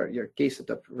have your case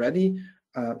setup ready,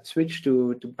 switch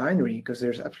to binary, because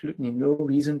there's absolutely no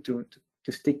reason to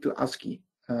stick to ASCII,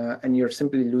 and you're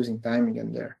simply losing time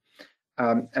again there.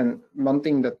 And one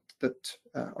thing that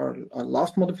our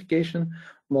last modification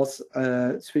was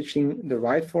switching the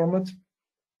write format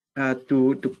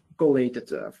to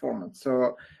collated format.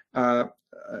 So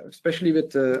especially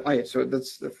with so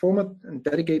that's the format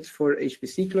dedicated for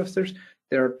HPC clusters.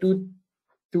 There are two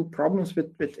problems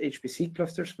with HPC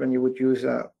clusters when you would use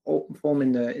OpenFOAM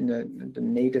in the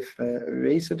native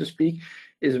way, so to speak,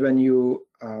 is when you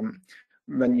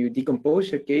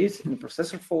decompose your case in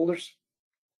processor folders.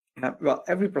 Well,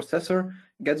 every processor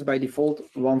gets by default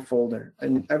one folder,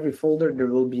 and in every folder there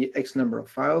will be X number of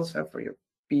files for your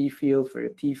P field, for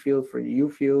your T field, for your U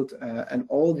field, and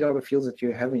all the other fields that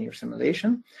you have in your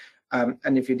simulation.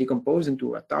 And if you decompose into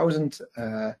 1,000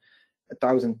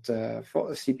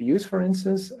 CPUs, for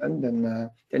instance, and then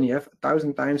you have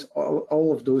 1,000 times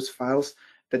all of those files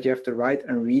that you have to write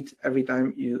and read every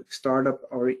time you start up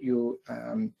or you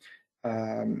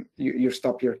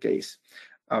stop your case.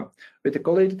 With the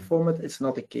collated format, it's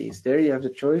not the case. There you have the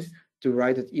choice to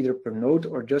write it either per node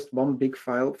or just one big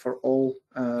file for all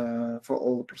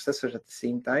processors at the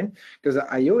same time, because the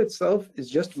I/O itself is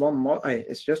just one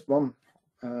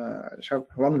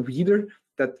reader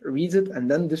that reads it and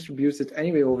then distributes it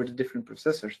anyway over the different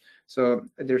processors. So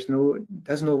there's no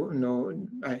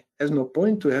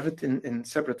point to have it in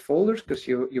separate folders, because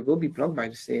you will be blocked by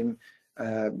the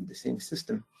same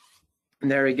system. And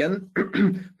there again,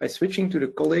 by switching to the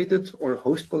collated or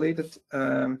host collated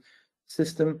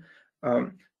system,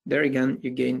 there again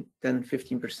you gain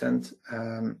 10-15%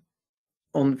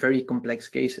 on very complex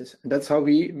cases. And that's how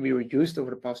we reduced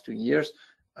over the past 2 years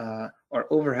our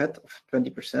overhead of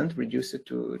 20%, reduced it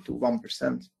to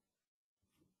 1%.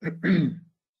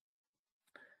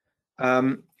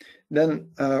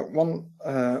 Then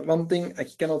one thing I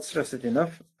cannot stress it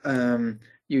enough.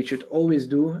 You should always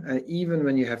do, even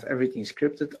when you have everything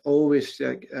scripted, always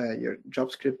check your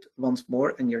job script once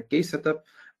more and your case setup,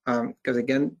 because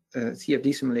again,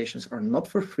 CFD simulations are not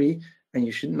for free, and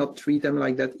you should not treat them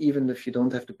like that, even if you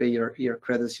don't have to pay your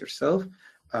credits yourself.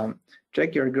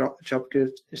 Check your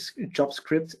job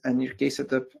script and your case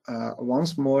setup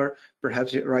once more.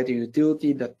 Perhaps you write a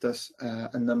utility that does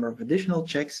a number of additional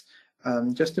checks,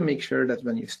 just to make sure that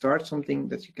when you start something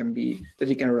that you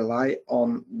can rely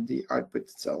on the output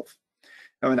itself.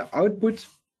 Now, in the output,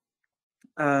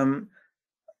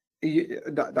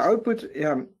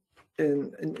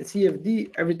 in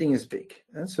CFD, everything is big,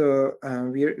 and so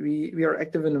we are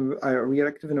active in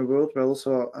a world where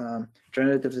also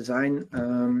generative design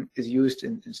is used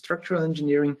in structural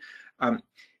engineering.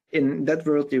 In that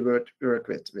world, we work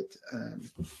with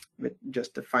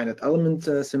just the finite element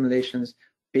simulations.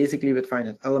 Basically, with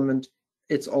finite element,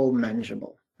 it's all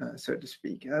manageable, so to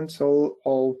speak, and so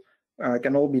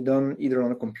can all be done either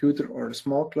on a computer or a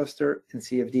small cluster. In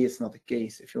CFD, it's not the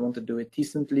case. If you want to do it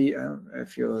decently,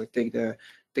 if you take the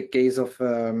case of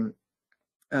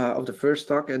the first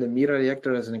talk, the Mira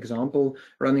reactor as an example,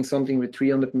 running something with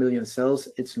 300 million cells,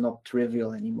 it's not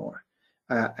trivial anymore.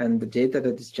 And the data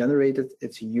that is generated,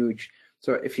 it's huge.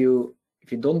 So if you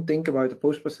don't think about the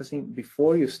post-processing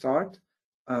before you start,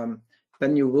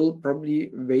 then you will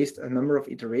probably waste a number of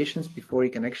iterations before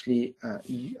you can actually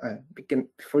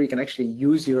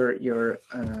use your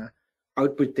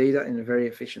output data in a very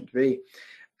efficient way,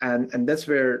 and that's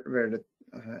where the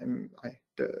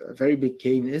very big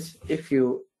gain is. If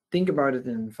you think about it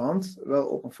in advance,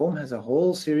 well, OpenFOAM has a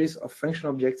whole series of function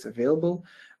objects available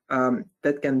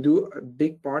that can do a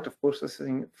big part of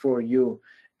processing for you,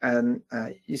 and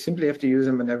you simply have to use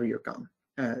them whenever you can.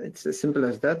 It's as simple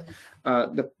as that.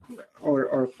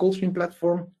 Our Coldstream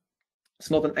platform is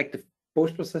not an active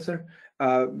post-processor,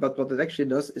 but what it actually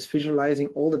does is visualizing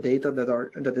all the data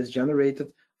that is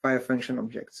generated via function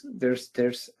objects.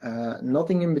 There's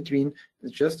nothing in between.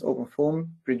 It's just OpenFOAM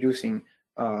producing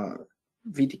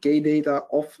VTK data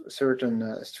of certain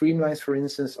streamlines, for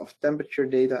instance, of temperature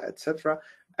data, etc.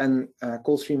 And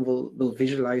Coldstream will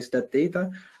visualize that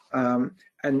data,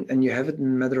 and you have it in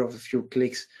a matter of a few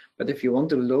clicks. But if you want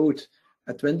to load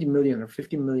a 20 million or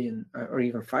 50 million or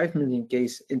even 5 million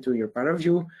case into your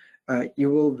ParaView,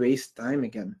 you will waste time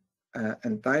again.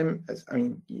 And time, I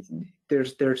mean,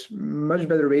 there's much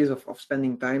better ways of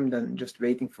spending time than just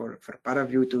waiting for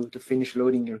ParaView to finish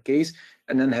loading your case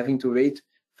and then having to wait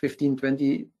 15,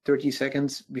 20, 30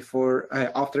 seconds before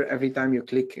after every time you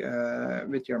click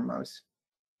with your mouse.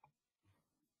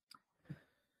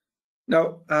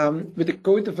 Now, with the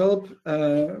code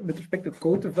with respect to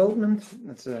code development,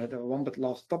 that's the one but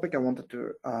last topic I wanted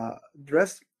to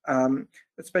address.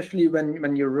 Especially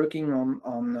when you're working on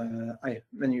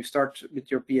when you start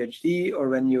with your PhD, or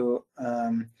when you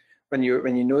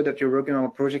know that you're working on a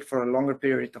project for a longer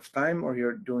period of time, or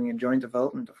you're doing a joint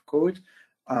development of code.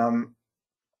 You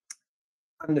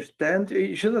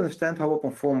should understand how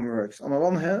OpenFOAM works. On the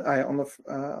one hand,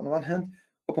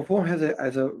 OpenFOAM has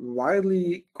a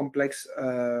widely complex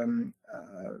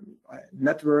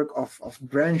network of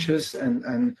branches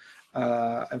and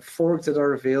forks that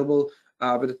are available.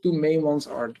 But the two main ones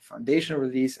are the foundation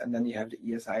release, and then you have the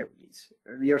ESI release.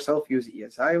 We ourselves use the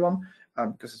ESI one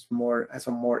because it's has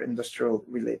some more industrial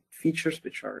related features,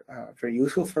 which are very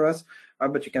useful for us.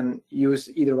 But you can use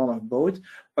either one of both.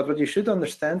 But what you should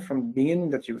understand from the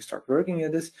beginning that you start working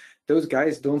at this, those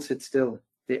guys don't sit still.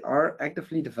 They are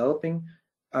actively developing.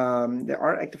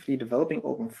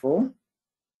 OpenFOAM.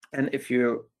 And if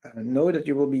you know that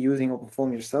you will be using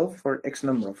OpenFOAM yourself for X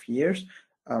number of years,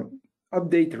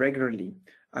 update regularly.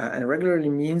 And regularly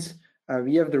means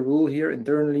we have the rule here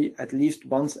internally at least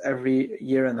once every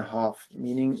year and a half,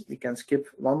 meaning we can skip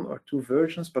 1 or 2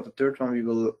 versions, but the third one we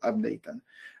will update them.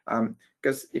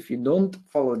 Because if you don't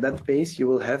follow that pace, you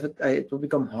will have it will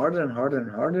become harder and harder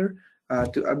and harder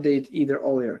to update either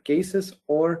all your cases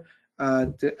or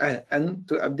to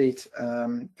update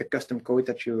the custom code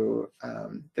that you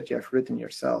have written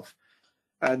yourself.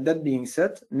 That being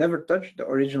said, never touch the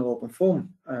original OpenFOAM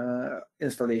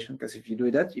installation, because if you do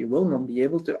that, you will not be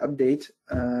able to update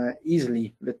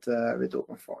easily with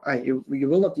OpenFOAM. You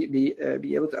will not be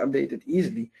able to update it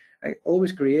easily.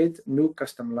 Always create new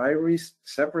custom libraries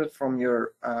separate from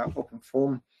your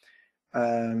OpenFOAM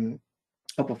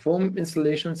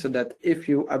installation, so that if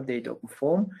you update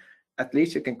OpenFOAM, at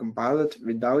least you can compile it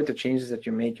without the changes that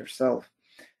you made yourself.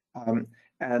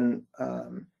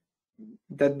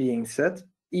 That being said,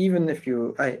 even if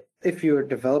you're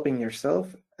developing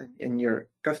yourself and you're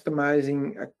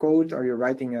customizing a code, or you're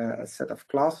writing a set of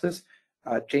classes,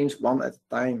 change one at a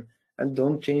time, and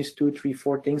don't change 2, 3,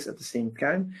 4 things at the same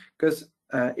time. Because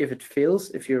if it fails,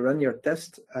 if you run your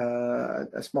test,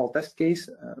 a small test case,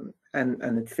 and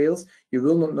it fails, you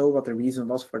will not know what the reason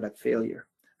was for that failure.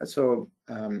 And so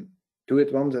do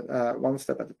it one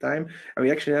step at a time. And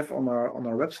we actually have on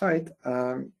our website,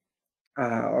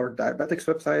 our Diabatix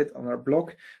website, on our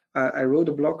blog, I wrote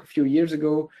a blog a few years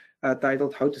ago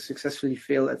titled "How to Successfully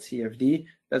Fail at CFD."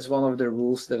 That's one of the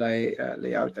rules that I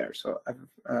lay out there. So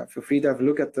feel free to have a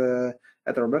look at our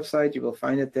website. You will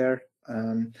find it there,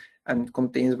 and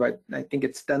contains, I think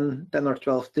it's 10 or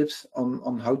 12 tips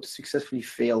on how to successfully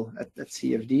fail at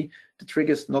CFD. The trick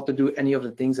is not to do any of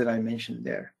the things that I mentioned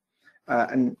there.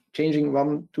 And changing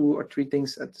 1, 2, or 3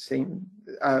 things at the same,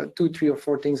 2, 3, or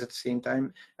 4 things at the same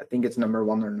time, I think it's number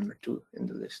 1 or number 2 in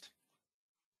the list.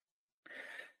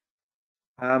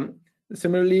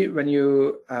 Similarly, when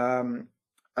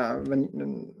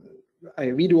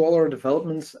we do all our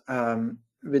developments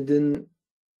within.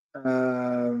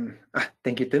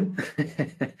 Thank you, Tim.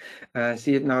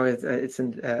 See it now. It's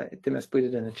in. Tim has put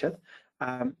it in the chat.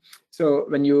 So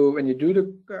when you do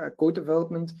the code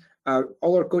development,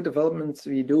 all our code developments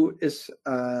we do is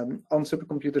on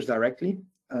supercomputers directly.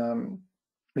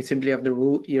 We simply have the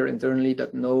rule here internally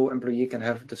that no employee can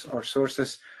have our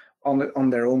sources on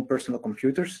their own personal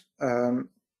computers.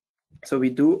 So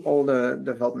we do all the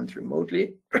development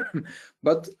remotely.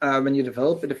 But when you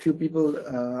develop with a few people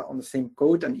on the same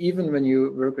code, and even when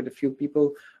you work with a few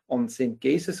people on the same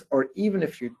cases, or even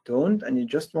if you don't and you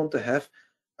just want to have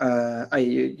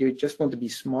you just want to be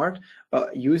smart,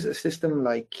 use a system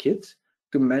like Git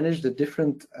to manage the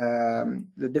different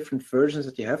versions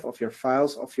that you have of your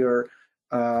files, of your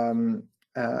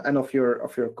and of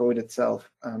your code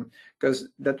itself, because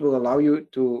that will allow you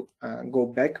to go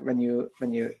back when you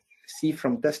see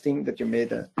from testing that you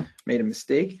made a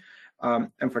mistake,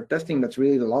 And for testing, that's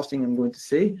really the last thing I'm going to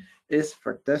say, is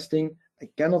for testing, I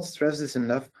cannot stress this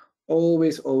enough,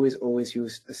 always, always, always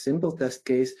use a simple test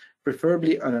case,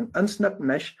 preferably on an unsnapped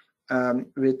mesh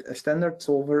with a standard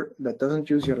solver that doesn't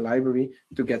use your library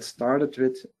to get started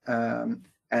with,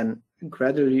 and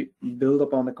gradually build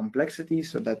upon the complexity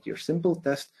so that your simple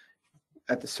test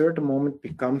at a certain moment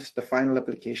becomes the final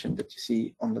application that you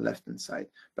see on the left-hand side.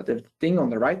 But if the thing on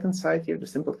the right-hand side here, the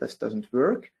simple test doesn't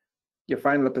work, your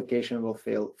final application will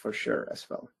fail for sure as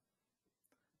well.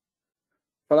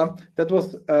 Voilà, that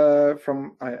was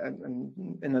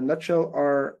in a nutshell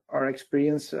our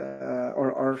experience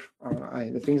or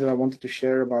the things that I wanted to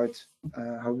share about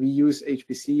how we use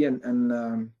HPC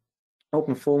and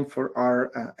OpenFOAM for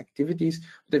our activities.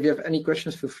 But if you have any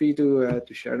questions, feel free to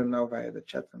share them now via the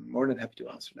chat. I'm more than happy to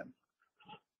answer them.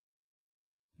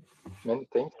 Many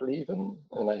thanks, Lieven,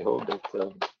 and I hope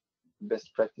that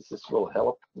best practices will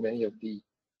help many of the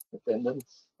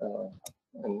attendants,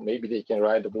 and maybe they can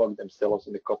write a blog themselves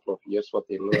in a couple of years what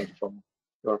they learned from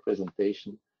your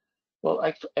presentation. Well,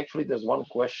 actually, there's one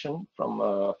question from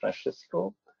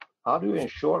Francesco. How do you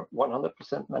ensure 100%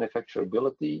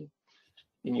 manufacturability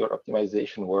in your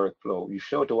optimization workflow? You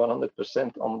showed the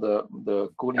 100% on the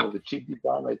cooling of the chip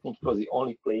design. I think it was the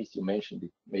only place you mentioned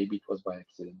it. Maybe it was by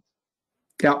accident.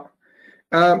 Yeah.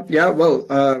 Yeah. Well,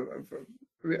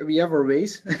 we have our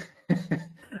ways,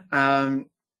 and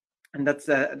that's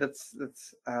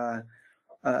a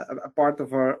part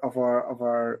of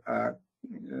our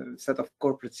set of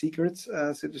corporate secrets,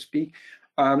 so to speak.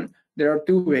 There are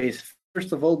two ways.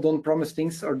 First of all, don't promise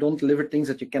things or don't deliver things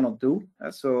that you cannot do.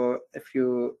 So if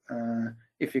you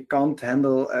can't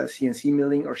handle CNC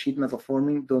milling or sheet metal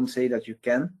forming, don't say that you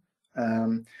can.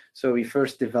 So we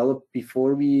first develop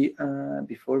before we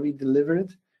deliver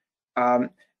it.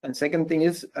 And second thing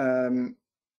is,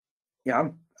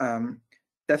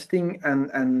 testing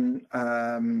and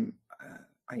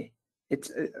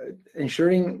it's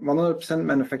ensuring 100%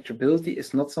 manufacturability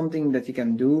is not something that you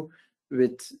can do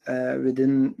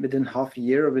within half a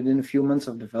year or within a few months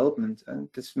of development. And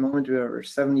at this moment we are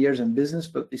 7 years in business,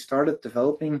 but we started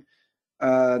developing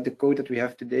the code that we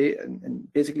have today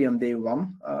and basically on day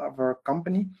one of our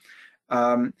company.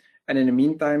 And in the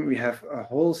meantime, we have a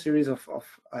whole series of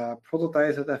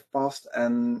prototypes that have passed,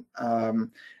 and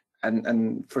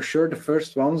for sure the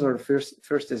first ones or the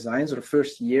first designs or the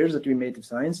first years that we made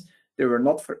designs, they were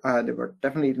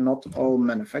definitely not all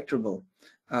manufacturable.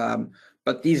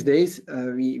 But these days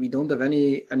we don't have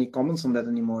any comments on that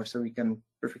anymore, so we can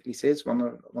perfectly say it's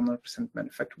 100%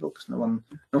 manufacturable because no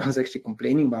one's actually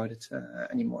complaining about it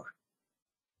anymore.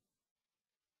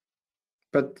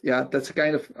 But yeah, that's a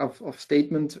kind of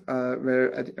statement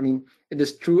where, I mean, it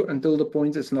is true until the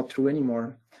point it's not true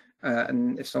anymore.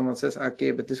 And if someone says,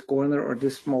 okay, but this corner or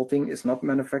this small thing is not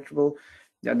manufacturable,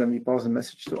 yeah, then we pass a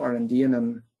message to R&D, and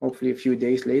then hopefully a few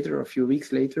days later or a few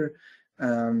weeks later,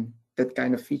 that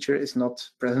kind of feature is not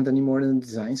present anymore in the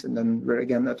designs, and then we're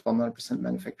again at 100%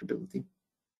 manufacturability.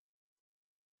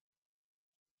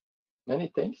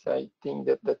 Many thanks. I think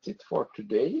that's it for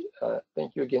today.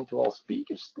 Thank you again to all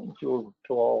speakers. Thank you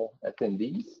to all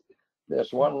attendees.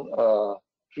 There's one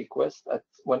request.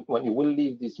 When you will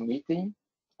leave this meeting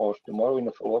or tomorrow in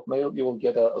a follow-up mail, you will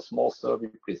get a small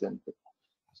survey presented.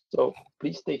 So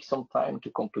please take some time to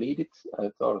complete it.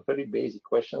 It's our very basic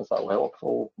questions. How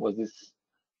helpful was this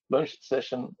lunch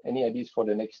session? Any ideas for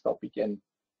the next topic? And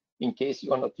in case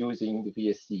you are not using the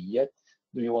VSC yet,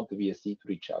 do you want the VSC to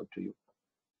reach out to you?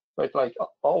 So I'd like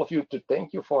all of you to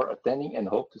thank you for attending and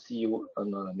hope to see you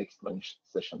on the next lunch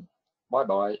session.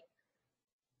 Bye-bye.